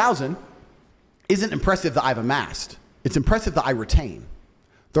 108,000 isn't impressive that I've amassed. It's impressive that I retain.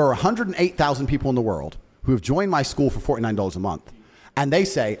 There are 108,000 people in the world who have joined my school for $49 a month. And they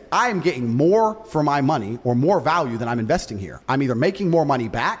say, I am getting more for my money or more value than I'm investing here. I'm either making more money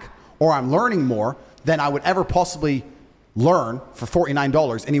back or I'm learning more than I would ever possibly learn for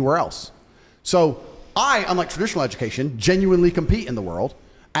 $49 anywhere else. So I, unlike traditional education, genuinely compete in the world.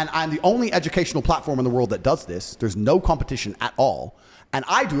 And I'm the only educational platform in the world that does this. There's no competition at all. And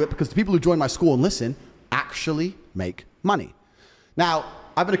I do it because the people who join my school and listen actually make money. Now,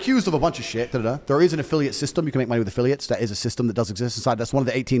 I've been accused of a bunch of shit. There is an affiliate system. You can make money with affiliates. That is a system that does exist inside. That's one of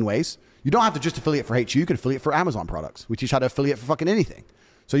the 18 ways. You don't have to just affiliate for HU. You can affiliate for Amazon products. We teach how to affiliate for fucking anything.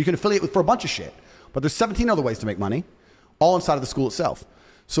 So you can affiliate for a bunch of shit. But there's 17 other ways to make money, all inside of the school itself.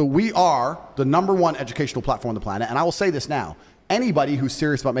 So we are the #1 educational platform on the planet. And I will say this now. Anybody who's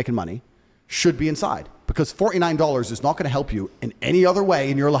serious about making money should be inside. because $49 is not going to help you in any other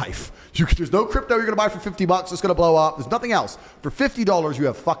way in your life. There's no crypto you're going to buy for $50 that's going to blow up. There's nothing else. For $50, you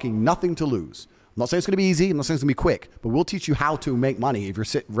have fucking nothing to lose. I'm not saying it's going to be easy. I'm not saying it's going to be quick, but we'll teach you how to make money if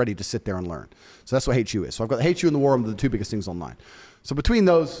you're ready to sit there and learn. So that's what HU is. So I've got the HU and the War Room, the two biggest things online. So between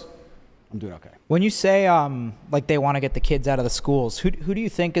those, I'm doing okay. When you say like they want to get the kids out of the schools, who do you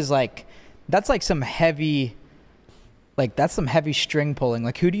think is like, that's like some heavy, like that's some heavy string pulling.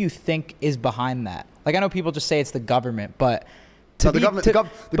 Like who do you think is behind that? Like I know people just say it's the government, but you know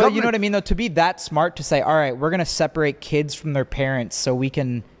what I mean though, to be that smart to say, all right, we're going to separate kids from their parents so we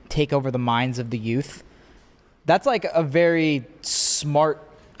can take over the minds of the youth. That's like a very smart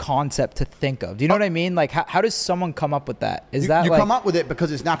concept to think of. Do you know what I mean? Like how does someone come up with that? Is that you like, come up with it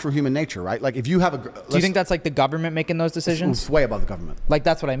because it's natural human nature, right? Like if you have a, do you think that's like the government making those decisions? It's way above the government. Like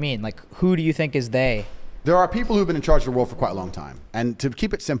that's what I mean. Like who do you think is they? There are people who've been in charge of the world for quite a long time. And to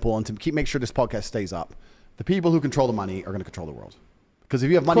keep it simple and to make sure this podcast stays up, the people who control the money are going to control the world. Because if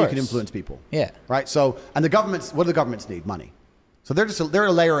you have money, you can influence people. Yeah. Right? So, and the governments, what do the governments need? Money. So they're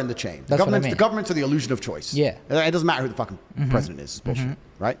a layer in the chain. That's what I mean. The governments are the illusion of choice. Yeah. It doesn't matter who the fucking president is. It's bullshit.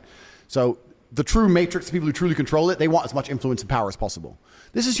 Right? So the true matrix, the people who truly control it, they want as much influence and power as possible.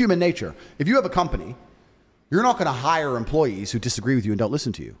 This is human nature. If you have a company, you're not going to hire employees who disagree with you and don't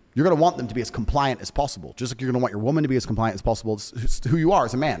listen to you. You're going to want them to be as compliant as possible, just like you're going to want your woman to be as compliant as possible. It's who you are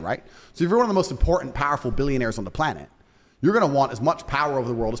as a man, right? So if you're one of the most important, powerful billionaires on the planet, you're going to want as much power over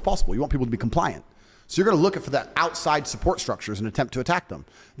the world as possible. You want people to be compliant. So you're going to look for that outside support structures and attempt to attack them.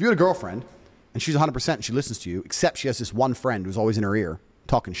 If you had a girlfriend and she's 100% and she listens to you, except she has this one friend who's always in her ear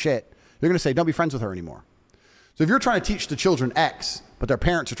talking shit, you're going to say, don't be friends with her anymore. So if you're trying to teach the children X, but their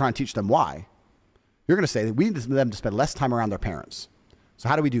parents are trying to teach them Y, you're going to say that we need them to spend less time around their parents. So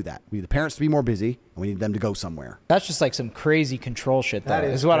how do we do that? We need the parents to be more busy, and we need them to go somewhere. That's just like some crazy control shit, though,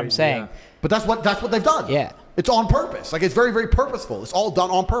 is what I'm saying. Yeah. But that's what they've done. Yeah. It's on purpose. Like, it's very, very purposeful. It's all done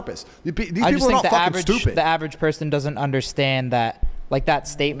on purpose. These people I just are think not fucking stupid. The average person doesn't understand that, like, that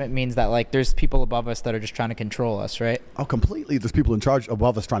statement means that, like, there's people above us that are just trying to control us, right? Oh, completely. There's people in charge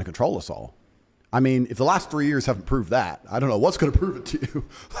above us trying to control us all. I mean, if the last 3 years haven't proved that, I don't know what's going to prove it to you.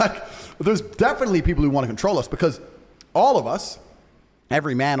 Like, there's definitely people who want to control us because all of us,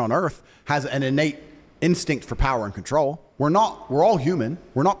 every man on earth, has an innate instinct for power and control. We're all human.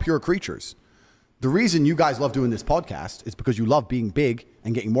 We're not pure creatures. The reason you guys love doing this podcast is because you love being big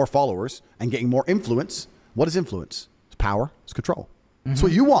and getting more followers and getting more influence. What is influence? It's power. It's control. It's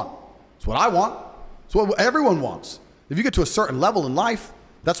what you want. It's what I want. It's what everyone wants. If you get to a certain level in life,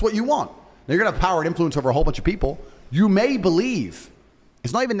 that's what you want. Now, you're going to have power and influence over a whole bunch of people. You may believe,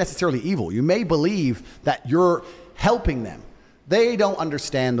 it's not even necessarily evil. You may believe that you're helping them. They don't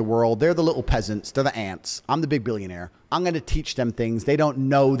understand the world. They're the little peasants. They're the ants. I'm the big billionaire. I'm going to teach them things they don't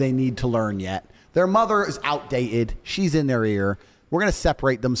know they need to learn yet. Their mother is outdated. She's in their ear. We're going to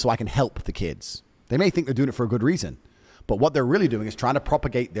separate them so I can help the kids. They may think they're doing it for a good reason. But what they're really doing is trying to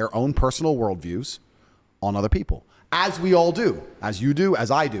propagate their own personal worldviews on other people. As we all do, as you do, as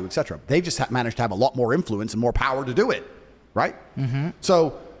I do, etc. They just managed to have a lot more influence and more power to do it, right?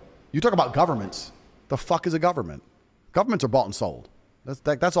 So you talk about governments. The fuck is a government? Governments are bought and sold.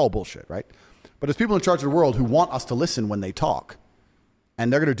 That's all bullshit, right? But there's people in charge of the world who want us to listen when they talk.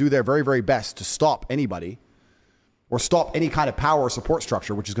 And they're going to do their very, very best to stop anybody or stop any kind of power or support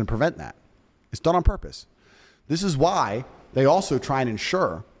structure which is going to prevent that. It's done on purpose. This is why they also try and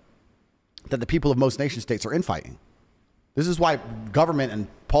ensure that the people of most nation states are infighting. This is why government and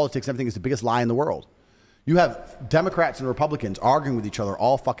politics and everything is the biggest lie in the world. You have Democrats and Republicans arguing with each other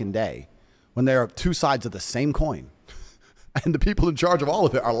all fucking day when they are two sides of the same coin. And the people in charge of all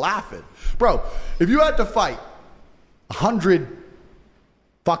of it are laughing. Bro, if you had to fight 100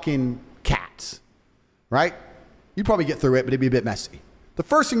 fucking cats, right? You'd probably get through it, but it'd be a bit messy. The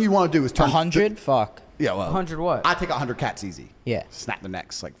first thing you want to do is turn 100? Fuck. Yeah, well. 100 what? I take 100 cats easy. Yeah. Snap their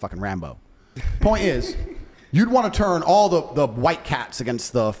necks like fucking Rambo. Point is, you'd want to turn all the white cats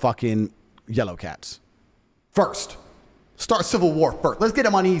against the fucking yellow cats. First. Start civil war first. Let's get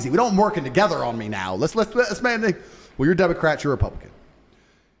them uneasy. We don't working together on me now. Let's man. Well, you're Democrat, you're Republican.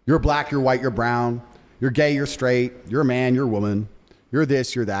 You're black, you're white, you're brown. You're gay, you're straight. You're a man, you're a woman. You're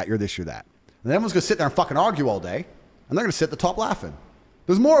this, you're that, you're this, you're that. And everyone's going to sit there and fucking argue all day. And they're going to sit at the top laughing.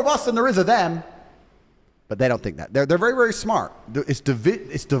 There's more of us than there is of them. But they don't think that. They're very, very smart. It's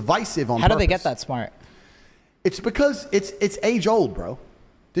divisive on purpose. How do they get that smart? It's because it's age old, bro.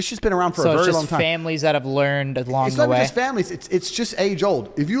 This shit's been around for a very long time. So it's just families that have learned along the way? It's not just families. It's just age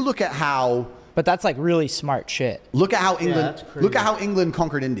old. If you look at how... But that's like really smart shit. Look at how England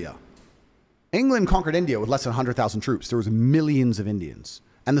conquered India. England conquered India with less than 100,000 troops. There was millions of Indians.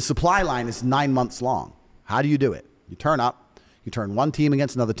 And the supply line is 9 months long. How do you do it? You turn up. You turn one team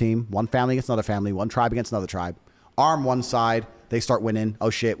against another team, one family against another family, one tribe against another tribe. Arm one side. They start winning. Oh,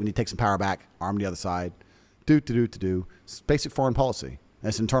 shit, we need to take some power back. Arm the other side. Do. It's basic foreign policy. And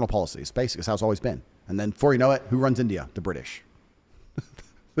it's internal policy. It's basic. It's how it's always been. And then before you know it, who runs India? The British.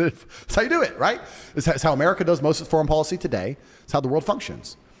 That's how you do it, right? It's how America does most of foreign policy today. It's how the world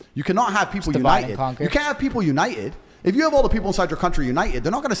functions. You cannot have people united. You can't have people united. If you have all the people inside your country united,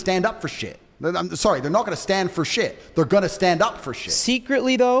 they're not going to stand up for shit. I'm sorry, they're not going to stand for shit. They're going to stand up for shit.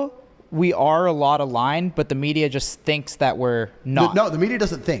 Secretly, though, we are a lot aligned, but the media just thinks that we're not. No, the media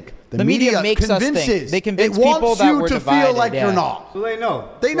doesn't think. The media makes convinces. Us think. They convince it people that we're wants you to divided, feel like you're not. So they know.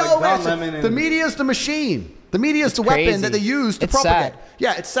 They know. The media is the machine. The media is the weapon that they use to propagate. Sad.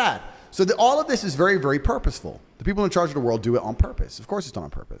 Yeah, it's sad. So all of this is very, very purposeful. The people in charge of the world do it on purpose. Of course it's done on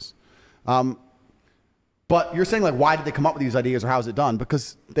purpose. But you're saying, like, why did they come up with these ideas or how is it done?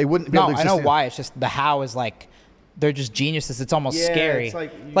 Because they wouldn't be able to exist. No, I know why. It's just the how is like, they're just geniuses. It's almost scary.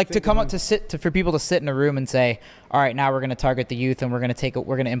 It's like to come up for people to sit in a room and say, all right, now we're going to target the youth and we're going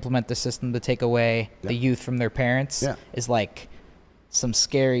to implement the system to take away the youth from their parents is like some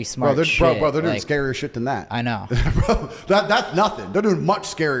scary smart shit. Bro, they're doing scarier shit than that. I know. Bro, that's nothing. They're doing much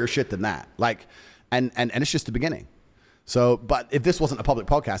scarier shit than that. Like, and it's just the beginning. So, but if this wasn't a public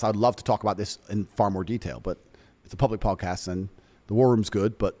podcast, I'd love to talk about this in far more detail. But it's a public podcast, and the war room's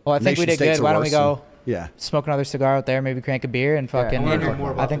good. But well, I think we did good. Why don't we go? Yeah, smoke another cigar out there, maybe crank a beer and fucking.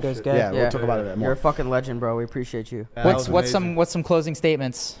 I think it was good. Yeah, we'll talk about it a bit more. You're a fucking legend, bro. We appreciate you. What's some closing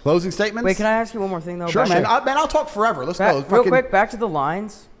statements? Closing statements? Wait, can I ask you one more thing though? Sure, man. I'll talk forever. Let's go. Real quick, back to the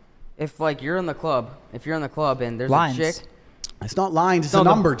lines. If like you're in the club, and there's lines. a chick. It's not lines. It's a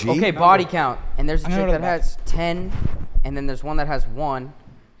number, G. Okay, body count, and there's a chick that has 10, and then there's one that has 1.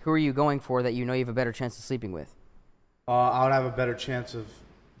 Who are you going for that you know you have a better chance of sleeping with? I would have a better chance of.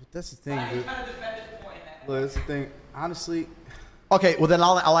 That's the thing, dude. Well, that's the thing. Honestly. Okay, well then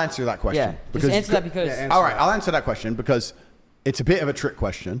I'll answer that question. Yeah, just answer that because. All right, I'll answer that question because it's a bit of a trick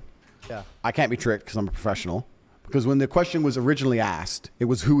question. Yeah. I can't be tricked because I'm a professional. Because when the question was originally asked, it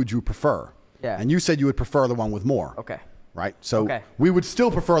was who would you prefer? Yeah. And you said you would prefer the one with more. Okay. Right? So we would still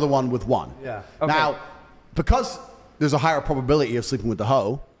prefer the one with 1. Yeah. Okay. Now, because there's a higher probability of sleeping with the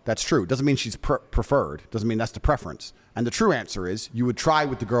hoe, that's true. Doesn't mean she's preferred. Doesn't mean that's the preference. And the true answer is you would try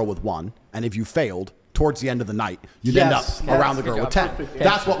with the girl with 1, and if you failed, towards the end of the night, you'd end up around the girl with 10.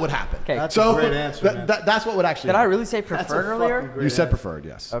 That's what would happen. Okay. That's a great answer, that's what would actually happen. Did I really say preferred earlier? You said preferred,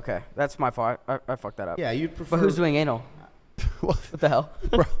 yes. Okay, that's my fault. I fucked that up. Yeah, you'd prefer. But who's doing anal? What the hell?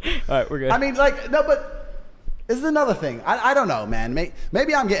 Bro. All right, we're good. I mean, like, no, but this is another thing. I don't know, man.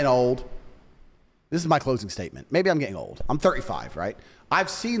 Maybe I'm getting old. This is my closing statement. Maybe I'm getting old. I'm 35, right? I've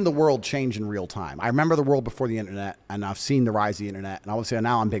seen the world change in real time. I remember the world before the internet, and I've seen the rise of the internet. And obviously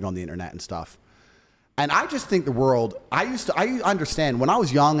now I'm big on the internet and stuff. And I just think the world, I understand when I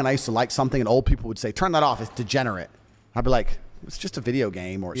was young and I used to like something and old people would say, turn that off, it's degenerate. I'd be like, it's just a video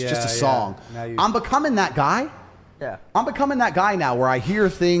game or it's just a song. I'm becoming that guy. Yeah. I'm becoming that guy now where I hear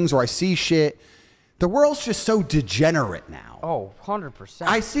things or I see shit. The world's just so degenerate now. Oh, 100%.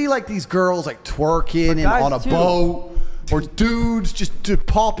 I see like these girls like twerking and on a boat or dudes just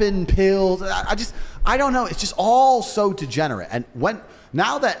popping pills. I don't know. It's just all so degenerate. And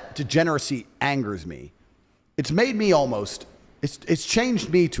now that degeneracy angers me, it's made me almost, it's changed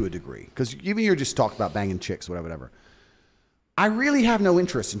me to a degree. Because even you're just talking about banging chicks, whatever. I really have no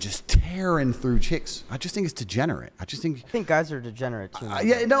interest in just tearing through chicks. I just think it's degenerate. I think guys are degenerate too.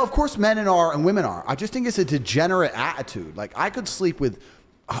 Yeah, no, of course men are and women are. I just think it's a degenerate attitude. Like I could sleep with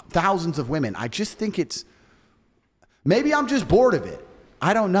thousands of women. I just think it's, maybe I'm just bored of it.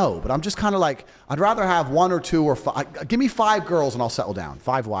 I don't know, but I'm just kind of like, I'd rather have 1 or 2 or 5. Give me 5 girls and I'll settle down.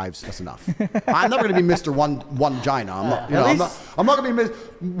 5 wives, that's enough. I'm never going to be Mr. One vagina. I'm not going to be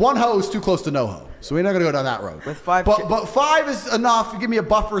one hoe is too close to no hoe. So we're not going to go down that road. With 5 but 5 is enough. Give me a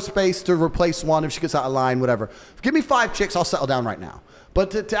buffer space to replace 1 if she gets out of line, whatever. Give me 5 chicks, I'll settle down right now.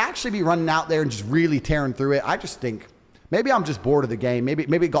 But to actually be running out there and just really tearing through it, I just think maybe I'm just bored of the game. Maybe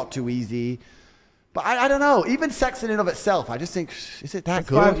it got too easy. But I don't know. Even sex in and of itself, I just think, is it that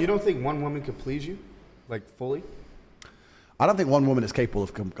good? You don't think one woman could please you, like fully? I don't think one woman is capable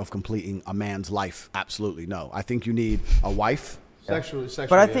of completing a man's life. Absolutely no. I think you need a wife. Sexually.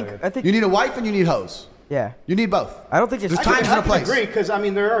 But I think you need a wife and you need hoes. Yeah. You need both. I don't think there's times and a place. I agree, because I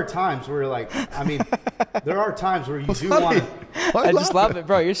mean there are times where there are times where you do want to. I just love it,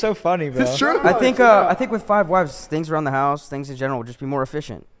 bro. You're so funny, bro. It's true. I think with 5 wives, things around the house, things in general, will just be more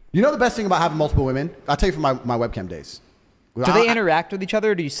efficient. You know the best thing about having multiple women? I'll tell you from my webcam days. Do they interact with each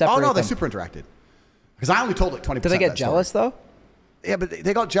other or do you separate Oh, no, them? they super interacted. Because I only told like 20%. Do they get jealous, though? Yeah, but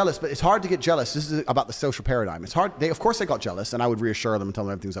they got jealous. But it's hard to get jealous. This is about the social paradigm. It's hard. Of course, they got jealous, and I would reassure them and tell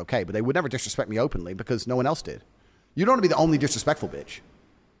them everything's okay. But they would never disrespect me openly because no one else did. You don't want to be the only disrespectful bitch.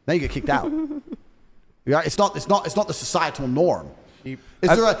 Then you get kicked out. Yeah, it's not the societal norm.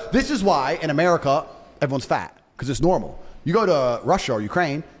 This is why in America everyone's fat because it's normal. You go to Russia or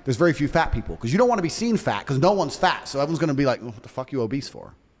Ukraine, there's very few fat people because you don't want to be seen fat because no one's fat. So everyone's going to be like, what the fuck you obese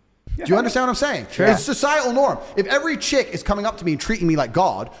for? Do you understand what I'm saying? Sure. It's societal norm. If every chick is coming up to me and treating me like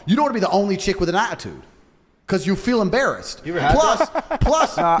God, you don't want to be the only chick with an attitude because you feel embarrassed. You ever had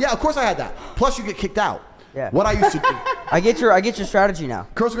Plus, yeah, of course I had that. Plus you get kicked out. Yeah. What I used to do. I get your strategy now.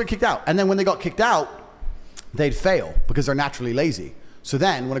 Girls would get kicked out. And then when they got kicked out, they'd fail because they're naturally lazy. So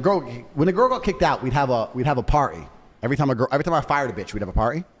then when a girl got kicked out, we'd have a party. Every time I fired a bitch, we'd have a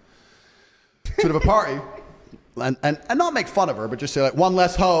party. So we'd have a party. And not make fun of her, but just say like, one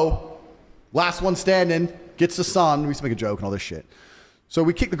less hoe, last one standing, gets the sun. We used to make a joke and all this shit. So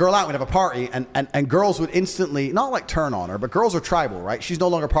we kick the girl out, we'd have a party, and girls would instantly, not like turn on her, but girls are tribal, right? She's no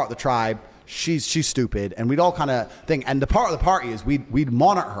longer part of the tribe. She's stupid, and we'd all kind of think. And the part of the party is we'd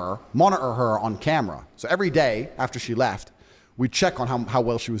monitor her on camera. So every day after she left, we'd check on how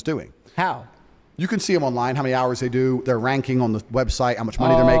well she was doing. How? You can see them online, how many hours they do, their ranking on the website, how much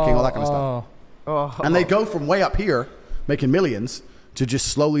money they're making, all that kind of stuff. And they go from way up here, making millions, to just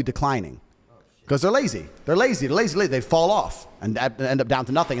slowly declining. Because they're lazy. They're lazy. They fall off and end up down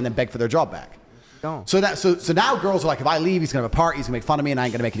to nothing and then beg for their job back. Don't. So now girls are like, if I leave, he's going to have a party, he's going to make fun of me, and I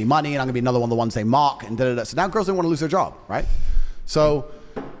ain't going to make any money, and I'm going to be another one of the ones they mock, and da-da-da. So now girls don't want to lose their job, right? So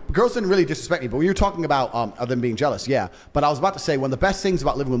girls didn't really disrespect me, but when you're talking about them being jealous, yeah. But I was about to say, one of the best things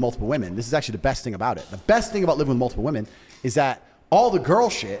about living with multiple women, this is actually the best thing about it. The best thing about living with multiple women is that all the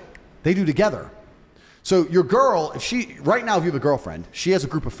girl shit, they do together. So your girl, right now if you have a girlfriend, she has a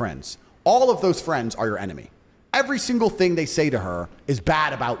group of friends. All of those friends are your enemy. Every single thing they say to her is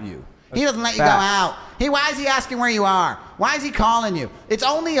bad about you. He doesn't let you go out. Why is he asking where you are? Why is he calling you? It's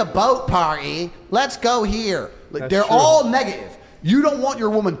only a boat party. Let's go here. They're all negative. You don't want your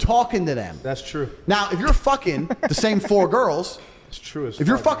woman talking to them. That's true. Now, if you're fucking the same 4 girls, it's true. If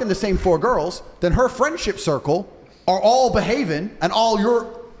you're fucking the same 4 girls, then her friendship circle are all behaving and all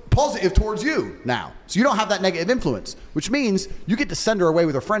you're positive towards you now. So you don't have that negative influence, which means you get to send her away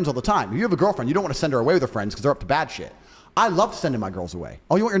with her friends all the time. If you have a girlfriend, you don't want to send her away with her friends because they're up to bad shit. I love sending my girls away.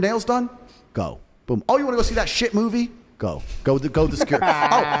 Oh, you want your nails done? Go. Boom. Oh, you want to go see that shit movie? Go. Go to security.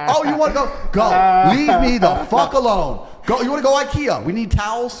 Oh, you want to go? Go. Leave me the fuck alone. Go. You want to go IKEA? We need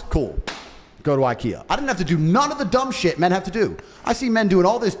towels? Cool. Go to IKEA. I didn't have to do none of the dumb shit men have to do. I see men doing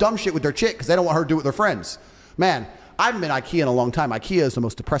all this dumb shit with their chick because they don't want her to do it with their friends. Man, I haven't been IKEA in a long time. IKEA is the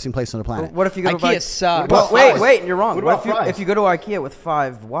most depressing place on the planet. What if you go to IKEA sucks. Well, wait, you're wrong. What if you go to IKEA with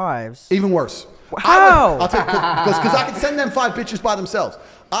 5 wives? Even worse. How? I'll tell you, because I can send them 5 bitches by themselves.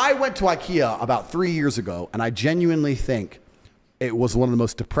 I went to IKEA about 3 years ago, and I genuinely think it was one of the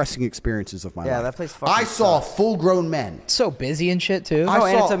most depressing experiences of my life. Yeah, that place fucking I saw sucks. full-grown men. So busy and shit too.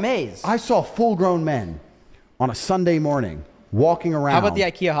 And it's a maze. I saw full-grown men on a Sunday morning walking around. How about the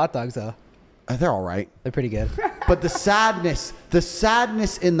IKEA hot dogs though? They're all right. They're pretty good. But the sadness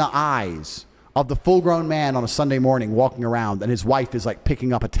in the eyes of the full-grown man on a Sunday morning walking around, and his wife is like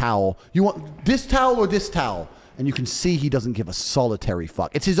picking up a towel. You want this towel or this towel? And you can see he doesn't give a solitary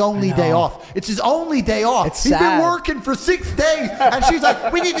fuck. It's his only day off. It's his only day off. It's He's sad. been working for 6 days. And she's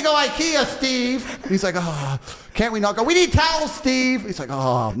like, we need to go IKEA, Steve. And he's like, oh, can't we not go? We need towels, Steve. He's like,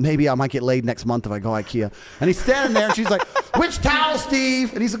 oh, maybe I might get laid next month if I go IKEA. And he's standing there and she's like, which towel,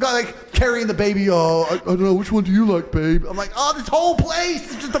 Steve? And he's like carrying the baby. Oh, I don't know. Which one do you like, babe? I'm like, oh, this whole place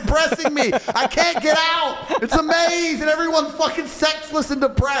is just depressing me. I can't get out. It's a maze and everyone's fucking sexless and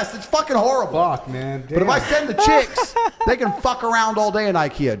depressed. It's fucking horrible. Fuck, man. Damn. But if I send the chicks, they can fuck around all day in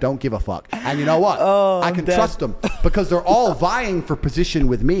IKEA. Don't give a fuck. And you know what? I can trust them because they're all vying for position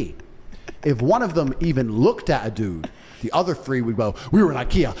with me. If one of them even looked at a dude, the other 3 would go, we were in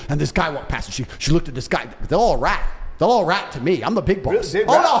IKEA and this guy walked past and she looked at this guy. They'll all rat. They'll all rat to me. I'm the big boss. Really?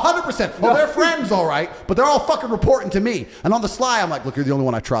 Oh, no, 100%. Oh, they're friends, all right. But they're all fucking reporting to me. And on the sly, I'm like, look, you're the only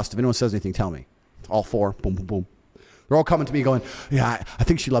one I trust. If anyone says anything, tell me. All 4. Boom, boom, boom. They're all coming to me going, yeah, I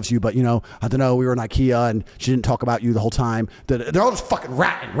think she loves you, but, you know, I don't know, we were in IKEA and she didn't talk about you the whole time. They're all just fucking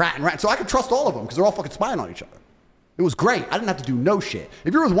ratting. So I can trust all of them because they're all fucking spying on each other. It was great. I didn't have to do no shit.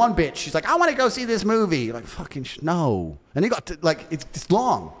 If you're with one bitch, she's like, I want to go see this movie. You're like, fucking no. And they got to, like, it's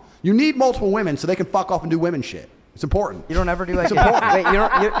long. You need multiple women so they can fuck off and do women shit. It's important. You don't ever do like wait,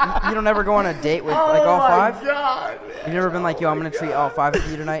 you don't ever go on a date with like all 5? God, You've never been like, yo, I'm gonna treat all 5 of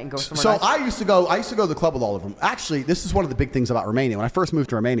you tonight and go somewhere So nice? I used to go to the club with all of them. Actually, this is one of the big things about Romania. When I first moved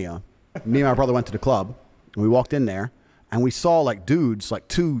to Romania, me and my brother went to the club and we walked in there and we saw like dudes, like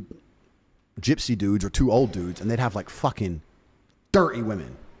 2 gypsy dudes or 2 old dudes, and they'd have like fucking dirty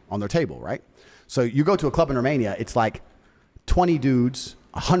women on their table, right? So you go to a club in Romania, it's like 20 dudes,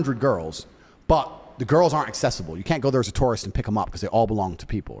 100 girls, but the girls aren't accessible. You can't go there as a tourist and pick them up because they all belong to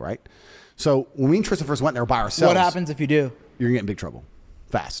people, right? So when me and Tristan first went there by ourselves, What happens if you do? you're gonna get in big trouble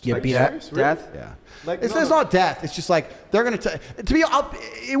fast. You Like, beat up. serious? Really? Death? Yeah. Like, it's no, no. not death. It's just like they're gonna to be.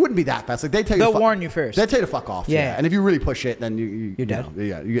 It wouldn't be that fast. Like they tell you. They'll to warn you first. They tell you to fuck off. Yeah. And if you really push it, then You're dead.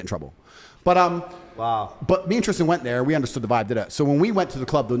 Yeah, you get in trouble. But Wow. But me and Tristan went there. We understood the vibe. Did it? So when we went to the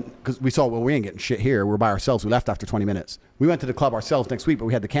club, because we saw, well, we ain't getting shit here. We're by ourselves. We left after 20 minutes. We went to the club ourselves next week, but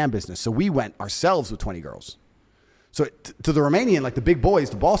we had the cam business, so we went ourselves with 20 girls. So to the Romanian, like the big boys,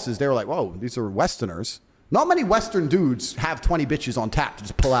 the bosses, they were like, "Whoa, these are Westerners." Not many Western dudes have 20 bitches on tap to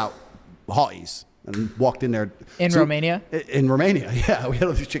just pull out hotties and walked in there. In Romania? In Romania, yeah. We had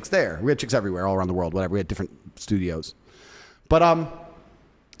all these chicks there. We had chicks everywhere, all around the world, whatever. We had different studios. But,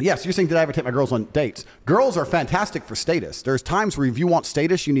 yes, you're saying, did I ever take my girls on dates? Girls are fantastic for status. There's times where if you want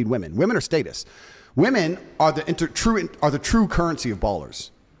status, you need women. Women are status. Women are the true currency of ballers.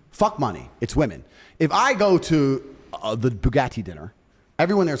 Fuck money. It's women. If I go to the Bugatti dinner,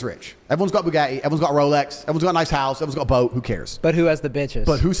 everyone there's rich. Everyone's got Bugatti. Everyone's got Rolex. Everyone's got a nice house. Everyone's got a boat. Who cares? But who has the bitches?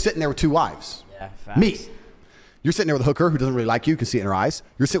 But who's sitting there with 2 wives? Yeah, facts. Me. You're sitting there with a hooker who doesn't really like you. You can see it in her eyes.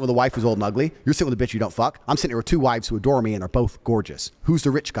 You're sitting with a wife who's old and ugly. You're sitting with a bitch you don't fuck. I'm sitting there with 2 wives who adore me and are both gorgeous. Who's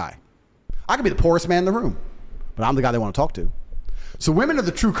the rich guy? I could be the poorest man in the room, but I'm the guy they want to talk to. So women are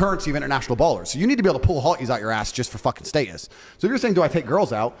the true currency of international ballers. So you need to be able to pull hotties out your ass just for fucking status. So if you're saying, do I take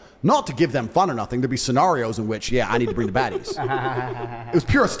girls out? Not to give them fun or nothing. There'd be scenarios in which, yeah, I need to bring the baddies. It was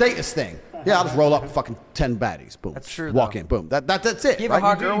pure status thing. Yeah, I'll just roll up with fucking 10 baddies. Boom. That's true, Walk though. in. Boom. That's it. You have a Right?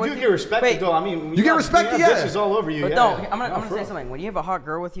 hot You girl do, with you you? get respected, Wait. though. I mean, You get respected, yeah. Bitches all over you. But yeah. no, I'm No, gonna for say real. something. When you have a hot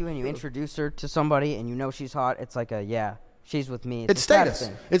girl with you and you introduce her to somebody and you know she's hot, it's like a, yeah, she's with me. It's a status.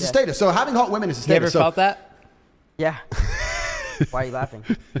 thing. It's a Yeah. status. So having hot women is a you status. ever So- felt that? Yeah. Why are you laughing?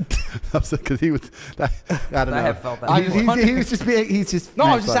 Because he was. I don't know. I have felt that He was just being. He's just. No,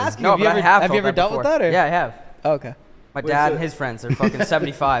 I was just funny. asking. No, have you but ever, I have have you felt ever that dealt before. with that? Or? Yeah, I have. Oh, okay. My Wait, dad so- and his friends are fucking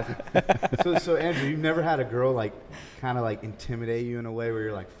 75. So Andrew, you've never had a girl like kind of like intimidate you in a way where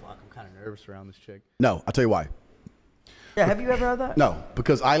you're like, fuck, I'm kind of nervous around this chick. No, I'll tell you why. Yeah, have you ever had that? No,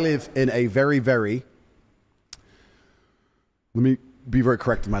 because I live in a very, very. Let me be very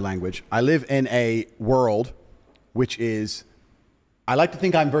correct in my language. I live in a world which is. I like to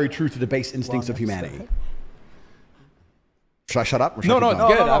think I'm very true to the base instincts of humanity. Should I shut up? Or should I No, keep it's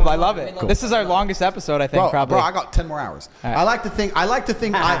going? good. no, I love it. Cool. This is our longest episode, I think, probably. Bro, I got 10 more hours. All right. I like to think I like to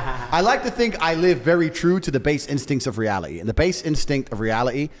think I live very true to the base instincts of reality. And the base instinct of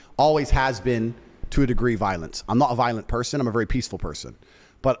reality always has been, to a degree, violence. I'm not a violent person. I'm a very peaceful person.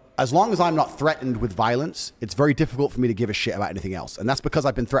 But as long as I'm not threatened with violence, it's very difficult for me to give a shit about anything else. And that's because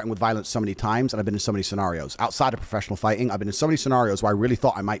I've been threatened with violence so many times and I've been in so many scenarios. Outside of professional fighting, I've been in so many scenarios where I really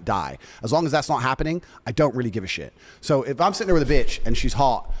thought I might die. As long as that's not happening, I don't really give a shit. So if I'm sitting there with a bitch and she's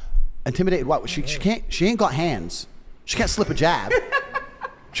hot, intimidated, what? She ain't got hands. She can't slip a jab.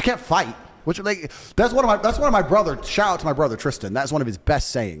 She can't fight. Which like that's one of my brother. Shout out to my brother Tristan. That's one of his best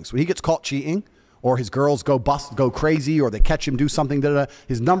sayings. When he gets caught cheating, or his girls go crazy, or they catch him do something.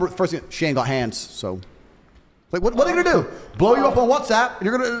 His first thing, she ain't got hands. So, like, what are they gonna do? Blow you up on WhatsApp, and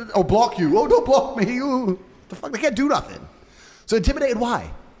you're gonna or block you? Oh, don't block me! You the fuck? They can't do nothing. So intimidated? Why?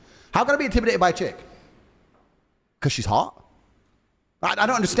 How can I be intimidated by a chick? Because she's hot? I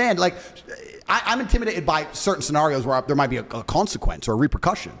don't understand. Like, I'm intimidated by certain scenarios where there might be a consequence or a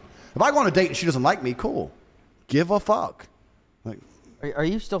repercussion. If I go on a date and she doesn't like me, cool. Give a fuck. Like, Are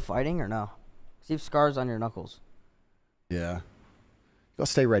you still fighting or no? 'Cause you have scars on your knuckles. yeah. You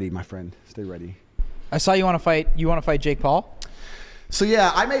gotta stay ready, my friend. Stay ready. I saw you want to fight. You want to fight Jake Paul? So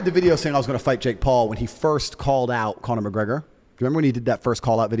yeah, I made the video saying I was going to fight Jake Paul when he first called out Conor McGregor. Do you remember when he did that first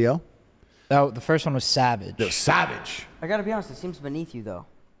call out video? No, the first one was savage. It was savage. I gotta be honest, it seems beneath you though.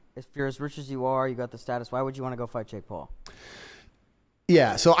 If you're as rich as you are, you got the status, why would you want to go fight Jake Paul?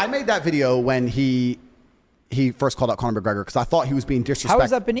 Yeah, so I made that video when he first called out Conor McGregor because I thought he was being disrespectful. How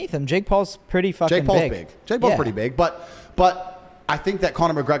is that beneath him? Jake Paul's pretty fucking Jake Paul's big. big. Jake Paul's Yeah. pretty big, but I think that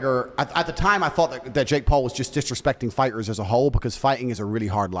Conor McGregor, at the time, I thought that Jake Paul was just disrespecting fighters as a whole because fighting is a really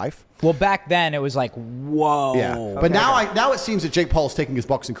hard life. Well, back then it was like, whoa. Yeah, but now it seems that Jake Paul is taking his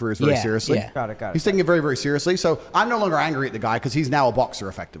boxing career very seriously. Yeah. Got it. He's taking it very, very seriously. So I'm no longer angry at the guy because he's now a boxer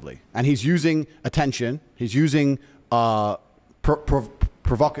effectively, and he's using attention. He's using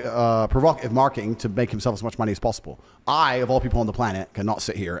provocative marketing to make himself as much money as possible. I, of all people on the planet, cannot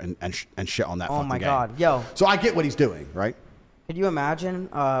sit here and shit on that. Oh fucking my game. God, yo. So I get what he's doing, right? Could you imagine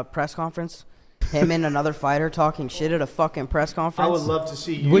a press conference Him and another fighter talking shit at a fucking press conference. I would love to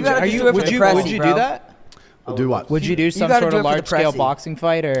see you. Would gotta you, do it for would the you, pressy, would you do bro. that? Do what? Would you do some gotta sort do of it for the large-scale pressy. boxing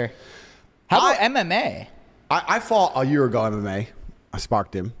fight, or how about MMA? I fought a year ago MMA. I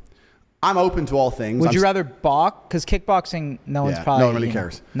sparked him. I'm open to all things. Would you rather box? Because kickboxing, no one's probably. no one really you know,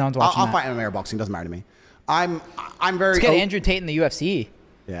 cares. no one's watching. I'll that. fight MMA or boxing. Doesn't matter to me. I'm very. Let's get Andrew Tate in the UFC.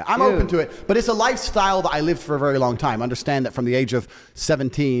 Yeah, I'm open to it, but it's a lifestyle that I lived for a very long time. Understand that from the age of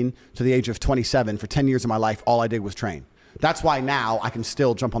 17 to the age of 27, for 10 years of my life, all I did was train. That's why now I can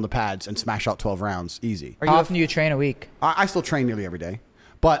still jump on the pads and smash out 12 rounds easy. How often do you train a week? I still train nearly every day,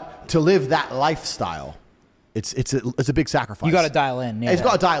 but to live that lifestyle, it's a big sacrifice. You got to dial in. Yeah. It's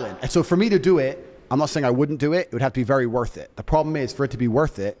got to dial in, and so for me to do it, I'm not saying I wouldn't do it. It would have to be very worth it. The problem is, for it to be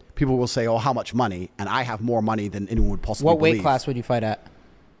worth it, people will say, "Oh, how much money?" And I have more money than anyone would possibly What weight believe. class would you fight at?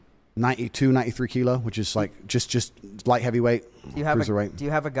 92, 93 kilo, which is like just light heavyweight, Do you have cruiserweight. do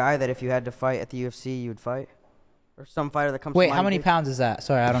you have a guy that if you had to fight at the UFC, you would fight, or some fighter that comes? Wait, to how mind many big? pounds is that?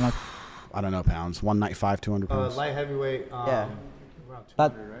 Sorry, I don't know. I don't know pounds. 195, 200 pounds. Light heavyweight. Yeah. Around That-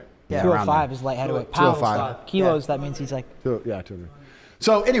 200, right? Yeah, 205 is light heavyweight. Pounds, 205. kilos. That means he's like. Yeah, 200.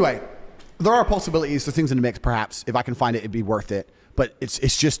 So anyway, there are possibilities. There's things in the mix. Perhaps if I can find it, it'd be worth it. But it's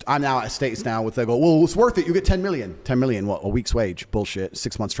just I'm now at states now with they go, well, it's worth it. You get 10 million. 10 million, what? A week's wage? Bullshit.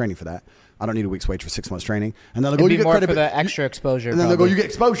 6 months training for that. I don't need a week's wage for 6 months training. And then they'll go, It'd you be get more for credibility. the extra exposure. And then they'll go, probably. you get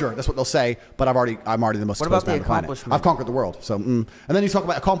exposure. That's what they'll say. But I'm already the most What exposed about man the on the planet. accomplishment? I've conquered the world. So, and then you talk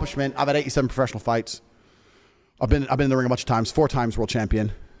about accomplishment. I've had 87 professional fights. I've been in the ring a bunch of times. 4 times world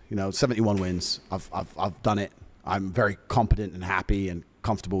champion. 71 wins. I've done it. I'm very competent and happy and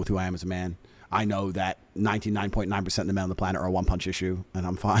comfortable with who I am as a man. I know that 99.9% of the men on the planet are a one-punch issue, and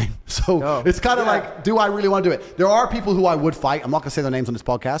I'm fine. So it's kind of like, do I really want to do it? There are people who I would fight. I'm not going to say their names on this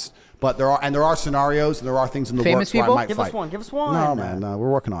podcast, but there are scenarios and there are things in the Famous works where I people? might Give fight. us one. Give us one. No, man, no,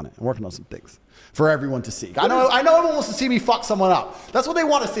 we're working on it. I'm working on some things for everyone to see. I know everyone wants to see me fuck someone up. That's what they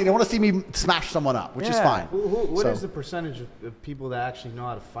want to see. They want to see me smash someone up, which is Yeah. fine. What is So- the percentage of people that actually know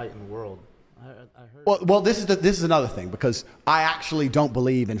how to fight in the world? I heard. Well, this is another thing, because I actually don't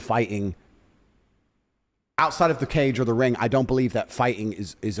believe in fighting outside of the cage or the ring. I don't believe that fighting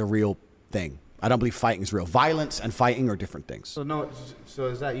is a real thing. I don't believe fighting is real. Violence and fighting are different things. So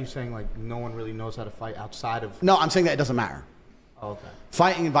is that you saying like no one really knows how to fight outside of? No, I'm saying that it doesn't matter. Oh, okay.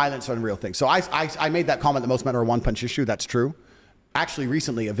 Fighting and violence are a real thing. So I made that comment that most men are a one-punch issue. That's true. Actually,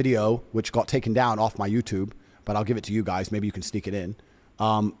 recently, a video which got taken down off my YouTube, but I'll give it to you guys. Maybe you can sneak it in.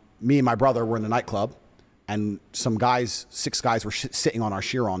 Me and my brother were in a nightclub, and some guys, 6 guys, were sitting on our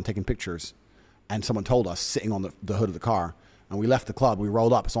Chiron taking pictures, and someone told us, sitting on the hood of the car, and we left the club. We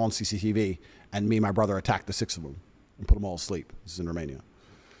rolled up. It's on CCTV, and me and my brother attacked the 6 of them and put them all asleep. This is in Romania.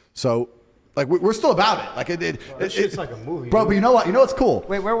 So, like, we're still about it. Like, That shit's like a movie, bro. dude. But you know what? You know what's cool?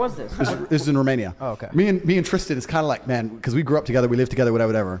 Wait, where was this? This is in Romania. Oh, okay. Me and Tristan is kind of like, man, because we grew up together, we lived together,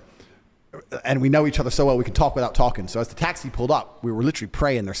 whatever. And we know each other so well, we can talk without talking. So as the taxi pulled up, we were literally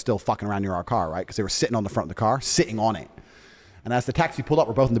praying they're still fucking around near our car, right? Because they were sitting on the front of the car, sitting on it. And as the taxi pulled up,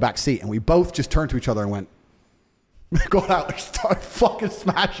 we're both in the back seat, and we both just turned to each other and went, go out and start fucking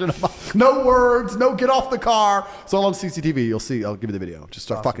smashing them up. No words, no get off the car. It's all on CCTV. You'll see. I'll give you the video. Just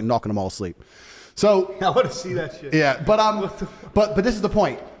start fucking knocking them all asleep. So I want to see that shit. yeah, but this is the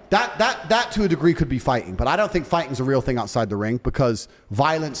point. That to a degree could be fighting, but I don't think fighting is a real thing outside the ring, because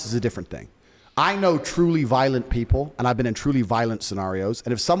violence is a different thing. I know truly violent people, and I've been in truly violent scenarios,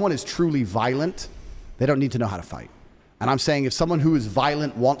 and if someone is truly violent, they don't need to know how to fight. And I'm saying if someone who is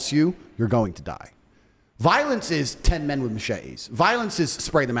violent wants you, you're going to die. Violence is 10 men with machetes. Violence is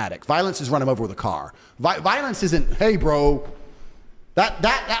spray the matic. Violence is run him over with a car. Violence isn't, hey bro,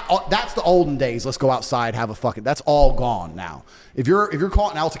 that's the olden days. Let's go outside, have a fucking. That's all gone now. If you're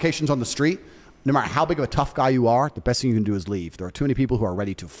caught in altercations on the street, no matter how big of a tough guy you are, the best thing you can do is leave. There are too many people who are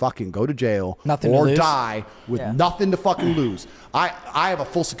ready to fucking go to jail Nothing to or lose. die with nothing to fucking lose. I have a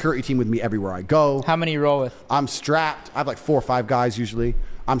full security team with me everywhere I go. How many you roll with? I'm strapped. I have like 4 or 5 guys usually.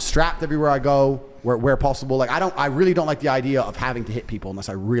 I'm strapped everywhere I go, where possible. Like I really don't like the idea of having to hit people unless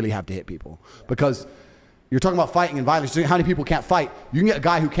I really have to hit people, because you're talking about fighting and violence. How many people can't fight? You can get a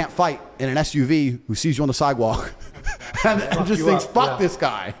guy who can't fight in an SUV who sees you on the sidewalk and just thinks, fuck this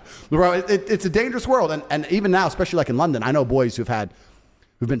guy. Bro, it's a dangerous world. And even now, especially like in London, I know boys who've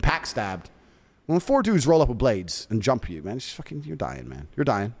been pack stabbed. When 4 dudes roll up with blades and jump you, man, it's fucking, you're dying, man. You're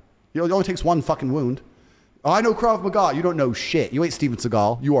dying. It only takes 1 fucking wound. Oh, I know Krav Maga. You don't know shit. You ain't Steven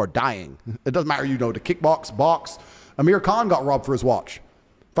Seagal. You are dying. It doesn't matter. You know to kickbox, box. Amir Khan got robbed for his watch.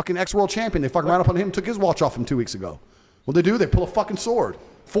 Fucking ex-world champion. They fucking ran up on him, took his watch off him 2 weeks ago. What they do? They pull a fucking sword.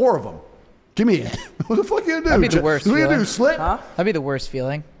 4 of them. Give me it. What the fuck are you gonna do? That'd be the worst What are you gonna feeling. do? Slip? Huh? That'd be the worst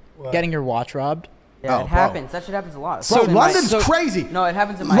feeling. Getting your watch robbed. Yeah, Oh, it bro. happens. That shit happens a lot. Bro, Especially in London's Mi- crazy. No, it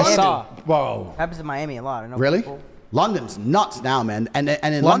happens in Miami. Whoa. It happens in Miami a lot. I know Really? people. London's nuts now, man. And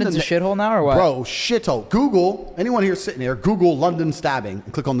in London's London, a shithole now, or what? Bro, shithole. Google, anyone here sitting here, Google London stabbing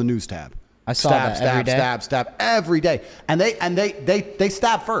and click on the news tab. I saw stab, that stab, every day. stab every day. And they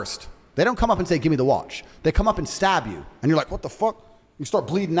stab first. They don't come up and say, give me the watch. They come up and stab you. And you're like, what the fuck? You start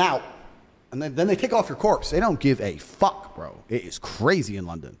bleeding out. And then they take off your corpse. They don't give a fuck, bro. It is crazy in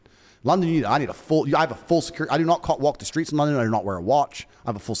London. London, I have a full security. I do not walk the streets in London. I do not wear a watch. I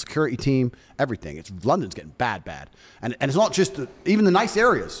have a full security team. Everything. London's getting bad. And it's not just even the nice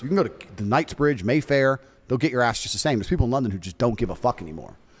areas. You can go to the Knightsbridge, Mayfair. They'll get your ass just the same. There's people in London who just don't give a fuck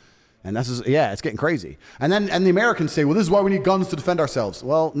anymore. And it's getting crazy. And the Americans say, well, this is why we need guns to defend ourselves.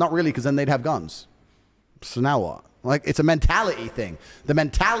 Well, not really, because then they'd have guns. So now what? Like, it's a mentality thing. The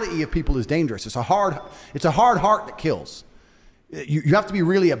mentality of people is dangerous. It's a hard heart that kills. You have to be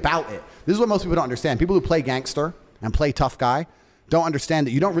really about it. This is what most people don't understand. People who play gangster and play tough guy don't understand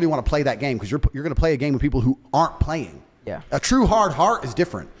that you don't really want to play that game because you're going to play a game with people who aren't playing. Yeah. A true hard heart is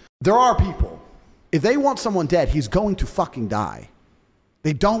different. There are people, if they want someone dead, he's going to fucking die.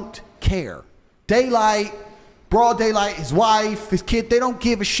 They don't care. Daylight, broad daylight, his wife, his kid, they don't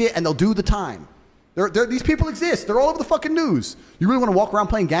give a shit and they'll do the time. These people exist. They're all over the fucking news. You really want to walk around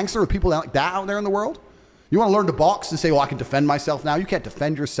playing gangster with people like that out there in the world? You want to learn to box and say, well, I can defend myself now? You can't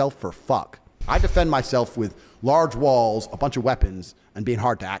defend yourself for fuck. I defend myself with large walls, a bunch of weapons, and being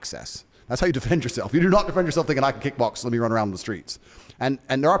hard to access. That's how you defend yourself. You do not defend yourself thinking I can kickbox, let me run around the streets. And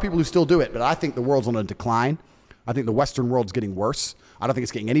there are people who still do it, but I think the world's on a decline. I think the Western world's getting worse. I don't think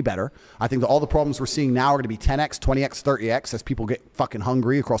it's getting any better. I think that all the problems we're seeing now are going to be 10x, 20x, 30x as people get fucking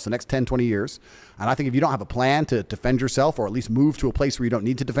hungry across the next 10, 20 years. And I think if you don't have a plan to defend yourself or at least move to a place where you don't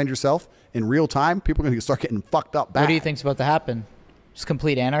need to defend yourself in real time, people are going to start getting fucked up bad. What do you think's about to happen? Just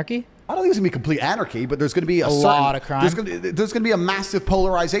complete anarchy? I don't think it's going to be complete anarchy, but there's going to be a lot of crime. There's going to be a massive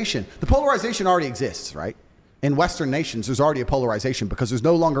polarization. The polarization already exists, right? In Western nations, there's already a polarization because there's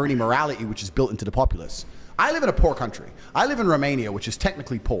no longer any morality which is built into the populace. I live in a poor country. I live in Romania, which is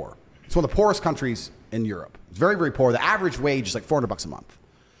technically poor. It's one of the poorest countries in Europe. It's very, very poor. The average wage is like $400 a month.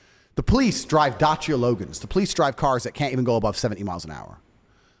 The police drive Dacia Logans. The police drive cars that can't even go above 70 miles an hour.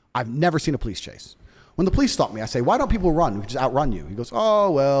 I've never seen a police chase. When the police stop me, I say, why don't people run? We can just outrun you. He goes,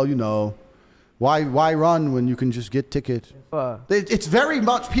 oh, well, you know, why run when you can just get tickets? It's very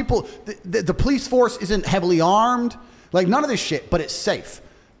much people, the police force isn't heavily armed. Like none of this shit, but it's safe.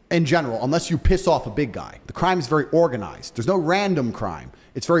 In general, unless you piss off a big guy. The crime is very organized. There's no random crime.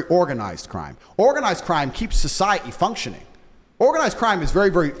 It's very organized crime. Organized crime keeps society functioning. Organized crime is very,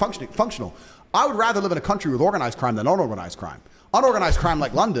 very functional. I would rather live in a country with organized crime than unorganized crime. Unorganized crime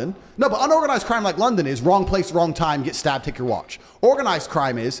like London. No, but unorganized crime like London is wrong place, wrong time, get stabbed, take your watch. Organized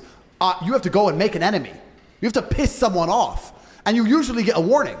crime is you have to go and make an enemy. You have to piss someone off. And you usually get a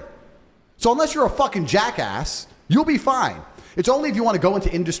warning. So unless you're a fucking jackass, you'll be fine. It's only if you want to go into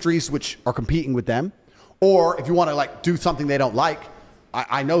industries which are competing with them, or if you want to like do something they don't like.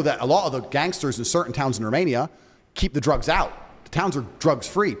 I know that a lot of the gangsters in certain towns in Romania keep the drugs out. The towns are drugs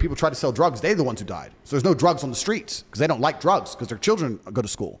free. People try to sell drugs. They're the ones who died. So there's no drugs on the streets because they don't like drugs because their children go to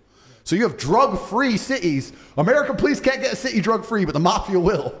school. So you have drug-free cities. American police can't get a city drug-free, but the mafia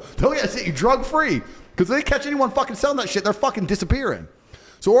will. They'll get a city drug-free because if they catch anyone fucking selling that shit, they're fucking disappearing.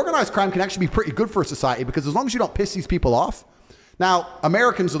 So organized crime can actually be pretty good for a society because as long as you don't piss these people off. Now,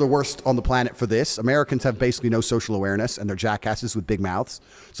 Americans are the worst on the planet for this. Americans have basically no social awareness, and they're jackasses with big mouths.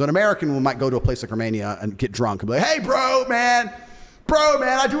 So an American might go to a place like Romania and get drunk and be like, hey, bro, man,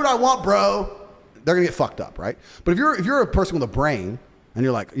 I do what I want, bro. They're going to get fucked up, right? But if you're a person with a brain, and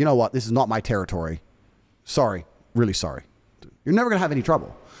you're like, you know what, this is not my territory. Sorry, really sorry. You're never going to have any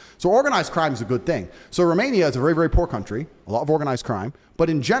trouble. So organized crime is a good thing. So Romania is a very, very poor country, a lot of organized crime, but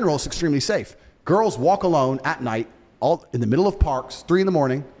in general, it's extremely safe. Girls walk alone at night, all in the middle of parks, 3 in the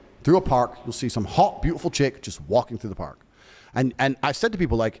morning, through a park. You'll see some hot, beautiful chick just walking through the park. And I've said to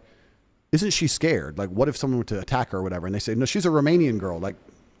people, like, isn't she scared? Like, what if someone were to attack her or whatever? And they say, no, she's a Romanian girl. Like,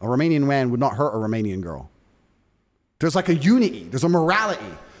 a Romanian man would not hurt a Romanian girl. There's like a unity. There's a morality.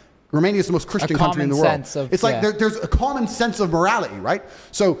 Romania is the most Christian country in the world. It's like there's a common sense of morality, right?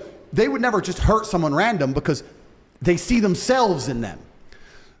 So they would never just hurt someone random because they see themselves in them.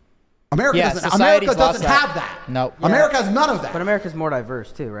 America doesn't have that. No. Yeah. America has none of that. But America's more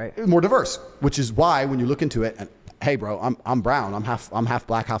diverse too, right? More diverse, which is why when you look into it, and hey, bro, I'm brown. I'm half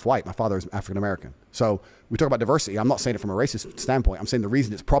black, half white. My father is African American. So we talk about diversity. I'm not saying it from a racist standpoint. I'm saying the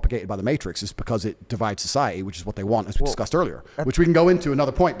reason it's propagated by the Matrix is because it divides society, which is what they want, as we discussed earlier. Which we can go into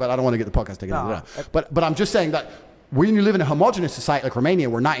another point, but I don't want to get the podcast taken out of that. But I'm just saying that when you live in a homogenous society like Romania,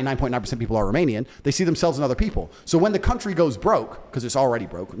 where 99.9% people are Romanian, they see themselves in other people. So when the country goes broke, because it's already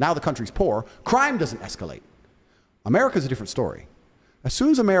broke, now the country's poor, crime doesn't escalate. America's a different story. As soon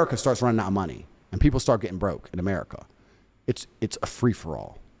as America starts running out of money and people start getting broke in America, it's a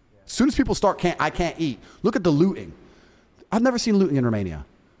free-for-all. As soon as people start, I can't eat. Look at the looting. I've never seen looting in Romania.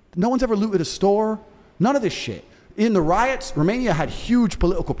 No one's ever looted a store. None of this shit. In the riots, Romania had huge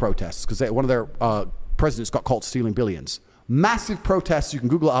political protests because one of their presidents got caught stealing billions. Massive protests. You can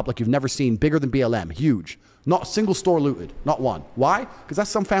Google it up like you've never seen. Bigger than BLM. Huge. Not a single store looted. Not one. Why? Because that's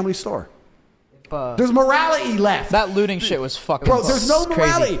some family store. There's morality left. That looting shit was fucking Bro, there's no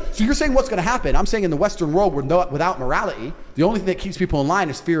morality. crazy. So you're saying what's going to happen? I'm saying in the Western world, without morality, the only thing that keeps people in line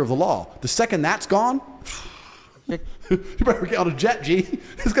is fear of the law. The second that's gone, you better get on a jet, G.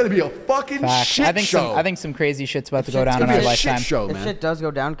 It's going to be a fucking shit show. I think some crazy shit's about to go down It's in going to our be a lifetime. shit show, If man. shit does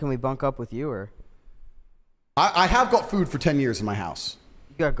go down, can we bunk up with you, or I have got food for 10 years in my house.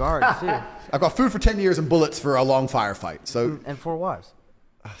 you got guards too? I've got food for 10 years and bullets for a long firefight. So And 4 wives.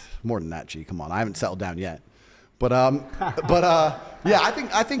 more than that, G. Come on, I haven't settled down yet. But yeah,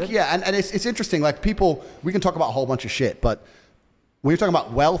 I think yeah, and it's interesting. Like people, we can talk about a whole bunch of shit, but when you're talking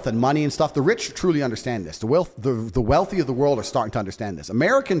about wealth and money and stuff, the rich truly understand this. The wealthy of the world are starting to understand this.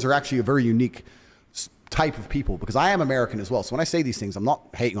 Americans are actually a very unique type of people because I am American as well. So when I say these things, I'm not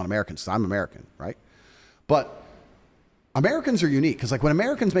hating on Americans because I'm American, right? But Americans are unique because like when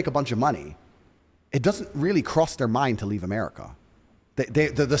Americans make a bunch of money, it doesn't really cross their mind to leave America. The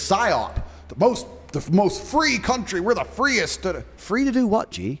PSYOP, the most free country, we're the freest. Free to do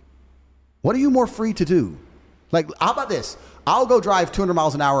what, G? What are you more free to do? Like, how about this? I'll go drive 200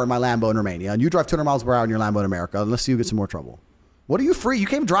 miles an hour in my Lambo in Romania, and you drive 200 miles per hour in your Lambo in America, and let's see who gets some more trouble. What are you free? You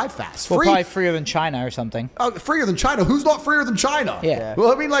can't drive fast. Well, Free. probably freer than China or something. Freer than China? Who's not freer than China? Yeah.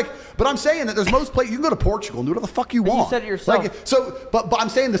 Well, I mean, like, but I'm saying that there's most places, you can go to Portugal and do whatever the fuck you want. you said it yourself. Like, so, but I'm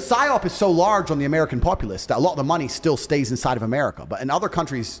saying the PSYOP is so large on the American populace that a lot of the money still stays inside of America. But in other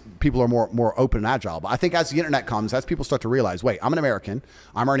countries, people are more open and agile. But I think as the internet comes, as people start to realize, wait, I'm an American,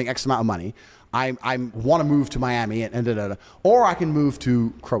 I'm earning X amount of money, I want to move to Miami and da-da-da, or I can move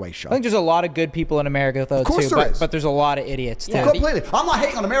to Croatia. I think there's a lot of good people in America though course too, there is. but there's a lot of idiots too. Completely. I'm not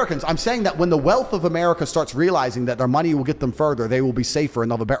hating on Americans. I'm saying that when the wealth of America starts realizing that their money will get them further, they will be safer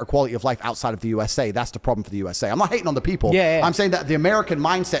and have a better quality of life outside of the USA. That's the problem for the USA. I'm not hating on the people. Yeah. I'm saying that the American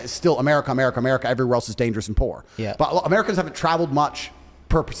mindset is still America, America, America. Everywhere else is dangerous and poor. Yeah. But Americans haven't traveled much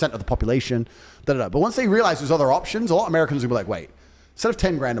per percent of the population. Da-da-da. But once they realize there's other options, a lot of Americans will be like, wait, instead of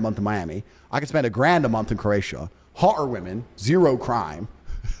 10 grand a month in Miami, I can spend $1,000 a month in Croatia. Hotter women, zero crime,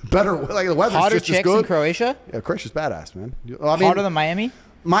 better. Like the weather's Hotter just as chicks good. in Croatia? Yeah, Croatia's badass, man. I mean, Hotter than Miami?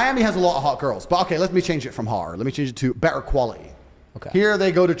 Miami has a lot of hot girls, but okay, let me change it from hotter. Let me change it to better quality. Okay. Here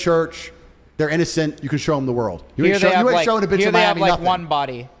they go to church. They're innocent. You can show them the world. You Here ain't, they have like, showing a bitch here in they have Miami like nothing. one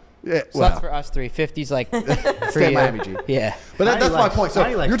body. Yeah, So well, that's for us three. 50's like for stay in you. Miami, G. Yeah. But that's Sonny my likes- point. So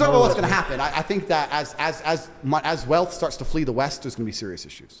Sonny likes you're talking about what's both. going to happen. I think that as wealth starts to flee the West, there's going to be serious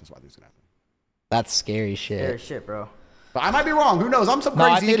issues. That's why there's going to happen. That's scary shit. Scary shit, bro. But I might be wrong. Who knows? I'm some No,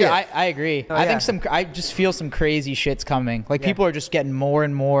 crazy I think idiot. I agree. Oh, I yeah. think I just feel some crazy shit's coming. Like Yeah. people are just getting more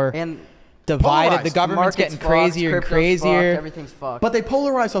and more And divided. polarized. The government's market's getting fucked, crazier and crypto's crazier. fucked, everything's fucked. But they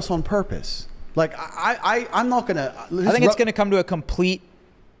polarize us on purpose. Like I'm not going to. I think it's going to come to a complete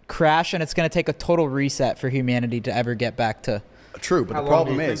crash, and it's going to take a total reset for humanity to ever get back to. True, but How the long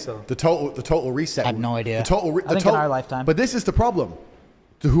problem do you is think, the total reset. I have no idea. The total, I think in our lifetime. But this is the problem.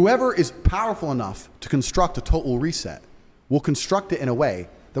 Whoever is powerful enough to construct a total reset will construct it in a way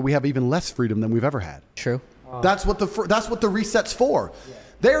that we have even less freedom than we've ever had. True. That's what the reset's for.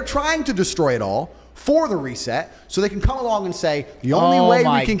 They're trying to destroy it all for the reset, so they can come along and say the only Oh way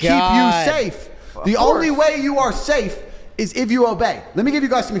my we can God. keep you safe, the only way you are safe is if you obey. Let me give you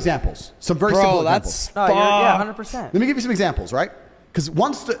guys some examples. Some very simple examples. That's no, yeah, fucked. 100%. Let me give you some examples, right? Because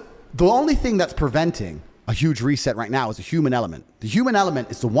once the only thing that's preventing a huge reset right now is the human element. The human element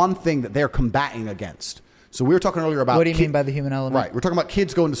is the one thing that they're combating against. So we were talking earlier about What do you mean by the human element? Right, we're talking about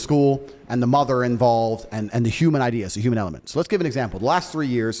kids going to school and the mother involved and the human ideas, the human element. So let's give an example. The last 3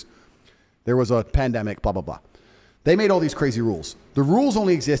 years, there was a pandemic, blah, blah, blah. They made all these crazy rules. The rules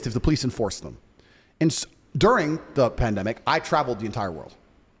only exist if the police enforce them. And during the pandemic, I traveled the entire world.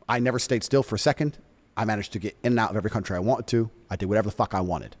 I never stayed still for a second. I managed to get in and out of every country I wanted to. I did whatever the fuck I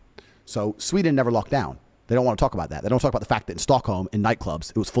wanted. So Sweden never locked down. They don't want to talk about that. They don't talk about the fact that in Stockholm, in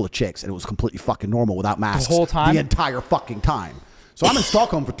nightclubs, it was full of chicks and it was completely fucking normal without masks. whole time? The entire fucking time. So I'm in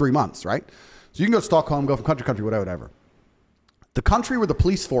Stockholm for 3 months, right? So you can go to Stockholm, go from country to country, whatever. The country where the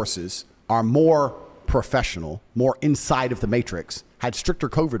police forces are more professional, more inside of the matrix, had stricter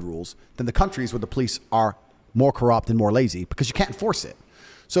COVID rules than the countries where the police are more corrupt, and more lazy because you can't enforce it.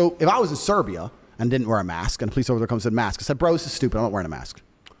 So if I was in Serbia and didn't wear a mask, and the police over there comes and said mask, I said, bro, this is stupid. I'm not wearing a mask.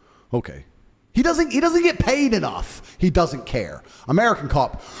 Okay. He doesn't get paid enough. He doesn't care. American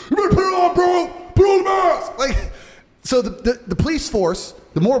cop, you better put it on, bro. Put on the mask. Like, so the police force,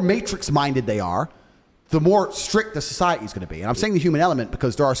 the more matrix-minded they are, the more strict the society is going to be. And I'm saying the human element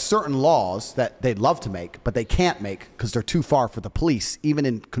because there are certain laws that they'd love to make, but they can't make because they're too far for the police, even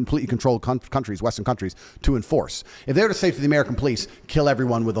in completely controlled countries, Western countries, to enforce. If they were to say to the American police, kill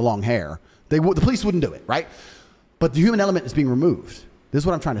everyone with the long hair, the police wouldn't do it, right? But the human element is being removed. This is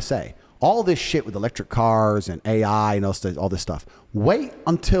what I'm trying to say. All this shit with electric cars and AI and all this stuff. Wait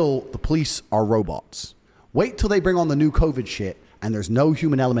until the police are robots. Wait till they bring on the new COVID shit and there's no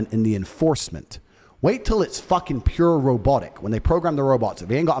human element in the enforcement. Wait till it's fucking pure robotic. When they program the robots, if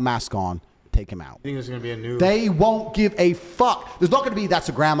he ain't got a mask on, take him out. I think there's going to be a new... They won't give a fuck. There's not going to be, that's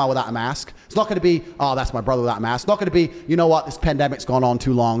a grandma without a mask. It's not going to be, oh, that's my brother without a mask. It's not going to be, you know what, this pandemic's gone on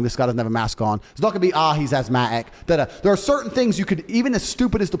too long. This guy doesn't have a mask on. It's not going to be, he's asthmatic. There are certain things you could, even as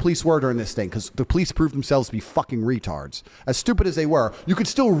stupid as the police were during this thing, because the police proved themselves to be fucking retards. As stupid as they were, you could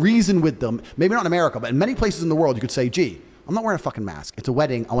still reason with them. Maybe not in America, but in many places in the world, you could say, gee, I'm not wearing a fucking mask. It's a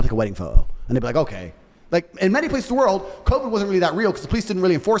wedding. I want to take a wedding photo. And they'd be like, okay. Like, in many places in the world, COVID wasn't really that real because the police didn't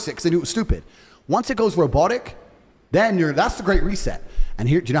really enforce it because they knew it was stupid. Once it goes robotic, then that's the great reset. And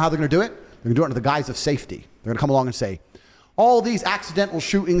here, do you know how they're going to do it? They're going to do it under the guise of safety. They're going to come along and say, all these accidental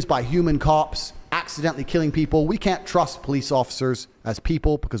shootings by human cops, accidentally killing people, we can't trust police officers as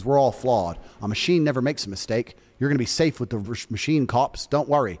people because we're all flawed. A machine never makes a mistake. You're going to be safe with the machine cops. Don't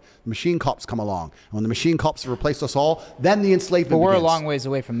worry. The machine cops come along. And when the machine cops have replaced us all, then the enslavement begins. But we're a long ways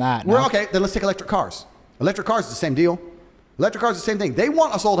away from that. We're okay. Then let's take electric cars. Electric cars is the same deal. Electric cars is the same thing. They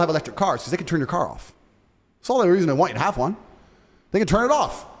want us all to have electric cars because they can turn your car off. That's all the reason they want you to have one. They can turn it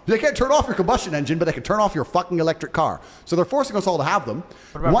off. They can't turn off your combustion engine, but they can turn off your fucking electric car. So they're forcing us all to have them.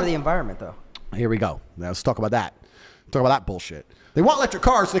 What about for the environment, though? Here we go. Now let's talk about that. Talk about that bullshit. They want electric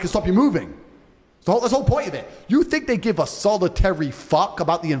cars so they can stop you moving. So that's the whole point of it. You think they give a solitary fuck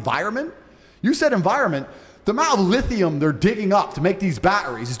about the environment? You said environment. The amount of lithium they're digging up to make these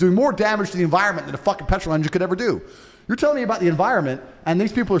batteries is doing more damage to the environment than a fucking petrol engine could ever do. You're telling me about the environment, and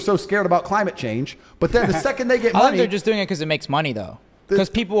these people are so scared about climate change, but then the second they get money... I think they're just doing it because it makes money, though. Because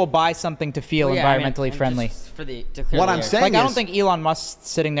people will buy something to feel environmentally friendly. What I'm saying is... I don't think Elon Musk's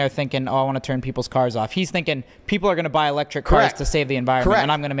sitting there thinking, oh, I want to turn people's cars off. He's thinking, people are going to buy electric cars to save the environment, and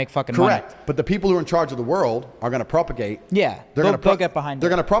I'm going to make fucking money. Correct. But the people who are in charge of the world are going to propagate... Yeah, they'll get behind it. They're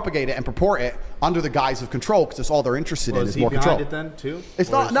going to propagate it and purport it under the guise of control, because that's all they're interested in is more control. Is he behind it then, too? It's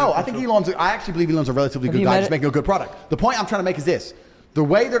not... No, I think I actually believe Elon's a relatively good guy just making a good product. The point I'm trying to make is this. The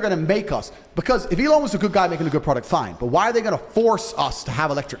way they're going to make us, because if Elon was a good guy making a good product, fine. But why are they going to force us to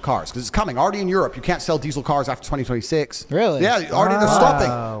have electric cars? Because it's coming. Already in Europe, you can't sell diesel cars after 2026. Really? Yeah, already they're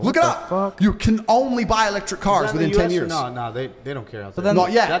stopping. Look it up. Fuck? You can only buy electric cars within 10 years. No, they don't care out there. Then,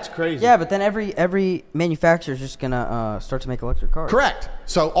 not yet. That's crazy. Yeah, but then every manufacturer is just going to start to make electric cars. Correct.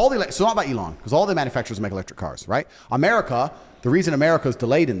 So so not about Elon, because all the manufacturers make electric cars, right? America... The reason America is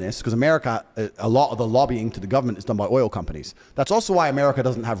delayed in this, because America, a lot of the lobbying to the government is done by oil companies. That's also why America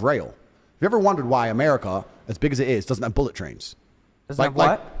doesn't have rail. Have you ever wondered why America, as big as it is, doesn't have bullet trains? Doesn't have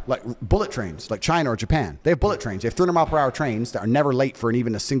what? Like bullet trains, like China or Japan. They have bullet trains. They have 300 mile per hour trains that are never late for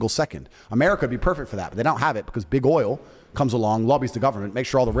even a single second. America would be perfect for that, but they don't have it because big oil comes along, lobbies the government, makes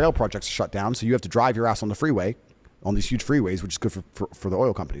sure all the rail projects are shut down, so you have to drive your ass on the freeway, on these huge freeways, which is good for the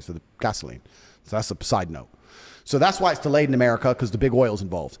oil companies, for the gasoline. So that's a side note. So that's why it's delayed in America, because the big oil is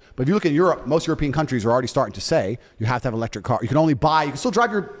involved. But if you look at Europe, most European countries are already starting to say you have to have an electric car. You can still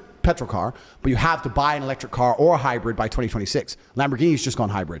drive your petrol car, but you have to buy an electric car or a hybrid by 2026. Lamborghini's just gone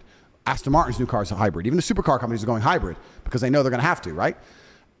hybrid. Aston Martin's new car is a hybrid. Even the supercar companies are going hybrid because they know they're going to have to, right?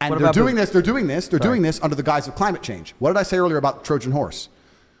 And they're doing this under the guise of climate change. What did I say earlier about the Trojan horse?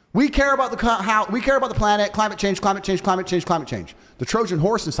 We care about the planet, climate change, climate change, climate change, climate change. The Trojan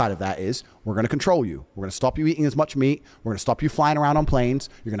horse inside of that is we're going to control you. We're going to stop you eating as much meat. We're going to stop you flying around on planes.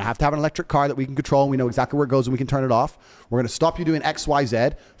 You're going to have an electric car that we can control, and we know exactly where it goes and we can turn it off. We're going to stop you doing X, Y,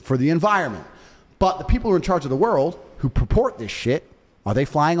 Z for the environment. But the people who are in charge of the world who purport this shit, are they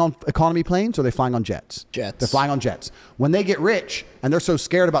flying on economy planes or are they flying on jets? Jets. They're flying on jets. When they get rich and they're so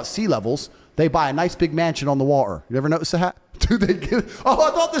scared about sea levels, they buy a nice big mansion on the water. You ever notice that? I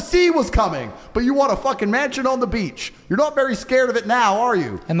thought the sea was coming, but you want a fucking mansion on the beach. You're not very scared of it now, are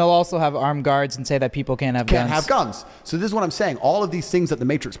you? And they'll also have armed guards and say that people can't have guns. Can't have guns. So this is what I'm saying. All of these things that the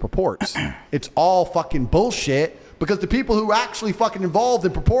Matrix purports, it's all fucking bullshit because the people who are actually fucking involved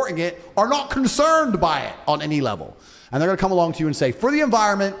in purporting it are not concerned by it on any level. And they're going to come along to you and say, for the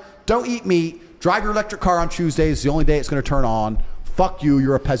environment, don't eat meat, Drive your electric car on Tuesdays. It's the only day it's going to turn on. Fuck you.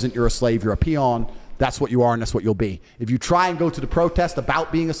 You're a peasant. You're a slave. You're a peon. That's what you are, and that's what you'll be. If you try and go to the protest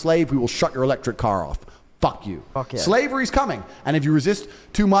about being a slave, we will shut your electric car off. Fuck you. Fuck yeah. Slavery's coming. And if you resist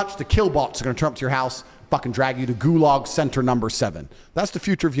too much, the kill bots are going to turn up to your house, fucking drag you to Gulag Center number 7. That's the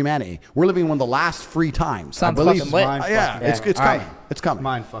future of humanity. We're living in one of the last free times. Sounds I believe. fucking lit. Yeah, it's All coming. right. It's coming.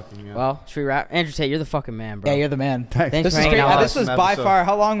 Mind fucking, yeah. Well, should we wrap? Andrew Tate, you're the fucking man, bro. Yeah, you're the man. Thanks This for is hanging great. out with This us. was by Episode. far.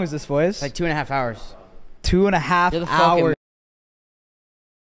 How long was this, boys? Like 2.5 hours. 2.5 You're the fucking hours.